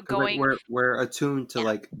 Going... Like we're attuned to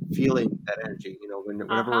like feeling that energy,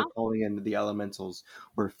 whenever we're calling in the elementals,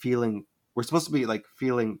 we're supposed to be like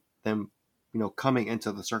feeling them, coming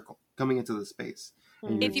into the circle, coming into the space.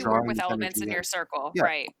 And if you work with elements in your circle,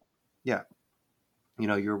 right. Yeah.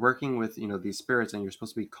 You're working with, these spirits, and you're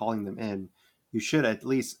supposed to be calling them in. You should at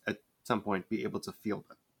least at some point be able to feel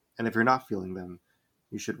them. And if you're not feeling them,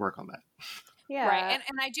 you should work on that. Yeah. Right.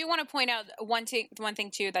 And I do want to point out one thing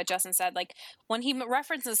too that Justin said, like when he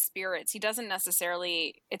references spirits, he doesn't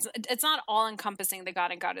necessarily, it's not all encompassing the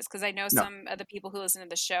god and goddess, because I know some of the people who listen to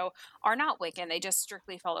the show are not Wiccan. They just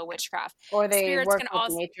strictly follow witchcraft. Or they work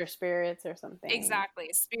with nature spirits or something. Exactly.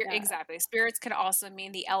 Exactly. Spirits can also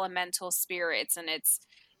mean the elemental spirits, and it's,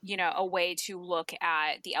 a way to look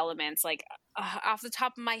at the elements. Like off the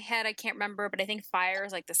top of my head, I can't remember, but I think fire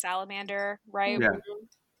is like the salamander, right? Yeah.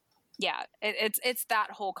 Yeah, it's that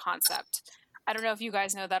whole concept. I don't know if you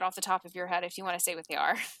guys know that off the top of your head, if you want to say what they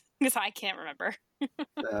are, because I can't remember.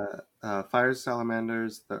 Fire is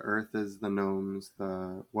salamanders, the earth is the gnomes,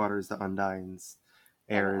 the water is the undines,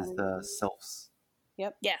 air is the sylphs.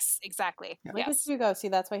 Yep. Yes, exactly. Yep. Look at you go. See,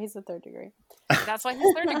 that's why he's a third degree. That's why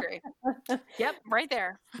he's third degree. Yep, right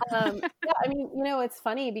there. Yeah, I mean, it's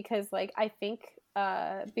funny because, like, I think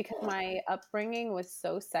because my upbringing was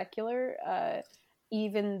so secular,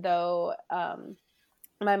 even though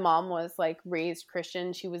my mom was like raised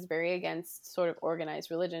Christian, she was very against sort of organized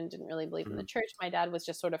religion, didn't really believe in the church. My dad was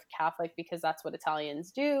just sort of Catholic because that's what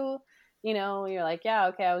Italians do. You're like, yeah,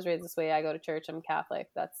 okay, I was raised this way. I go to church. I'm Catholic.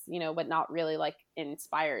 That's, but not really like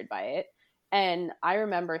inspired by it. And I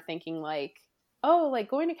remember thinking like, oh, like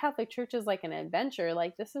going to Catholic church is like an adventure.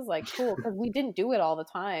 Like this is like cool, because we didn't do it all the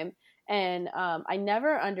time. And I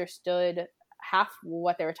never understood half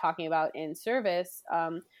what they were talking about in service,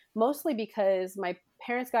 mostly because my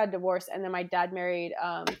parents got divorced and then my dad married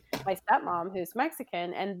my stepmom, who's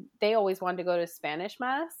Mexican, and they always wanted to go to Spanish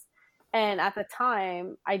mass. And at the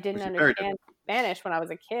time, I didn't understand Spanish when I was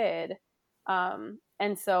a kid.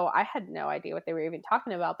 And so I had no idea what they were even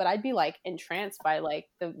talking about, but I'd be like entranced by like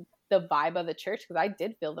the vibe of the church, because I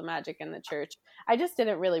did feel the magic in the church. I just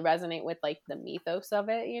didn't really resonate with like the mythos of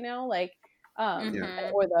it, you know, like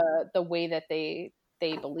or the way that they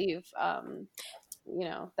believe. You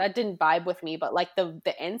know, that didn't vibe with me, but like the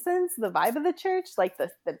incense, the vibe of the church, like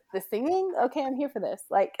the singing, okay, I'm here for this.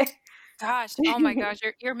 Like, gosh, oh my gosh,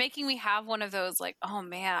 you're making me have one of those like, oh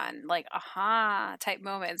man, like aha type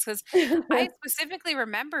moments, because I specifically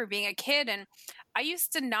remember being a kid and I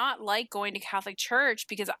used to not like going to Catholic church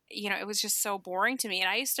because, you know, it was just so boring to me. And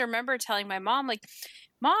I used to remember telling my mom, like,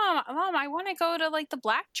 Mom, I want to go to like the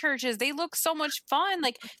black churches. They look so much fun.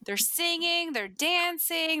 Like they're singing, they're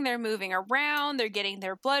dancing, they're moving around, they're getting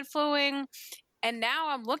their blood flowing. And now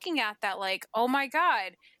I'm looking at that like, oh my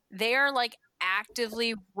God, they are like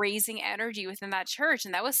actively raising energy within that church.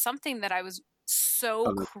 And that was something that I was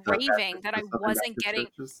so craving that I wasn't getting.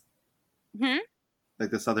 Like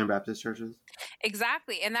the Southern Baptist churches?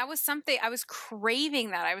 Exactly. And that was something I was craving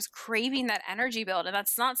that. I was craving that energy build. And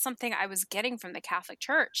that's not something I was getting from the Catholic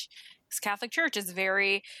Church. Because Catholic Church is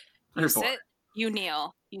very, you sit, you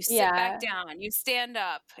kneel, you sit back down, you stand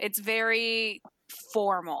up. It's very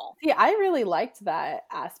formal. Yeah, I really liked that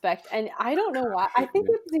aspect. And I don't know why. I think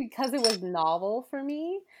it's because it was novel for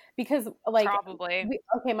me. Because like, probably.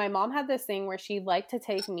 My mom had this thing where she liked to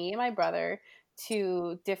take me and my brother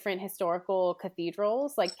to different historical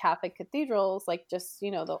cathedrals, like Catholic cathedrals, like just, you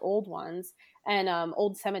know, the old ones, and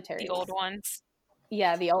old cemeteries. The old ones.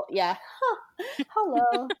 Yeah,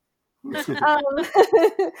 hello. But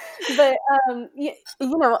you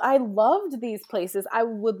know, I loved these places.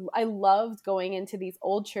 I loved going into these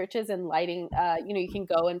old churches and lighting, you know, you can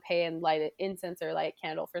go and pay and light an incense or light a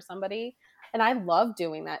candle for somebody. And I loved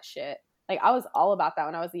doing that shit. Like I was all about that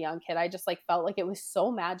when I was a young kid. I just like felt like it was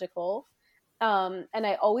so magical. And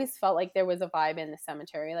I always felt like there was a vibe in the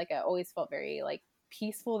cemetery. Like I always felt very like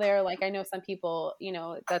peaceful there. Like I know some people, you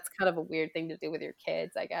know, that's kind of a weird thing to do with your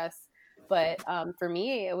kids, I guess. But for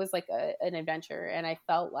me, it was like an adventure, and I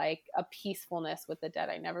felt like a peacefulness with the dead.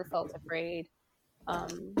 I never felt afraid.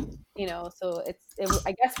 You know, so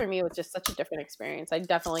I guess for me, it was just such a different experience. I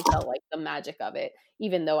definitely felt like the magic of it,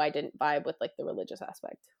 even though I didn't vibe with like the religious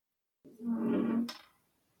aspect.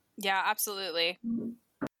 Yeah, absolutely.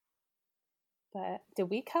 But did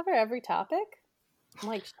we cover every topic? I'm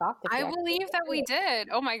like shocked. I believe that we did.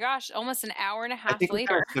 Oh my gosh, almost an hour and a half later. We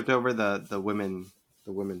kind of skipped over the women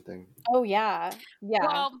thing. Oh yeah.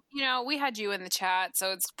 Well, you know, we had you in the chat,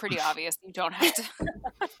 so it's pretty obvious you don't have to.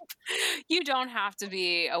 You don't have to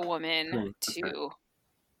be a woman to.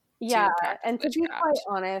 Yeah, and to be quite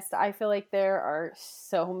honest, I feel like there are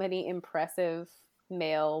so many impressive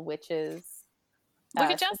male witches. Look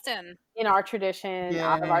at Justin. In our tradition,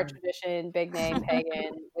 out of our tradition, big name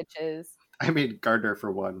pagan witches. I mean, Gardner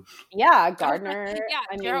for one. Yeah, Gardner.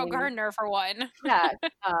 Gerald Gardner for one. Yeah,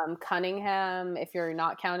 Cunningham, if you're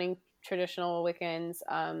not counting traditional Wiccans,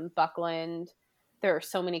 Buckland. There are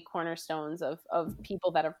so many cornerstones of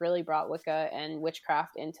people that have really brought Wicca and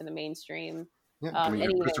witchcraft into the mainstream. Yeah, I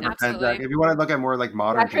mean, Christopher Penczak. If you want to look at more like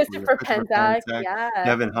modern people, Christopher Penczak,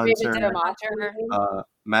 Devin Hunter,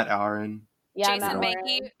 Matt Aaron. Yeah, Jason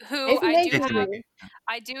Mankey, who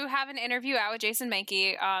I do have an interview out with Jason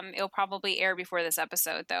Mankey. It'll probably air before this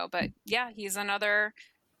episode though, but yeah, he's another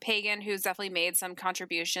pagan who's definitely made some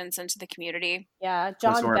contributions into the community. Yeah,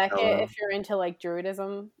 John Beckett, if you're into like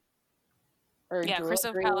Druidism. Or Chris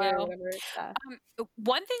O'Pello.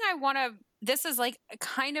 One thing this is like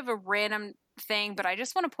kind of a random thing, but I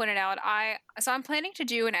just want to point it out. I'm planning to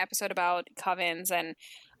do an episode about covens, and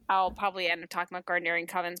I'll probably end up talking about Gardnerian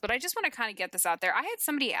covens, but I just want to kind of get this out there. I had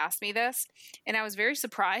somebody ask me this, and I was very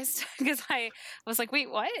surprised because I was like, wait,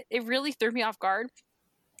 what? It really threw me off guard.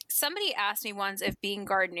 Somebody asked me once if being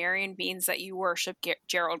Gardnerian means that you worship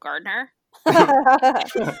Gerald Gardner.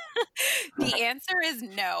 The answer is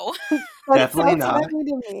no. Definitely not.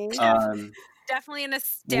 Definitely an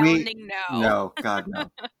astounding no. No, God, no.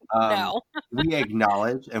 No. We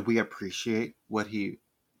acknowledge and we appreciate what he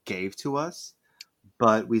gave to us,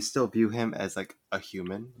 but we still view him as like a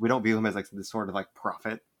human. We don't view him as like this sort of like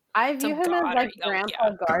prophet. I view him as like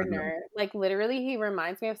Grandpa Gardner. Like literally, he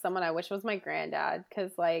reminds me of someone I wish was my granddad.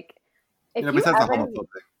 Because like, if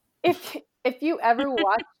you ever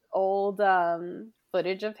watch old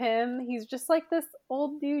footage of him, he's just like this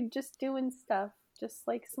old dude just doing stuff, just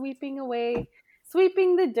like sweeping away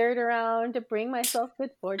sweeping the dirt around to bring myself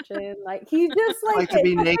good fortune. Like he's just like to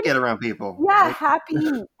be naked around people. Yeah, like,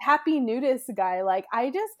 happy nudist guy. Like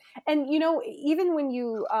and even when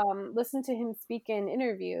you listen to him speak in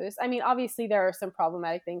interviews, I mean, obviously there are some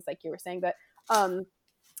problematic things like you were saying, but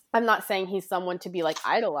I'm not saying he's someone to be like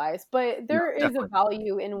idolized, but there is a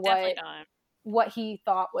value in what he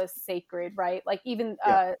thought was sacred, right? Like even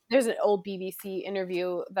there's an old BBC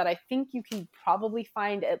interview that I think you can probably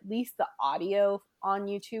find at least the audio on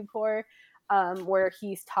YouTube for, where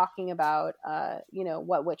he's talking about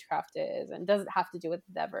what witchcraft is and does it have to do with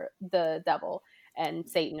the devil and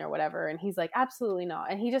Satan or whatever. And he's like, absolutely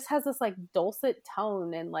not. And he just has this like dulcet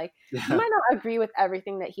tone, and like you might not agree with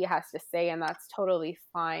everything that he has to say, and that's totally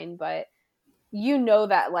fine, but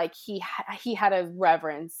that like he had a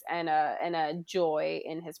reverence and a joy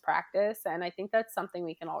in his practice, and I think that's something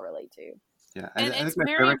we can all relate to. Yeah, I think my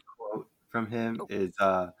favorite quote from him is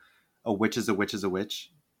 "A witch is a witch is a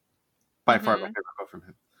witch." By far, my favorite quote from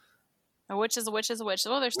him. A witch is a witch is a witch.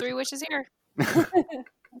 Oh, there's 3 witches here.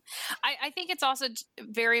 I think it's also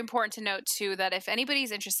very important to note, too, that if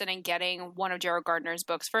anybody's interested in getting one of Gerald Gardner's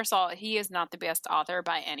books, first of all, he is not the best author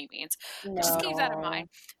by any means. No. Just keep that in mind.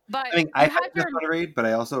 But I mean, I have to read, but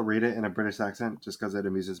I also read it in a British accent just because it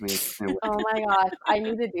amuses me. Oh my gosh, I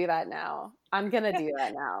need to do that now. I'm going to do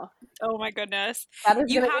that now. Oh my goodness. That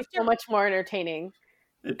is going to be so much more entertaining.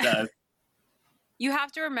 It does. You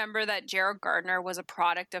have to remember that Gerald Gardner was a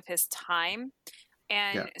product of his time.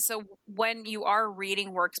 And so when you are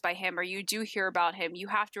reading works by him or you do hear about him, you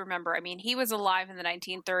have to remember, I mean, he was alive in the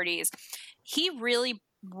 1930s. He really,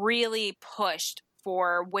 really pushed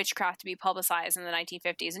for witchcraft to be publicized in the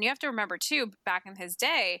 1950s. And you have to remember, too, back in his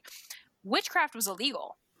day, witchcraft was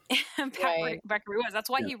illegal. Back where he was. That's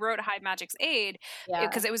why he wrote High Magic's Aid,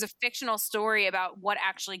 because it was a fictional story about what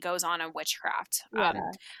actually goes on in witchcraft. Yeah.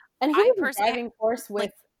 And he was a driving force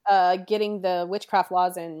with getting the witchcraft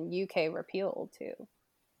laws in UK repealed too.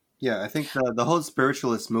 Yeah, I think the whole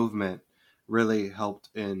spiritualist movement really helped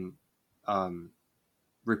in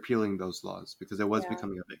repealing those laws because it was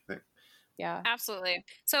becoming a big thing. Yeah, absolutely.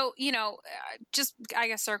 So, just I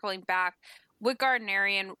guess circling back with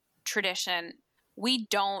Gardnerian tradition, we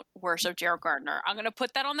don't worship Gerald Gardner. I'm going to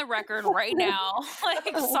put that on the record right now.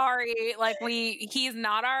 Sorry. He's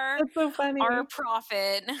not our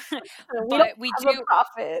prophet. But we do have a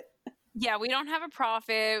prophet. Yeah, we don't have a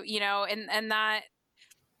prophet, and that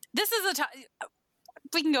this is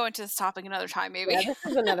we can go into this topic another time, maybe. Yeah, this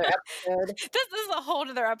is another episode. This is a whole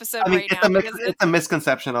other episode It's a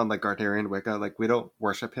misconception on Gardnerian Wicca. We don't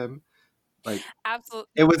worship him. Absolutely.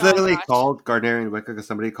 It was literally called Gardnerian Wicca because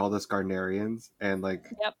somebody called us Gardnerians, and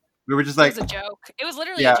we were just like, it was a joke. It was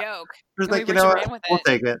literally a joke. It was like, we'll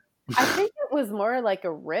take it. I think it was more like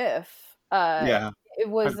a riff. It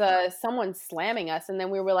was someone slamming us, and then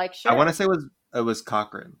we were like, sure. I want to say it was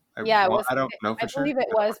Cochrane. I don't know for sure. I believe it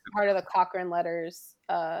was part of the Cochrane letters,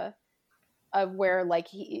 where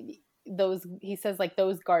he says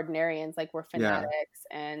those Gardnerians were fanatics,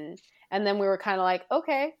 and then we were kind of like,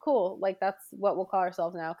 okay, cool, that's what we'll call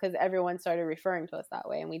ourselves now, because everyone started referring to us that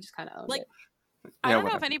way, and we just kind of owned it. I don't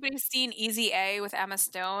know if anybody's seen Easy A with Emma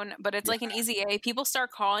Stone, but it's like an Easy A. People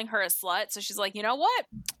start calling her a slut, so she's like, you know what?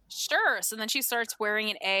 Sure. So then she starts wearing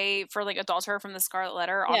an A for adulterer from the Scarlet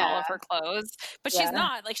Letter on all of her clothes, but she's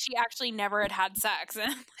not. She actually never had sex,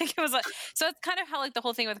 and it was so it's kind of how the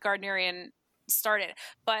whole thing with Gardnerian started.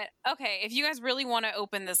 But okay, if you guys really want to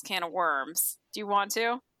open this can of worms, do you want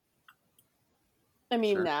to? I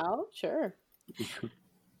mean, now, sure.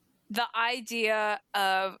 The idea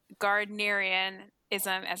of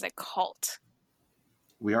Gardnerianism as a cult.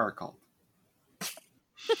 We are a cult.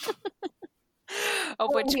 A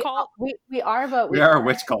witch cult? We are, but we are a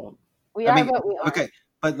witch cult. We are, but we are. Okay,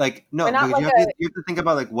 but no, you have to think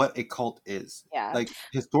about what a cult is. Yeah.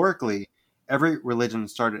 Historically, every religion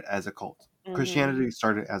started as a cult. Mm-hmm. Christianity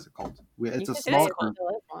started as a cult. It's a small group.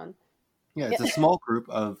 Yeah, it's a small group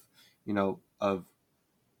of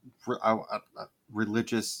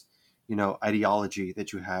religious ideology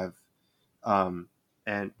that you have,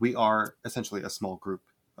 and we are essentially a small group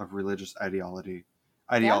of religious ideology,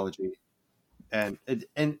 and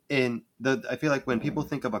I feel like when people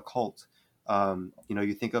think of a cult,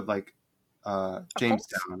 you think of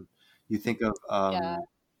Jamestown, you think of was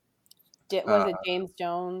it James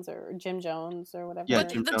Jones or Jim Jones or whatever? Yeah,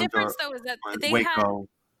 the difference though is that they Waco.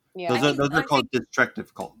 Those are called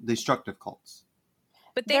destructive cults.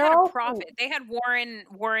 But they had a prophet. They had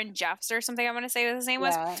Warren Jeffs or something, I want to say his name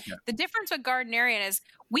was. Yeah. The difference with Gardnerian is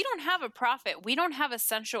we don't have a prophet. We don't have a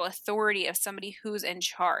central authority of somebody who's in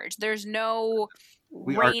charge. There's no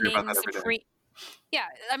reigning supreme. Yeah,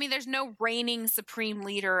 I mean, there's no reigning supreme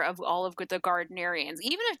leader of all of the Gardnerians.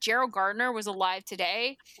 Even if Gerald Gardner was alive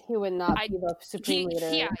today, he would not be the supreme leader.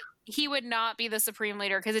 Yeah, he would not be the supreme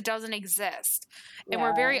leader because it doesn't exist. And Yeah.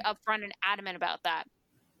 we're very upfront and adamant about that.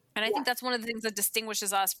 And I think that's one of the things that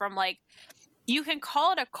distinguishes us from, like, you can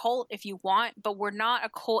call it a cult if you want, but we're not a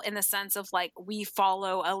cult in the sense of, like, we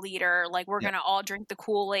follow a leader, like we're going to all drink the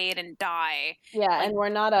Kool-Aid and die. Yeah, like, and we're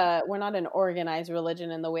not an organized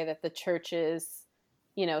religion in the way that the church is,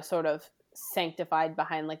 you know, sort of sanctified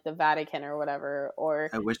behind like the Vatican or whatever. Or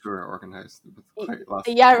I wish we were organized.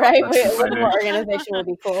 Yeah, right. A little more organization would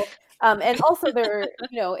be cool. And also,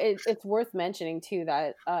 it's worth mentioning too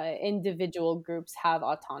that individual groups have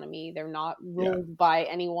autonomy. They're not ruled by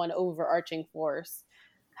any one overarching force.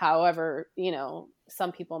 However, you know,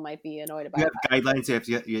 some people might be annoyed about. You have guidelines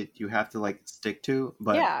you have to like stick to,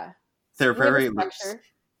 but they're We have a very loose. structure.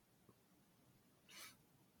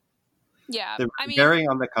 Yeah, They're I mean, varying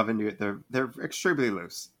on the covenant. They're extremely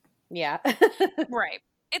loose. Yeah. Right.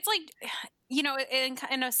 It's like, you know,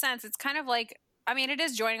 in a sense, it's kind of like, I mean, it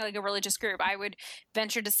is joining like a religious group. I would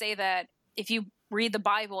venture to say that if you read the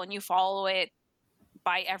Bible and you follow it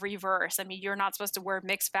by every verse, I mean, you're not supposed to wear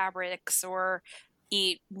mixed fabrics or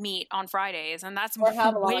eat meat on Fridays, and that's Or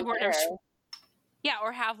have way long more. hair. Yeah,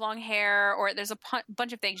 or have long hair, or there's a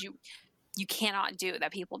bunch of things you cannot do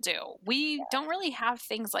that people do. We don't really have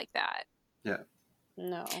things like that. Yeah.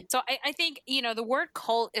 No. So I think, you know, the word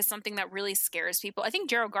cult is something that really scares people. I think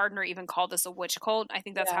Gerald Gardner even called this a witch cult. I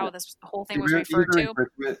think that's how this whole thing was referred to.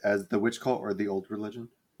 As the witch cult or the old religion.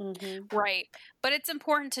 Mm-hmm. Right. But it's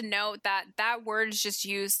important to note that that word is just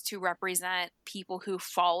used to represent people who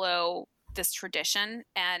follow this tradition.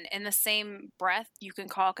 And in the same breath, you can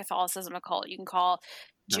call Catholicism a cult. You can call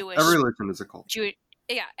Jewish... Every religion is a cult.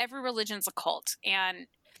 Every religion's a cult. And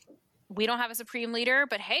we don't have a supreme leader,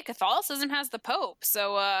 but hey, Catholicism has the Pope.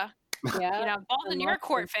 So, you know, balls in your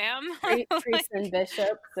court, fam. Priests and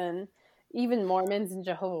bishops and even Mormons and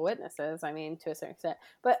Jehovah's Witnesses, I mean, to a certain extent.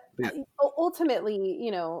 But ultimately,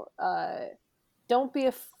 you know, don't be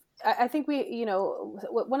I think we, you know,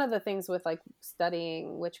 one of the things with like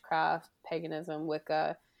studying witchcraft, paganism,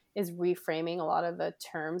 Wicca, is reframing a lot of the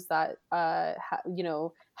terms that, you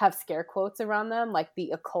know, have scare quotes around them, like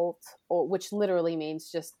the occult, or which literally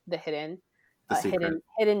means just the hidden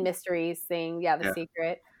mysteries thing. Yeah, the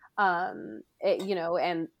secret. You know,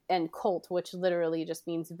 and cult, which literally just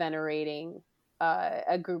means venerating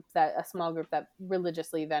a small group that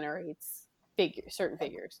religiously venerates certain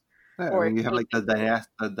figures. Yeah, I mean, you have like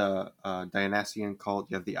the Dionysian cult.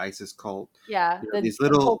 You have the Isis cult. Yeah, these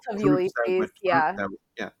little cult of Ulysses.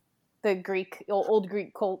 The old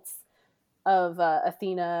Greek cults of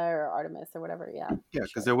Athena or Artemis or whatever. Yeah,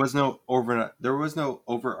 because there was no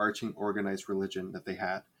overarching organized religion that they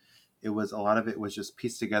had. It was, a lot of it was just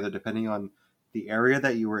pieced together depending on the area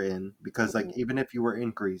that you were in. Because like even if you were in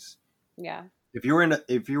Greece, if you were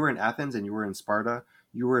in Athens and you were in Sparta,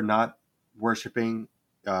 you were not worshiping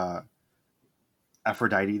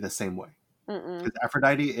Aphrodite the same way. Because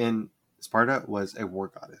Aphrodite in Sparta was a war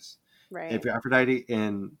goddess. Right. If Aphrodite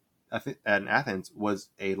in Athens was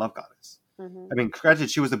a love goddess. I mean, granted,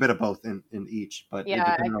 she was a bit of both in each, but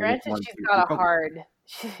granted, she's got a hard.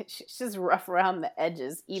 She's rough around the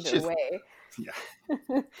edges either way. Yeah,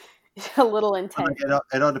 a little intense.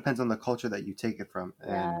 It all depends on the culture that you take it from,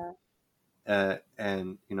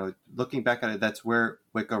 and you know, looking back at it, that's where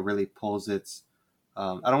Wicca really pulls its.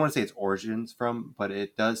 I don't want to say its origins from, but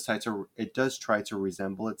it does try to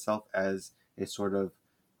resemble itself as a sort of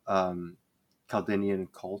Chaldean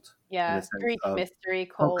cult. Yeah, Greek mystery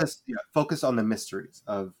cult. Focus on the mysteries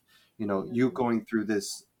of, you know, you going through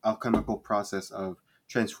this alchemical process of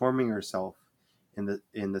transforming yourself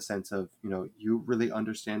in the sense of, you know, you really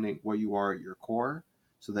understanding what you are at your core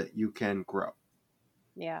so that you can grow.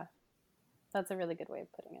 Yeah, that's a really good way of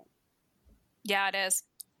putting it. Yeah, it is.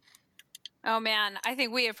 Oh man, I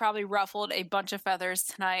think we have probably ruffled a bunch of feathers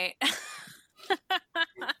tonight.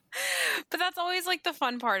 But that's always like the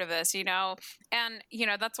fun part of this, you know? And, you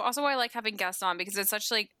know, that's also why I like having guests on, because it's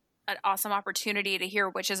such like an awesome opportunity to hear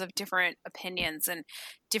witches of different opinions and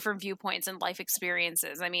different viewpoints and life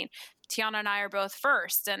experiences. I mean, Tiana and I are both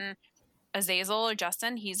first, and Azazel or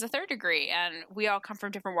Justin, he's a third degree, and we all come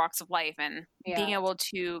from different walks of life, and being able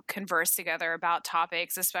to converse together about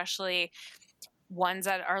topics, especially ones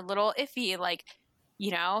that are a little iffy, like,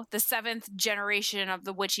 you know, the 7th generation of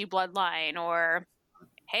the witchy bloodline, or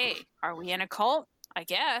hey, are we in a cult? I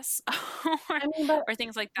guess. or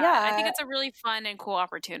things like that. Yeah, I think it's a really fun and cool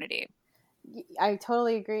opportunity. I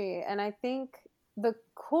totally agree. And I think the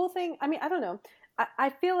cool thing, I mean, I don't know.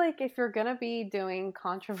 I feel like if you're gonna be doing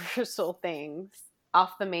controversial things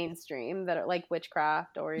off the mainstream that are like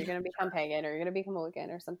witchcraft, or you're gonna become pagan, or you're gonna become Wiccan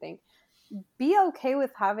or something, be okay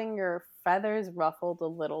with having your feathers ruffled a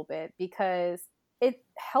little bit, because it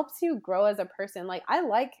helps you grow as a person. Like, I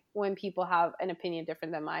like when people have an opinion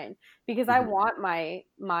different than mine, because I want my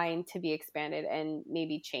mind to be expanded and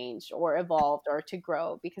maybe changed or evolved or to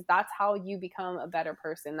grow, because that's how you become a better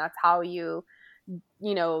person. That's how you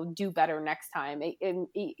do better next time.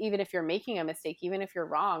 Even if you're making a mistake, even if you're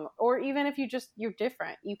wrong, or even if you're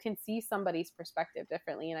different, you can see somebody's perspective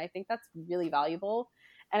differently. And I think that's really valuable.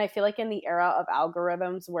 And I feel like in the era of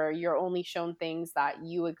algorithms where you're only shown things that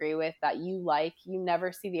you agree with, that you like, you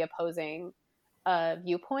never see the opposing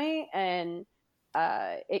viewpoint. And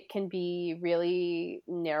it can be really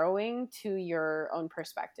narrowing to your own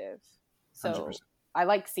perspective. So 100%. I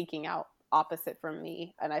like seeking out opposite from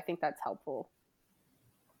me. And I think that's helpful.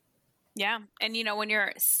 Yeah. And when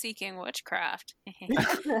you're seeking witchcraft,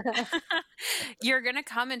 you're going to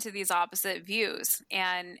come into these opposite views,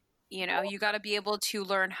 and you got to be able to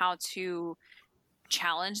learn how to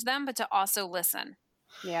challenge them, but to also listen.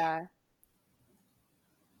 Yeah.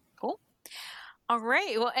 Cool. All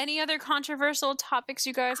right. Well, any other controversial topics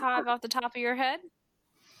you guys have off the top of your head?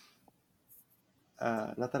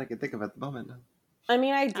 Not that I can think of at the moment. No. I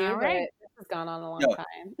mean, I do, but this has gone on a long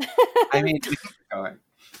time. I mean, we can keep going.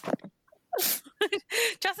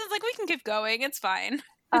 Justin's like, we can keep going. It's fine.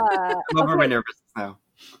 I'm over my nervousness now.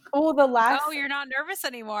 Oh, Oh, you're not nervous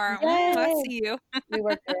anymore. I see you. We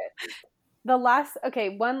worked through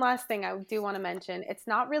it. One last thing I do want to mention. It's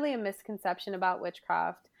not really a misconception about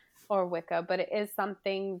witchcraft or Wicca, but it is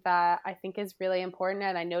something that I think is really important.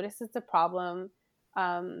 And I notice it's a problem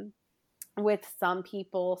with some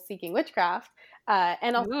people seeking witchcraft,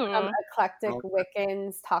 and also some eclectic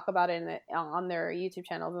Wiccans talk about it on their YouTube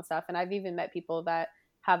channels and stuff. And I've even met people that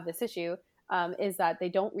have this issue, is that they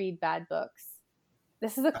don't read bad books.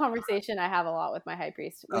 This is a conversation I have a lot with my high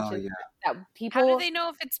priest, which is that people... How do they know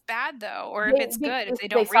if it's bad, though, or if it's good if they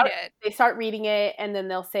don't read it? They start reading it, and then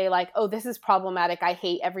they'll say, like, oh, this is problematic. I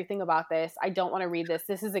hate everything about this. I don't want to read this.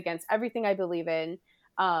 This is against everything I believe in.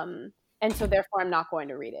 And so therefore I'm not going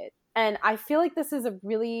to read it. And I feel like this is a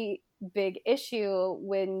really big issue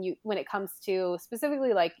when it comes to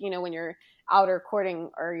specifically, like, when you're outer courting,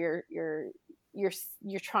 or you're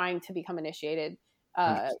trying to become initiated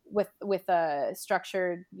with a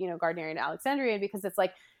structured, Gardnerian Alexandrian, because it's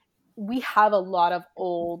like we have a lot of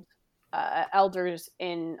old elders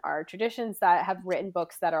in our traditions that have written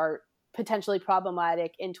books that are potentially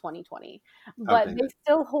problematic in 2020, but they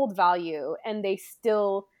still hold value and they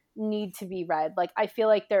still need to be read. Like, I feel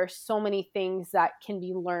like there are so many things that can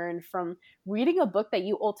be learned from reading a book that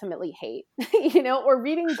you ultimately hate, or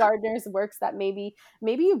reading Gardner's works that maybe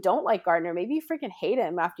you don't like Gardner, maybe you freaking hate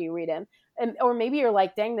him after you read him, or maybe you're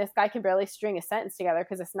like, dang, this guy can barely string a sentence together,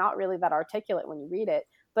 because it's not really that articulate when you read it.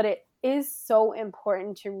 But it is so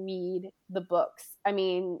important to read the books. I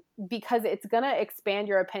mean, because it's going to expand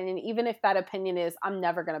your opinion, even if that opinion is, I'm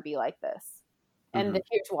never going to be like this. And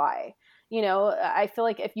here's why. I feel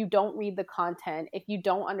like if you don't read the content, if you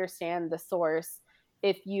don't understand the source,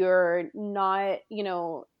 if you're not,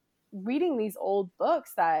 reading these old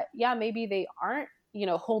books that, maybe they aren't,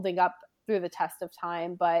 holding up through the test of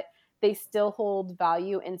time, but they still hold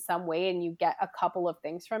value in some way, and you get a couple of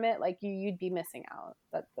things from it, like you'd be missing out.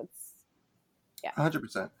 That's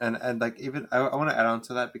 100%. And like, even I want to add on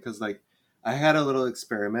to that, because like I had a little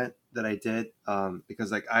experiment that I did,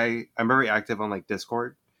 because like I'm very active on like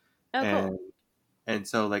Discord. Cool. And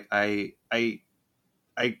so like I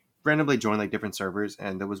randomly joined like different servers,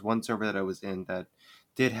 and there was one server that I was in that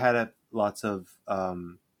did had lots of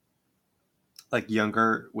like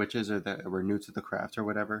younger witches, or that were new to the craft or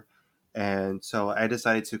whatever. And so I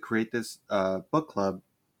decided to create this book club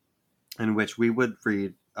in which we would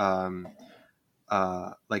read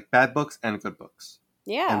like bad books and good books.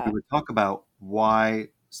 Yeah. And we would talk about why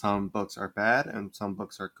some books are bad and some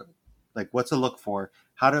books are good. Like what to look for,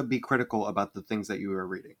 how to be critical about the things that you are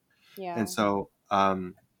reading. Yeah. And so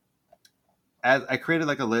as I created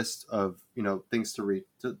like a list of, things to read,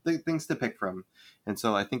 things to pick from. And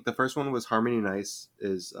so I think the first one was Harmony Nice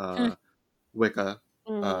is Wicca.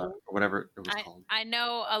 Or whatever it was called. I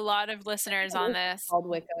know a lot of listeners on this called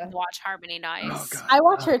Wicca. Watch Harmony Nice. Oh, I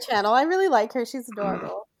watch her channel. I really like her. She's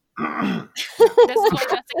adorable. This is why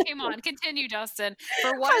Justin came on. Continue, Justin.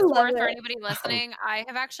 For what it's worth, for anybody listening, I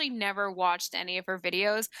have actually never watched any of her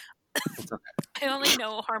videos. It's okay. I only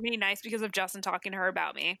know Harmony Nice because of Justin talking to her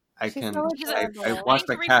about me. I I watched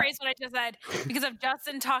need my to cat. rephrase what I just said because of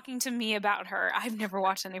Justin talking to me about her. I've never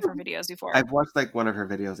watched any of her videos before. I've watched like one of her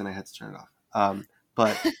videos and I had to turn it off.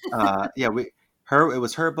 But yeah, it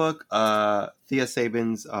was her book, Thea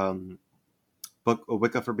Sabin's book,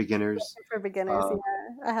 Wicca for Beginners. For beginners,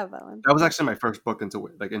 yeah, I have that one. That was actually my first book into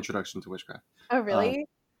like introduction to witchcraft. Oh, really?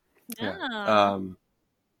 Yeah. Oh.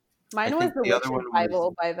 Mine was the Witch's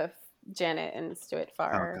Bible by the Janet and Stuart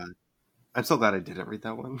Farr. Oh God, I'm so glad I didn't read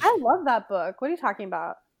that one. I love that book. What are you talking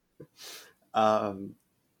about?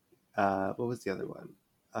 What was the other one?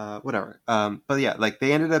 Whatever. But yeah, like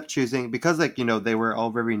they ended up choosing because like they were all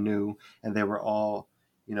very new and they were all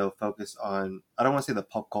focused on, I don't want to say the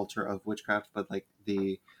pop culture of witchcraft, but like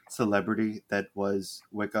the celebrity that was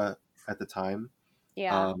Wicca at the time.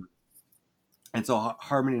 Yeah. And so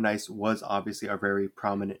Harmony Nice was obviously a very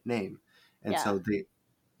prominent name. And so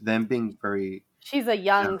them being very... She's a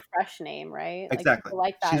young, fresh name, right? Exactly.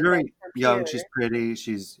 Like that. She's very young. She's pretty.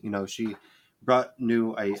 She's, she brought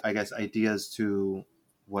new, I guess, ideas to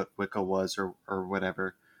what Wicca was or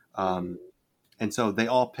whatever. And so they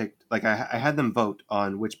all picked, like I had them vote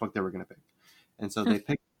on which book they were going to pick. And so they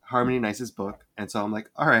picked Harmony Nice's book. And so I'm like,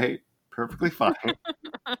 all right, perfectly fine.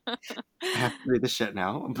 I have to read this shit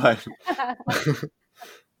now. But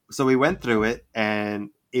so we went through it and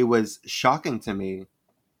it was shocking to me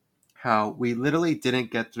how we literally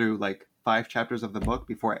didn't get through like 5 chapters of the book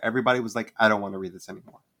before everybody was like, I don't want to read this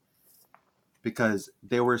anymore. Because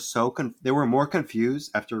they were they were more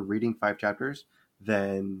confused after reading 5 chapters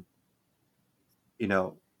than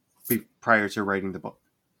prior to writing the book.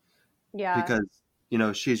 Yeah.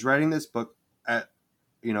 Because she's writing this book at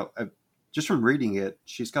just from reading it,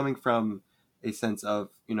 she's coming from a sense of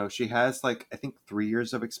she has like I think 3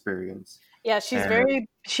 years of experience. Yeah,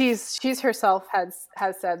 she's herself has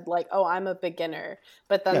said like, oh, I'm a beginner,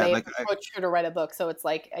 but then they approach her to write a book, so it's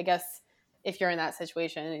like, I guess if you're in that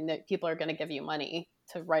situation, people are going to give you money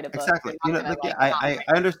to write a book. Exactly. I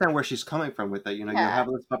understand where she's coming from with that. You have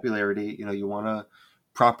this popularity. You want to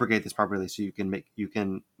propagate this properly so you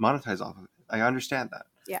can monetize off of it. I understand that.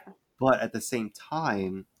 Yeah. But at the same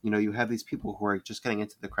time, you have these people who are just getting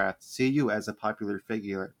into the craft, see you as a popular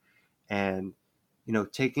figure, and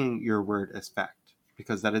taking your word as fact,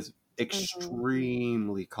 because that is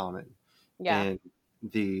extremely common in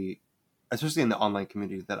especially in the online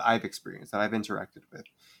community that I've experienced, that I've interacted with,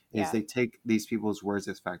 is they take these people's words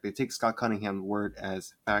as fact. They take Scott Cunningham's word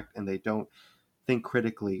as fact, and they don't think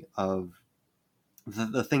critically of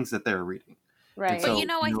the things that they're reading. Right. But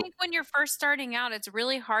I think when you're first starting out, it's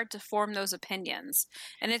really hard to form those opinions.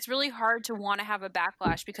 And it's really hard to want to have a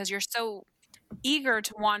backlash because you're so eager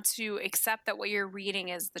to want to accept that what you're reading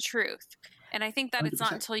is the truth. And I think that 100%. It's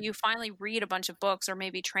not until you finally read a bunch of books or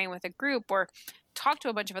maybe train with a group or talk to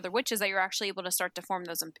a bunch of other witches that you're actually able to start to form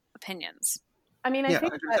those opinions. I mean, I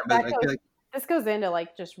think this goes into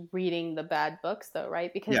like just reading the bad books though,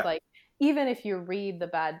 right? Because like even if you read the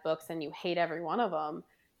bad books and you hate every one of them,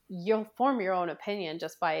 you'll form your own opinion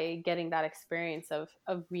just by getting that experience of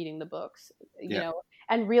reading the books, you know,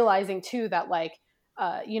 and realizing too that like,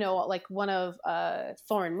 like one of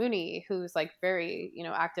Thorn Mooney, who's like very,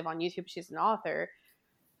 active on YouTube. She's an author.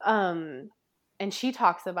 And she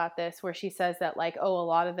talks about this where she says that like, a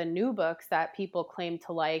lot of the new books that people claim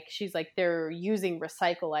to like, she's like, they're using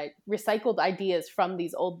recycled ideas from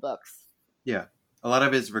these old books. Yeah. A lot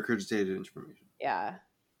of it is regurgitated information. Yeah.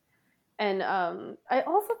 And I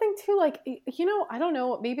also think too, like, I don't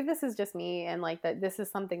know, maybe this is just me and like that this is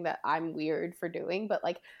something that I'm weird for doing, but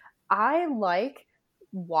like I like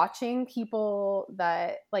watching people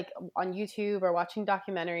that like on YouTube or watching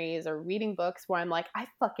documentaries or reading books where I'm like, I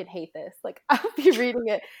fucking hate this. Like I'll be reading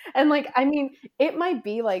it. And like, I mean, it might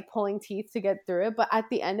be like pulling teeth to get through it, but at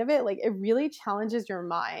the end of it, like it really challenges your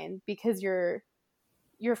mind because you're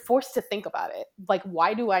forced to think about it. Like,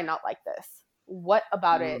 why do I not like this? What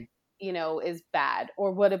about it, is bad?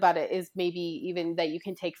 Or what about it is maybe even that you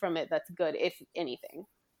can take from it that's good, if anything?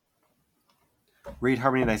 Read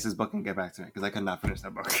Harmony Nice's book and get back to me because I could not finish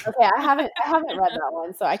that book. Okay, I haven't read that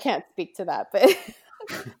one, so I can't speak to that.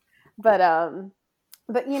 But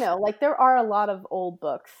like there are a lot of old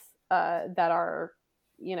books that are,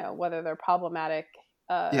 whether they're problematic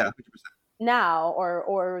now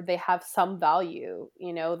or they have some value,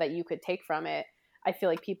 that you could take from it. I feel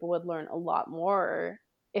like people would learn a lot more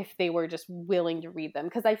if they were just willing to read them.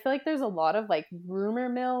 Because I feel like there's a lot of like rumor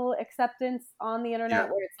mill acceptance on the internet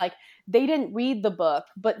where it's like they didn't read the book,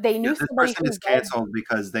 but they knew this person is canceled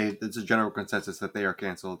because it's a general consensus that they are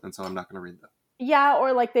canceled, and so I'm not going to read them. Yeah,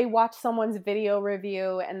 or like they watch someone's video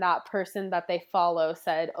review and that person that they follow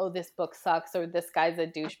said, oh, this book sucks, or this guy's a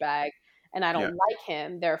douchebag and I don't like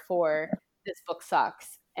him, therefore this book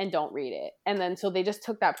sucks and don't read it. And then so they just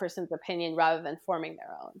took that person's opinion rather than forming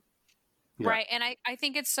their own. Yeah. Right. And I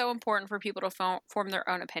think it's so important for people to form their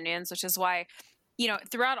own opinions, which is why, you know,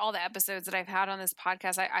 throughout all the episodes that I've had on this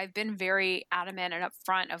podcast, I've been very adamant and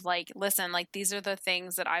upfront of like, listen, like these are the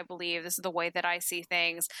things that I believe. This is the way that I see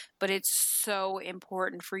things. But it's so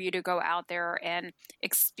important for you to go out there and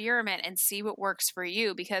experiment and see what works for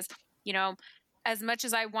you. Because, you know, as much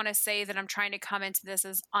as I want to say that I'm trying to come into this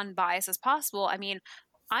as unbiased as possible, I mean,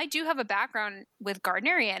 I do have a background with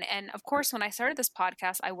Gardnerian. And of course, when I started this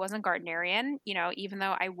podcast, I wasn't Gardnerian, you know, even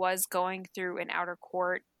though I was going through an outer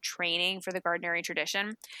court training for the Gardnerian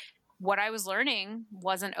tradition. What I was learning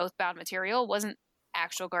wasn't oath-bound material, wasn't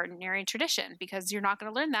actual Gardnerian tradition, because you're not going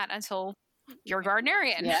to learn that until you're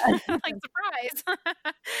Gardnerian. Yeah. Like, surprise.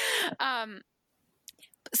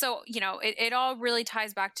 So, you know, it all really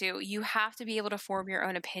ties back to you have to be able to form your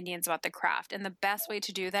own opinions about the craft. And the best way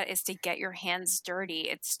to do that is to get your hands dirty.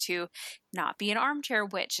 It's to not be an armchair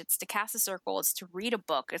witch. It's to cast a circle. It's to read a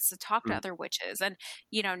book. It's to talk to other witches. And,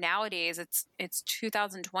 you know, nowadays it's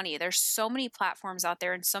 2020. There's so many platforms out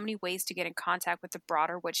there and so many ways to get in contact with the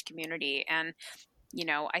broader witch community. And, you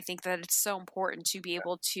know, I think that it's so important to be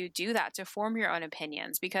able to do that, to form your own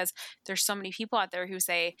opinions, because there's so many people out there who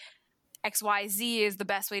say, XYZ is the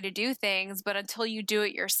best way to do things, but until you do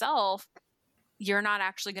it yourself, you're not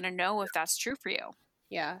actually going to know if that's true for you.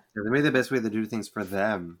 Yeah. They made the best way to do things for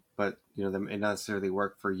them, but you know, they may not necessarily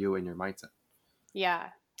work for you and your mindset. Yeah.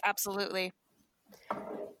 Absolutely.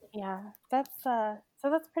 Yeah. That's so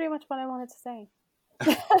that's pretty much what I wanted to say.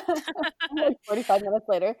 Like 45 minutes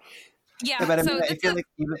later. Yeah. But I so mean, I feel like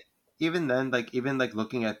even then, like even like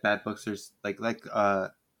looking at bad books, there's like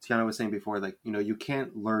Tiana was saying before, like, you know, you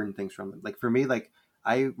can't learn things from it. Like for me, like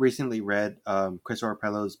I recently read Chris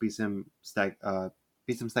Orpello's Besom Stag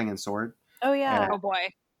and Sword. Oh yeah. Oh boy.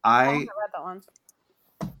 I read that one.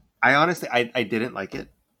 I honestly I didn't like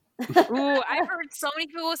it. Ooh, I've heard so many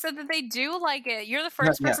people said that they do like it. You're the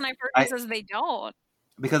first person I've heard who says they don't.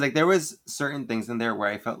 Because like there was certain things in there where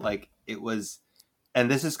I felt like it was, and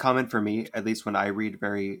this is common for me, at least when I read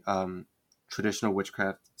very traditional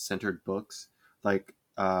witchcraft centered books, like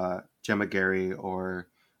Gemma Gary or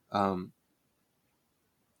I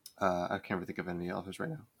can't really think of any authors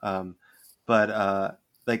right now. But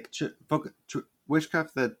like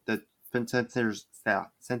witchcraft that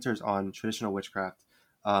centers on traditional witchcraft,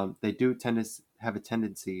 they do tend to have a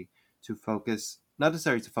tendency to focus, not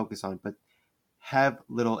necessarily to focus on, but have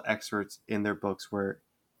little excerpts in their books where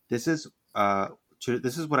this is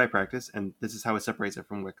what I practice and this is how it separates it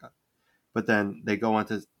from Wicca. But then they go on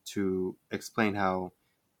to explain how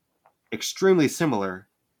extremely similar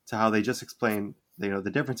to how they just explained, you know,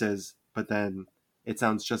 the differences, but then it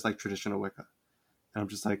sounds just like traditional Wicca. And I'm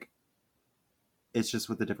just like, it's just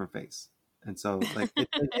with a different face. And so like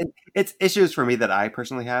it's issues for me that I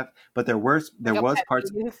personally have, but there was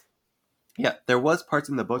parts in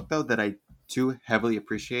the book though that I do heavily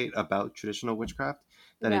appreciate about traditional witchcraft,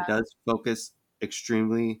 that it does focus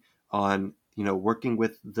extremely on, you know, working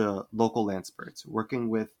with the local land spirits, working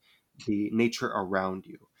with the nature around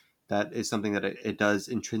you. That is something that it does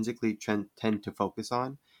intrinsically tend to focus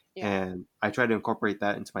on. Yeah. And I try to incorporate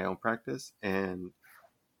that into my own practice. And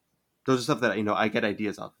those are stuff that, you know, I get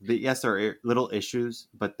ideas off. But yes, there are little issues,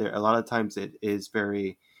 but there a lot of times it is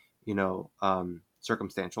very, you know,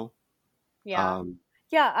 circumstantial. Yeah.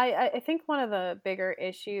 I think one of the bigger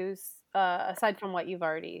issues, aside from what you've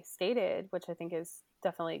already stated, which I think is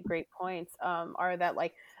definitely great points, are that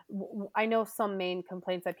like I know some main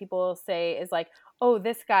complaints that people say is like, oh,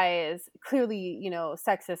 this guy is clearly, you know,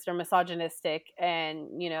 sexist or misogynistic,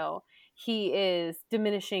 and, you know, he is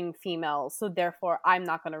diminishing females, so therefore I'm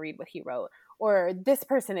not going to read what he wrote. Or this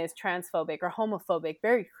person is transphobic or homophobic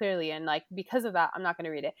very clearly, and like because of that I'm not going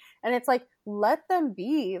to read it. And it's like, let them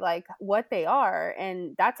be like what they are,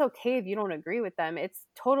 and that's okay if you don't agree with them. It's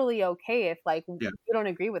totally okay if like you don't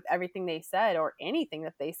agree with everything they said or anything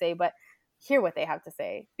that they say, but hear what they have to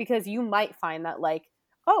say, because you might find that like,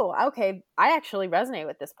 oh, okay, I actually resonate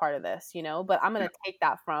with this part of this, you know, but I'm going to take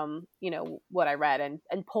that from, you know, what I read and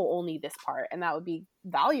pull only this part, and that would be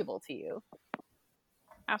valuable to you.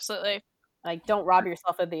 Absolutely. Like, don't rob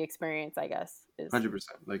yourself of the experience, I guess. 100%.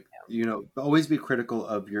 Like, you know, always be critical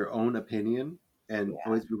of your own opinion and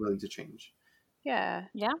always be willing to change. Yeah.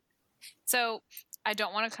 Yeah. So I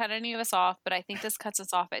don't want to cut any of us off, but I think this cuts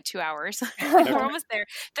us off at 2 hours. We're almost there.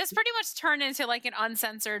 This pretty much turned into like an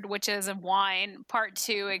Uncensored Witches and Wine part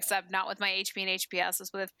 2, except not with my HP and HPS.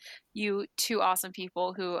 It's with you two awesome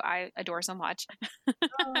people who I adore so much.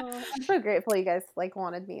 Oh, I'm so grateful you guys like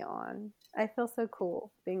wanted me on. I feel so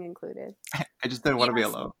cool being included. I just didn't want to be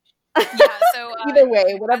alone. Yeah, so either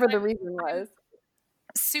way, whatever the reason was.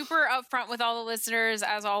 Super upfront with all the listeners,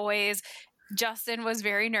 as always. Justin was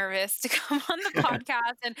very nervous to come on the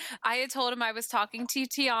podcast, and I had told him I was talking to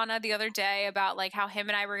Tiana the other day about like how him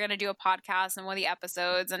and I were going to do a podcast in one of the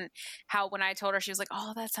episodes, and how when I told her, she was like,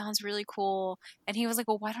 "Oh, that sounds really cool," and he was like,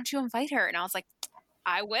 "Well, why don't you invite her?" And I was like,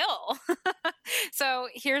 "I will." So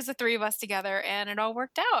here's the 3 of us together, and it all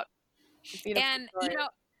worked out. And story.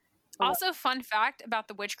 Also, fun fact about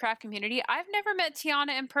the witchcraft community, I've never met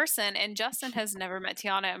Tiana in person, and Justin has never met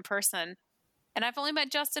Tiana in person. And I've only met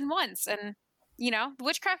Justin once. And, the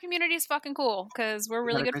witchcraft community is fucking cool because we're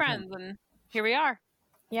really good friends. And here we are.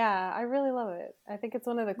 Yeah, I really love it. I think it's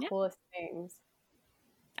one of the coolest things.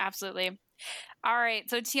 Absolutely. All right.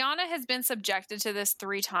 So Tiana has been subjected to this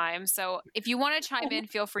 3 times. So if you want to chime in,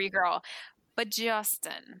 feel free, girl. But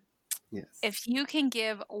Justin, yes, if you can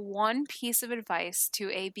give one piece of advice to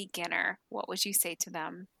a beginner, what would you say to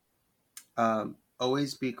them?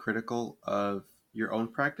 Always be critical of your own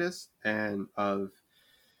practice and of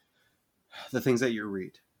the things that you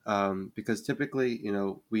read. Because typically,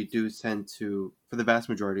 we do tend to, for the vast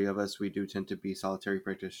majority of us, we do tend to be solitary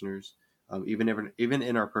practitioners. Even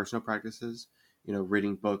in our personal practices,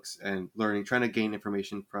 reading books and learning, trying to gain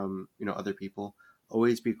information from, other people.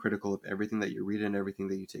 Always be critical of everything that you read and everything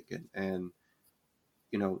that you take in, and,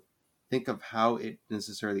 think of how it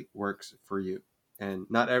necessarily works for you, and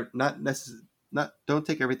don't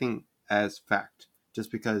take everything as fact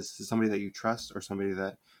just because it's somebody that you trust or somebody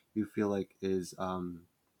that you feel like is,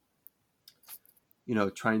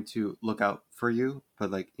 trying to look out for you.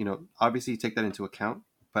 But obviously take that into account,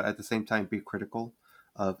 but at the same time, be critical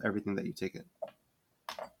of everything that you take in.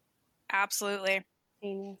 Absolutely.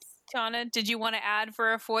 Genius. Tiana, did you want to add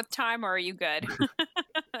for a 4th time, or are you good?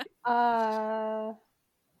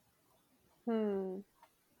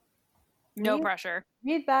 No pressure.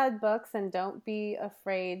 Read bad books and don't be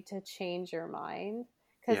afraid to change your mind.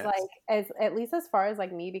 Because at least as far as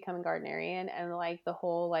like me becoming Gardnerian and like the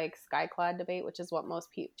whole like skyclad debate, which is what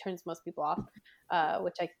turns most people off,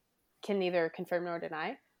 which I can neither confirm nor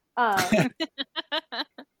deny. But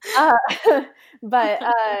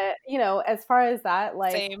as far as that,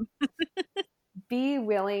 like, same. be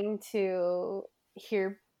willing to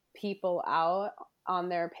hear people out on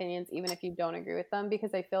their opinions, even if you don't agree with them,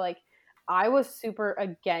 because I feel like I was super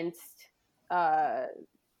against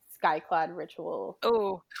skyclad ritual.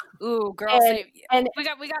 Ooh, girl, same. And we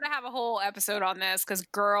got to have a whole episode on this because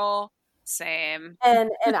girl, same.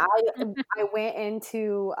 And I went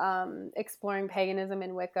into exploring paganism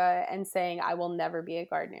and Wicca and saying I will never be a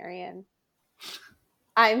Gardnerian.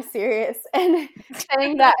 I'm serious, and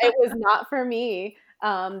saying that it was not for me,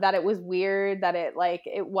 that it was weird, that it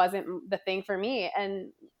wasn't the thing for me,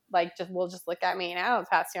 and like we'll just look at me now,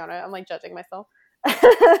 Tatiana. I'm like judging myself. But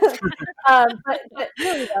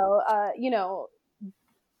really though,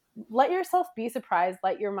 let yourself be surprised,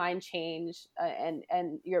 let your mind change,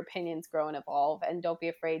 and your opinions grow and evolve, and don't be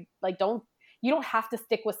afraid. Like you don't have to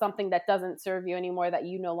stick with something that doesn't serve you anymore, that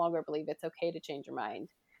you no longer believe. It's okay to change your mind.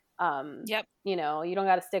 Yep. You don't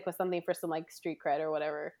got to stick with something for some like street cred or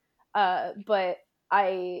whatever. But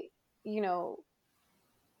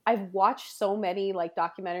I've watched so many like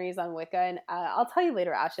documentaries on Wicca, and I'll tell you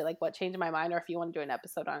later, Ashley, like what changed my mind, or if you want to do an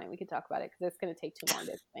episode on it, we can talk about it because it's going to take too long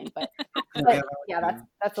to explain. But yeah,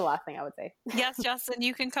 that's the last thing I would say. Yes, Justin,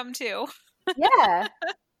 you can come too. Yeah,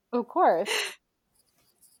 of course.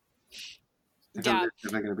 Is there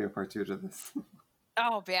going to be a part 2 to this?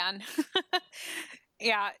 Oh man.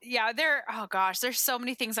 Yeah. Oh gosh, there's so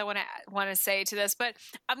many things I want to say to this, but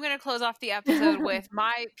I'm going to close off the episode with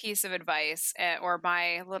my piece of advice, or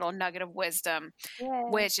my little nugget of wisdom,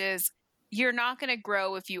 which is you're not going to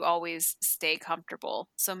grow if you always stay comfortable.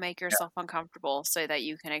 So make yourself uncomfortable so that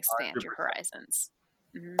you can expand 100%. Your horizons.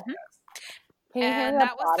 Mm-hmm. Can you hear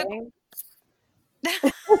that was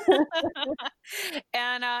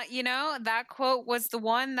and that quote was the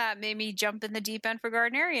one that made me jump in the deep end for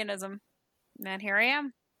Gardnerianism. And here I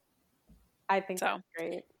am. I think so. That's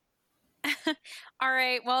great. All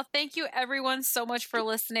right. Well, thank you everyone so much for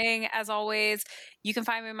listening. As always, you can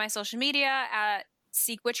find me on my social media at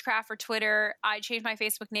Seek Witchcraft for Twitter. I changed my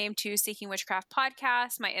Facebook name to Seeking Witchcraft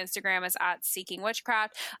Podcast. My Instagram is at Seeking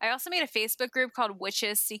Witchcraft. I also made a Facebook group called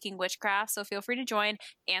Witches Seeking Witchcraft, so feel free to join.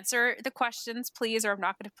 Answer the questions, please, or I'm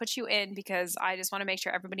not going to put you in because I just want to make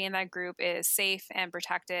sure everybody in that group is safe and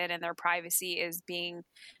protected and their privacy is being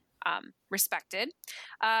respected.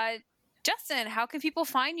 Justin, how can people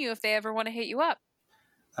find you if they ever want to hit you up?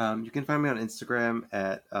 You can find me on Instagram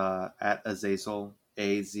at Azazel,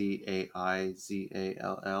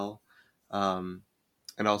 AZAIZALL.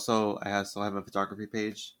 And also, I still have a photography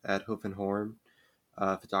page at Hoof and Horn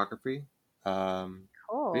Photography.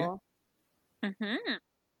 Cool. Yeah. Mm-hmm.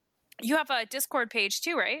 You have a Discord page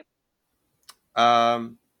too, right?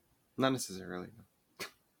 Not necessarily.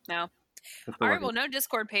 No. All right, well, no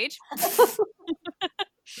Discord page.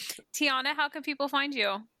 Tiana, how can people find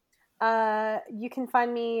you? You can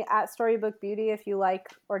find me at Storybook Beauty if you like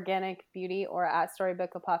organic beauty, or at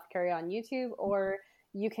Storybook Apothecary on YouTube, or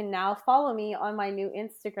you can now follow me on my new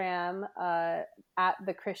Instagram at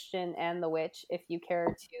The Christian and the Witch if you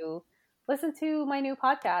care to listen to my new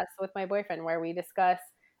podcast with my boyfriend, where we discuss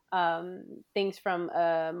things from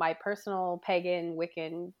my personal pagan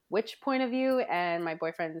Wiccan witch point of view and my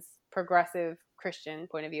boyfriend's progressive Christian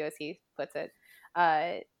point of view, as he puts it,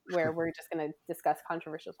 where we're just going to discuss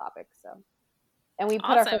controversial topics. So, and we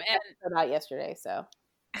put our first episode out yesterday. So,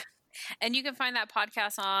 and you can find that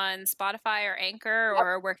podcast on Spotify or Anchor,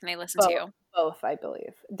 or where can they listen to you? Both, I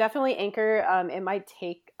believe. Definitely Anchor. It might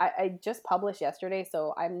take. I just published yesterday,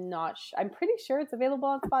 so I'm not. I'm pretty sure it's available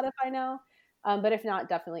on Spotify now. But if not,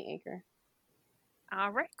 definitely Anchor. All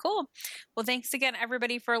right, cool. Well, thanks again,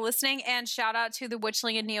 everybody, for listening. And shout out to the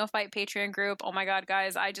Witchling and Neophyte Patreon group. Oh my God,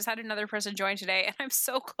 guys, I just had another person join today, and I'm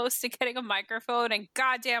so close to getting a microphone. And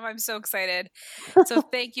goddamn, I'm so excited. So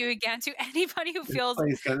thank you again to anybody who feels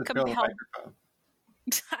compelled.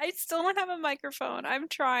 I still don't have a microphone. I'm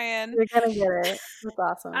trying. You're going to get it. That's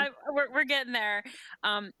awesome. We're getting there.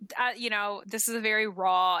 This is a very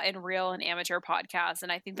raw and real and amateur podcast.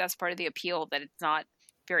 And I think that's part of the appeal, that it's not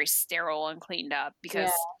very sterile and cleaned up,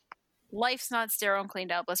 because life's not sterile and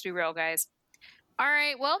cleaned up. Let's be real, guys. All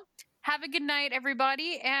right. Well, have a good night,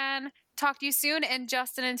 everybody, and talk to you soon. And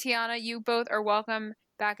Justin and Tiana, you both are welcome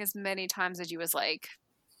back as many times as you would like.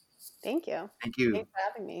 Thank you. Thank you. Thanks for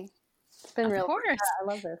having me. It's been really fun. I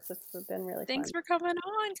love this. It's been really Thanks fun. for coming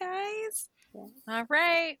on, guys. Yeah. All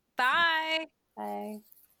right. Bye. Bye.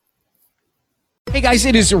 Hey guys,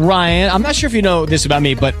 it is Ryan. I'm not sure if you know this about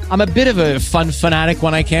me, but I'm a bit of a fun fanatic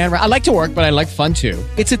when I can. I like to work, but I like fun too.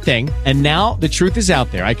 It's a thing. And now the truth is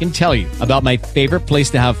out there. I can tell you about my favorite place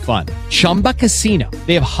to have fun. Chumba Casino.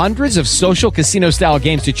 They have hundreds of social casino style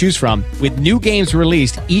games to choose from, with new games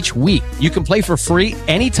released each week. You can play for free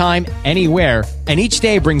anytime, anywhere. And each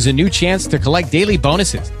day brings a new chance to collect daily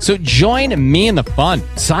bonuses. So join me in the fun.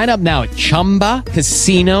 Sign up now at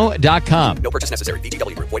ChumbaCasino.com. No purchase necessary.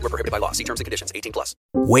 VGW Group. Void where prohibited by law. See terms and conditions. 18+.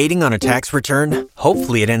 Waiting on a tax return?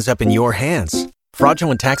 Hopefully it ends up in your hands.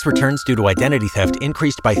 Fraudulent tax returns due to identity theft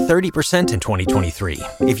increased by 30% in 2023.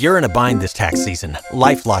 If you're in a bind this tax season,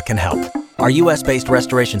 LifeLock can help. Our U.S.-based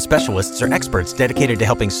restoration specialists are experts dedicated to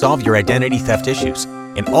helping solve your identity theft issues.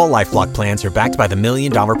 And all LifeLock plans are backed by the $1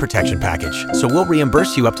 Million Protection Package. So we'll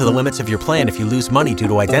reimburse you up to the limits of your plan if you lose money due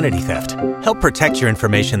to identity theft. Help protect your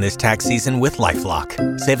information this tax season with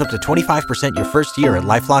LifeLock. Save up to 25% your first year at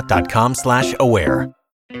LifeLock.com/aware.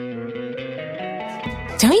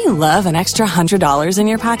 Don't you love an extra $100 in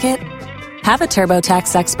your pocket? Have a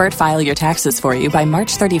TurboTax expert file your taxes for you by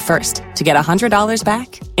March 31st to get $100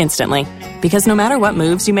 back instantly. Because no matter what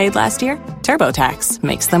moves you made last year, TurboTax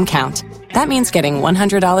makes them count. That means getting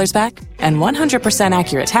 $100 back and 100%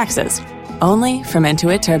 accurate taxes, only from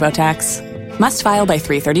Intuit TurboTax. Must file by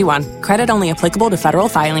 3/31. Credit only applicable to federal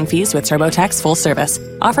filing fees with TurboTax full service.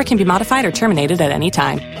 Offer can be modified or terminated at any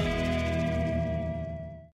time.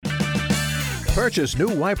 Purchase new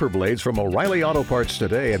wiper blades from O'Reilly Auto Parts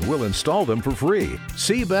today and we'll install them for free.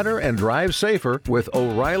 See better and drive safer with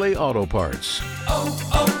O'Reilly Auto Parts. Oh,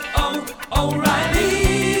 oh, oh, O'Reilly.